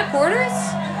pong. Yeah, quarters?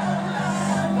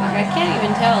 Fuck, I can't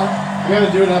even tell. We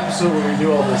gotta do an episode where we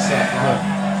do all this stuff.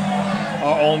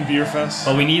 Our own Beerfest.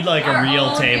 But we need like a Our real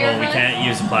own table. beer We fest? can't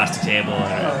use a plastic table.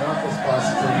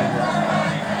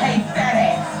 Hey, fat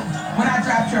ass! When I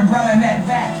dropped your umbrella in that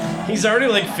vat, He's already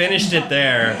like finished it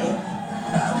there.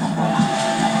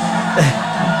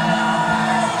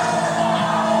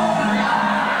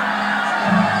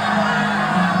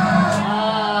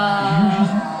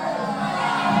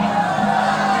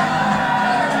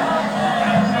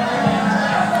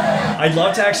 I'd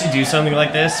love to actually do something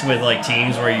like this with like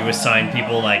teams where you assign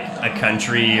people like a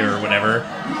country or whatever.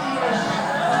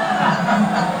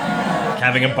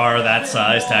 Having a bar that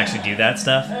size to actually do that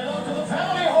stuff.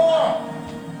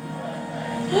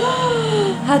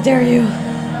 How dare you?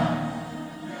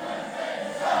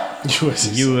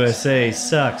 USA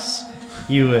sucks.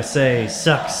 USA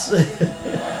sucks.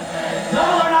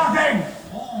 double or nothing!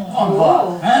 On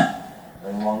what? Huh?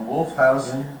 Along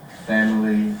Wolfhausen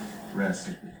family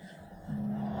recipe.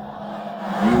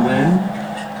 You win,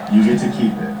 you get to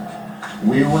keep it.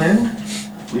 We win,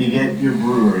 we get your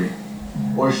brewery.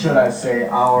 Or should I say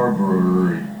our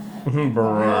brewery? I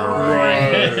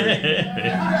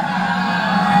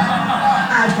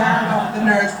got it off the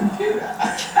nerd's computer.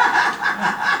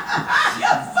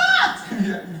 You're fucked!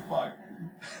 Yeah, you're fucked.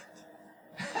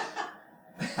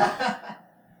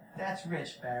 That's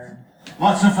rich, Baron.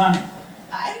 What's so funny?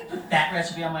 I didn't put that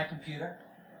recipe on my computer.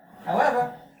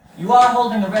 However, you are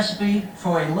holding a recipe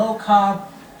for a low-carb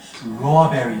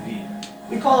strawberry beer.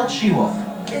 We call it She-Wolf.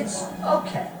 It's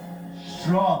okay.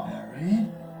 Strawberry?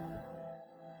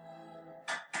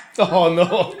 Oh no.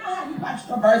 You know how you like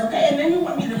strawberries, okay? And then you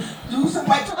want me to do some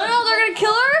white chocolate? Oh no, they're gonna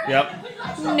kill her? Yep.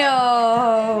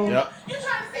 No. Yep. You're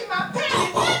trying to see my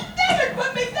panties? David,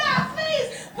 put me down, please!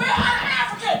 We're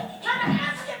African! Trying to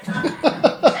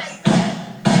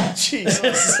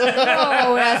Jesus.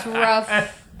 Oh, that's rough.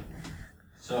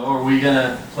 So are we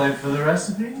gonna play for the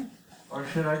recipe? Or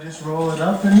should I just roll it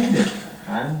up and eat it?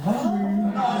 I'm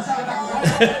hungry.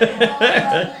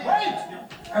 Wait!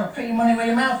 I'll put your money where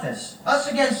your mouth is. Us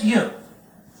against you.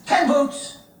 10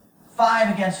 boots,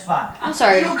 5 against 5. I'm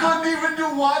sorry. You couldn't even do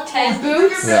one. 10 You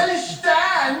boots? can barely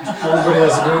stand. Everybody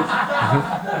has a boot.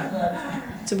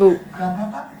 It's a boot.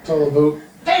 It's all a boot.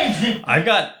 I've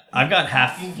got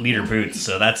half-liter boots,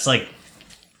 so that's like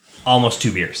almost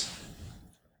 2 beers.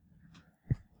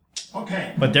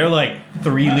 Okay. But they're like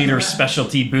 3-liter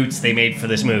specialty boots they made for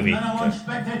this movie. I want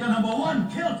spectator number 1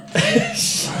 killed.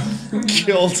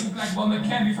 Killed. Black walnut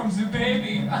candy from the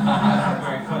baby.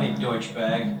 Very funny, Deutsch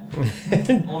bag.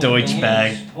 Deutsch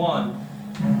bag. 1,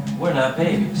 we're not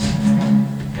babies.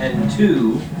 And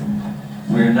 2,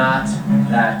 we're not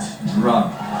that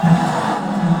drunk.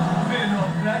 We're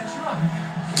not that drunk.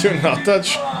 You're not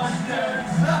Dutch.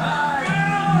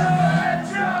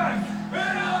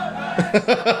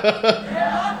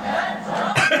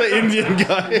 The Indian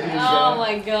guy. Oh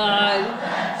my god.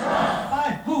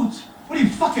 5 boots? What are you,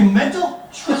 fucking mental?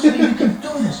 Trust me, you can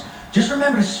do this. Just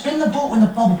remember to spin the boat when the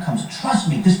bubble comes. Trust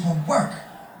me, this will work.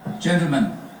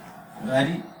 Gentlemen,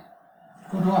 ready?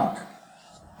 Good luck.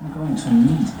 I'm going to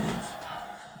need it.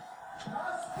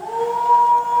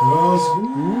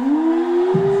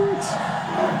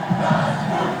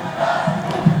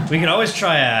 We could always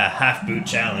try a half-boot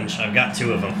challenge. I've got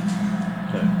 2 of them.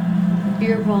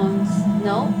 Beer bongs.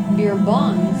 No? Beer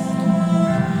bongs.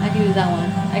 I can do that one.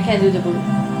 I can't do the boot.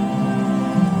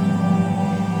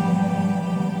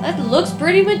 That looks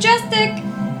pretty majestic.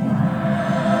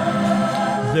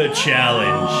 The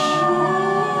challenge.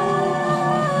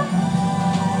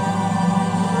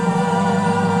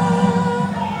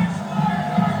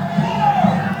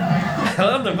 I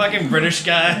love the fucking British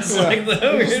guys. Like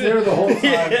They're just there the whole time.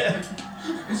 Yeah.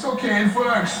 It's okay, it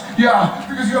works. Yeah,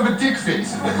 because you have a dick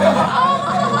face.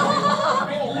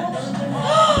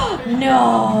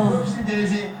 No. Oopsie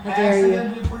daisy. How dare you.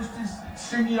 Accidentally pushed this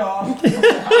thingy off.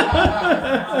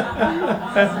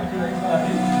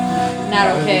 Not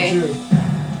okay.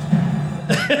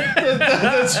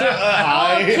 That's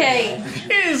Okay.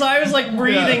 His eye was like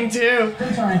breathing too.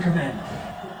 That's our anchor man.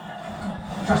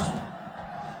 Trust me.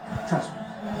 Trust me.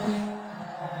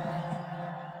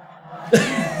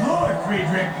 Lord,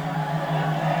 Friedrich.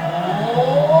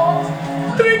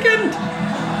 Drinking.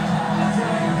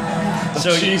 So,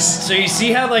 Jeez. so you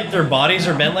see how like their bodies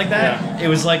are bent like that? Yeah. It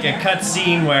was like a cut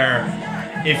scene where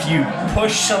if you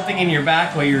push something in your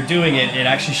back while you're doing it, it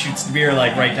actually shoots the beer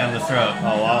like right down the throat.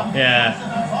 Oh wow. Yeah.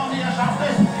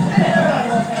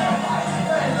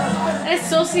 It's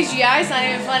so CGI, it's not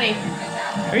even funny.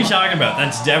 What are you talking about?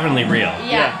 That's definitely real.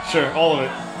 Yeah. Sure, all of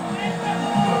it.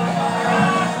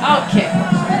 Okay.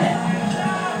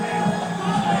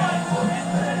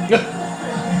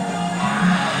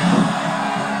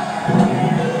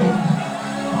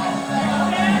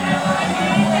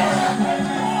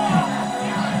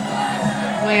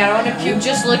 Oh my god, I want to puke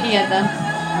just looking at them.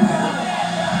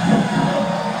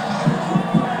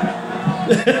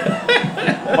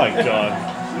 Oh my god.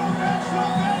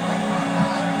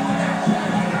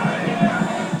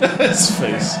 His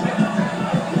face.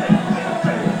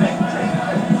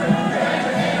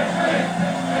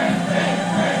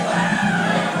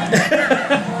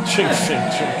 Chink, chink,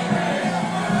 chink.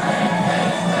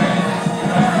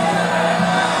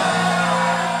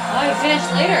 Oh, you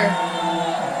finished later.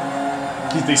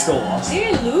 They still lost. Did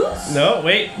you lose? No,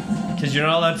 wait. Because you're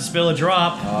not allowed to spill a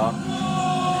drop.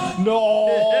 No.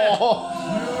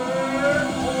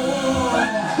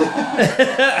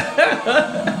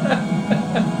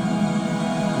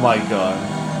 My god.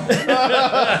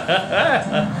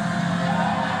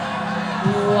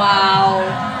 Wow.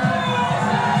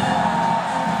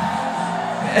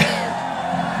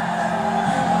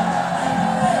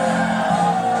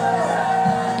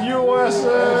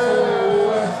 USA.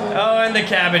 Oh, and the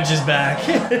cabbage is back.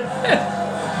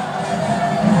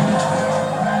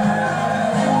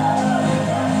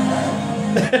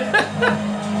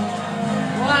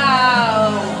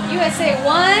 Wow. USA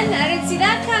won? I didn't see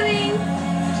that coming.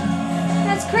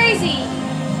 That's crazy.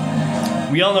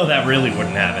 We all know that really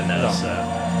wouldn't happen though, No. so.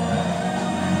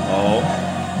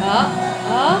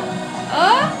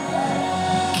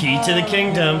 Key to the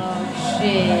kingdom. Oh,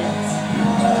 shit.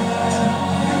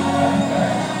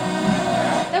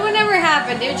 That would never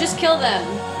happen. They would just kill them.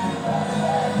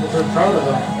 But they're proud of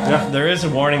them. Yeah. There is a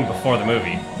warning before the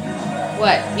movie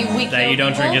What? We that kill you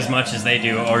don't drink people? as much as they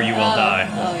do or you will die.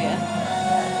 Oh, yeah.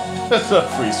 That's a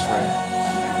freeze frame.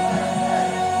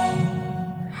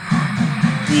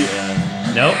 The end.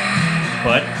 Nope.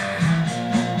 But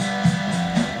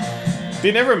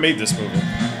They never made this movie.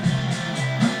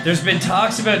 There's been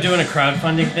talks about doing a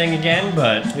crowdfunding thing again,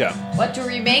 but Yeah. What, to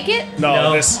remake it?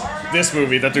 No, this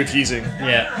movie that they're teasing.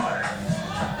 yeah,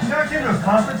 You guys came to a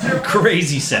conference here?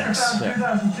 crazy sex.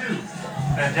 2002.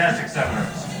 Fantastic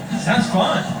seminars. Sounds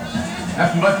fun.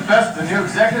 Nothing but the best of the new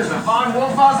executives of Von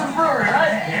Wolfhausen Brewery,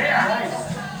 right? Yeah.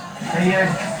 Hey,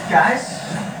 guys,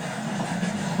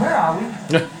 where are we?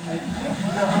 The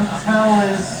hotel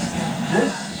is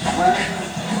this way?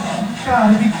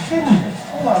 Gotta be kidding me.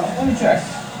 Hold on, let me check.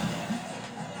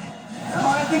 No, I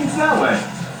think it's that way.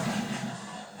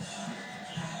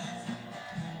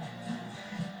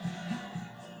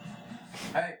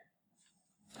 Hey.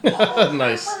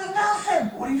 Nice.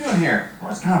 What are you doing here?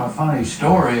 Well, it's kind of a funny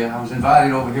story. I was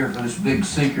invited over here for this big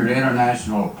secret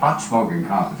international pot smoking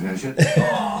competition.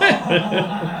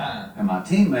 And my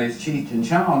teammates, Cheech and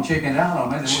Chong, chickened out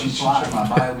on me. They wouldn't fly in my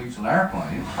biodiesel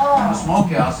airplane in a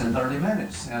smokehouse in 30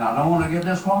 minutes. And I don't want to get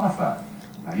disqualified.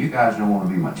 Now, you guys don't want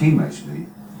to be my teammates, do you?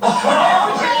 All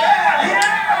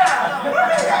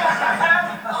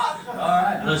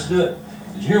right, let's do it.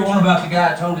 Did you hear one about the guy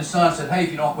that told his son, said, hey,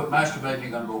 if you don't quit masturbating,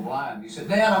 you're going to go blind? He said,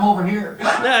 Dad, I'm over here.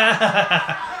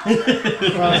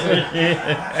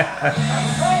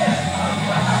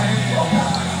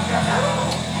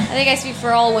 I think I speak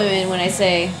for all women when I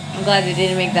say I'm glad they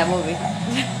didn't make that movie.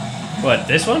 What,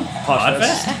 this one?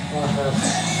 Podfest?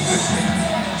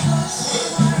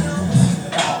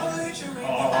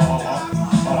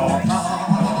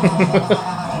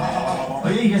 Oh,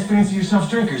 yeah, you guys fancy yourselves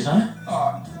drinkers, huh?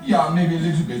 Yeah, maybe a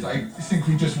little bit. I think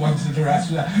we just wanted to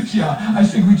rest. Yeah, I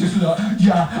think we just. These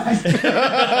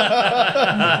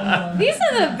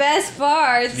are the best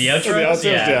parts. The outros?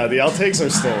 Yeah, the outtakes are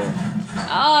still.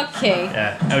 Okay.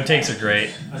 Yeah, outtakes are great.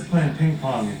 I was playing ping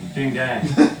pong and ding dang.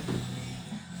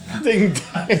 Ding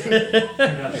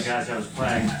Turned out the guys I was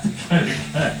playing.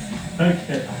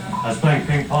 Okay. I was playing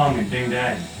ping pong and ding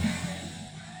dang.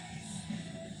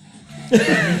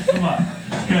 Come on,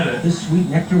 get it. This sweet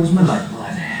nectar was my lifeblood.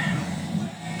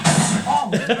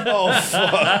 Oh,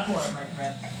 fuck.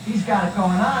 He's got it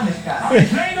going on, this guy. Are we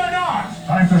playing or not?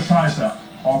 Time to Scheiße.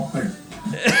 Auf Pick.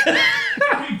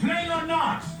 Are we playing or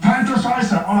not? Time to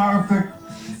Scheiße. On our Pick.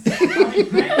 Are we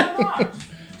playing or not?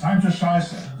 Time to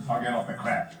Scheiße. I'll get off the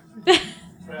crap.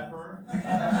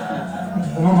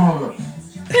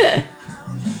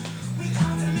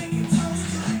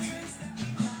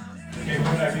 Okay, we're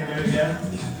back in there again.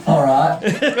 All right.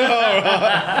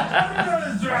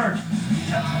 Everybody's drunk.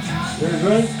 You're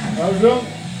drunk? I'm drunk?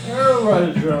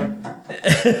 Everybody's drunk.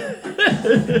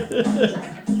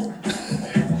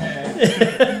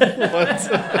 What?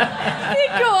 They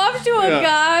go up to a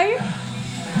guy.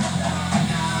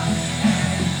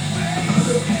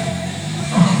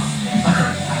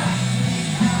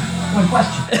 One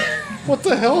question. What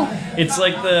the hell? It's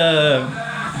like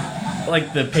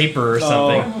the paper or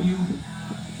something.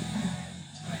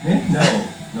 Me? No,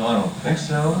 I don't think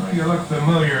so. You look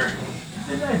familiar.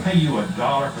 Didn't I pay you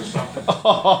 $1 for something?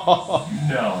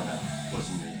 No,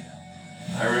 wasn't me.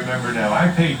 I remember now. I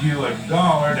paid you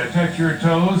 $1 to touch your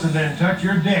toes and then touch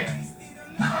your dick.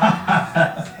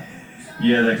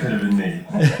 Yeah, that could have been me.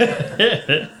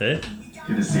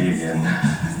 Good to see you again.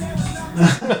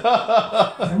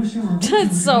 I wish you were.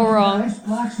 That's so wrong. Ice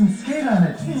blocks and skate on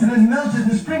it, and then melt it in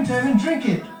the springtime and drink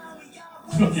it.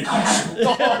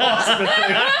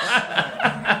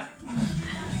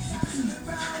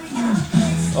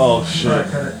 Oh, shit.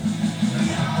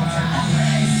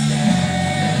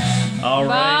 All right.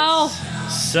 Wow.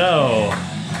 So,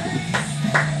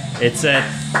 it's at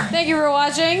Thank you for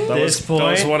watching. this That point.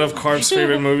 was one of Carp's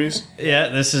favorite movies. Yeah,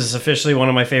 this is officially one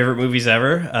of my favorite movies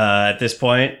ever. At this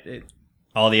point,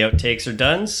 all the outtakes are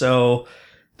done, so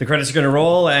the credits are going to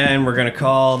roll, and we're going to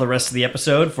call the rest of the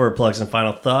episode for plugs and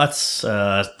final thoughts.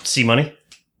 See money.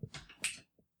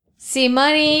 See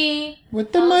money.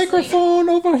 With the microphone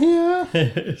over here.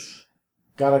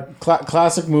 Got a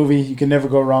classic movie. You can never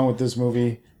go wrong with this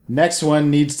movie. Next one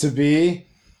needs to be...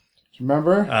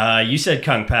 Remember? You said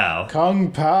Kung Pao.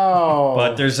 Kung Pao.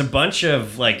 But there's a bunch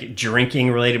of like drinking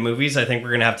related movies. I think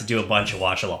we're gonna have to do a bunch of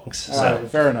watch-alongs. So.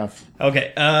 Fair enough.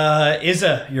 Okay,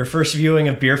 Izza, your first viewing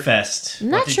of Beerfest.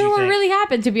 I'm not sure what really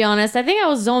happened, to be honest. I think I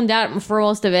was zoned out for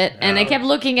most of it, and I kept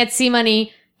looking at C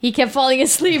Money. He kept falling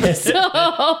asleep. So,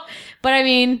 but I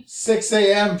mean, 6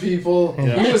 a.m. people.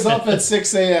 Yeah. Who was up at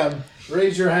 6 a.m.?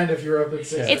 Raise your hand if you're up at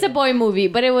 6. it's a boy movie,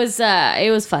 but it was fun. All It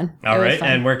was right, fun.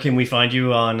 and where can we find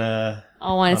you on?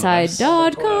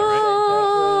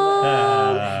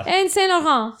 OneSide.com. And Saint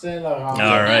Laurent. Saint Laurent.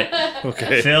 All right.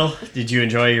 Okay. Phil, did you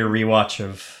enjoy your rewatch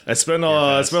of? It's been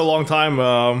a long time.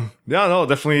 Yeah, no,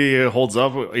 definitely holds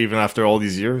up even after all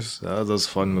these years. That was a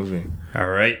fun movie. All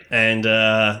right, and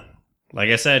like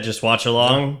I said, just watch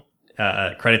along.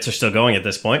 Credits are still going at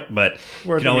this point, but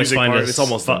We're you at can the always music find part. us. It's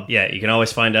almost done. Yeah, you can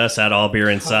always find us at All Beer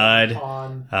Inside,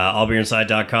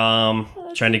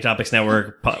 allbeerinside.com, Trending Topics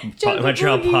Network,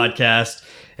 Montreal Podcast,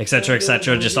 etc.,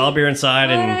 etc. Just All Beer Inside,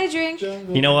 What and I drink.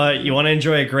 you know what? You want to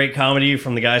enjoy a great comedy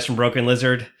from the guys from Broken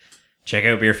Lizard? Check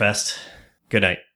out Beerfest. Good night.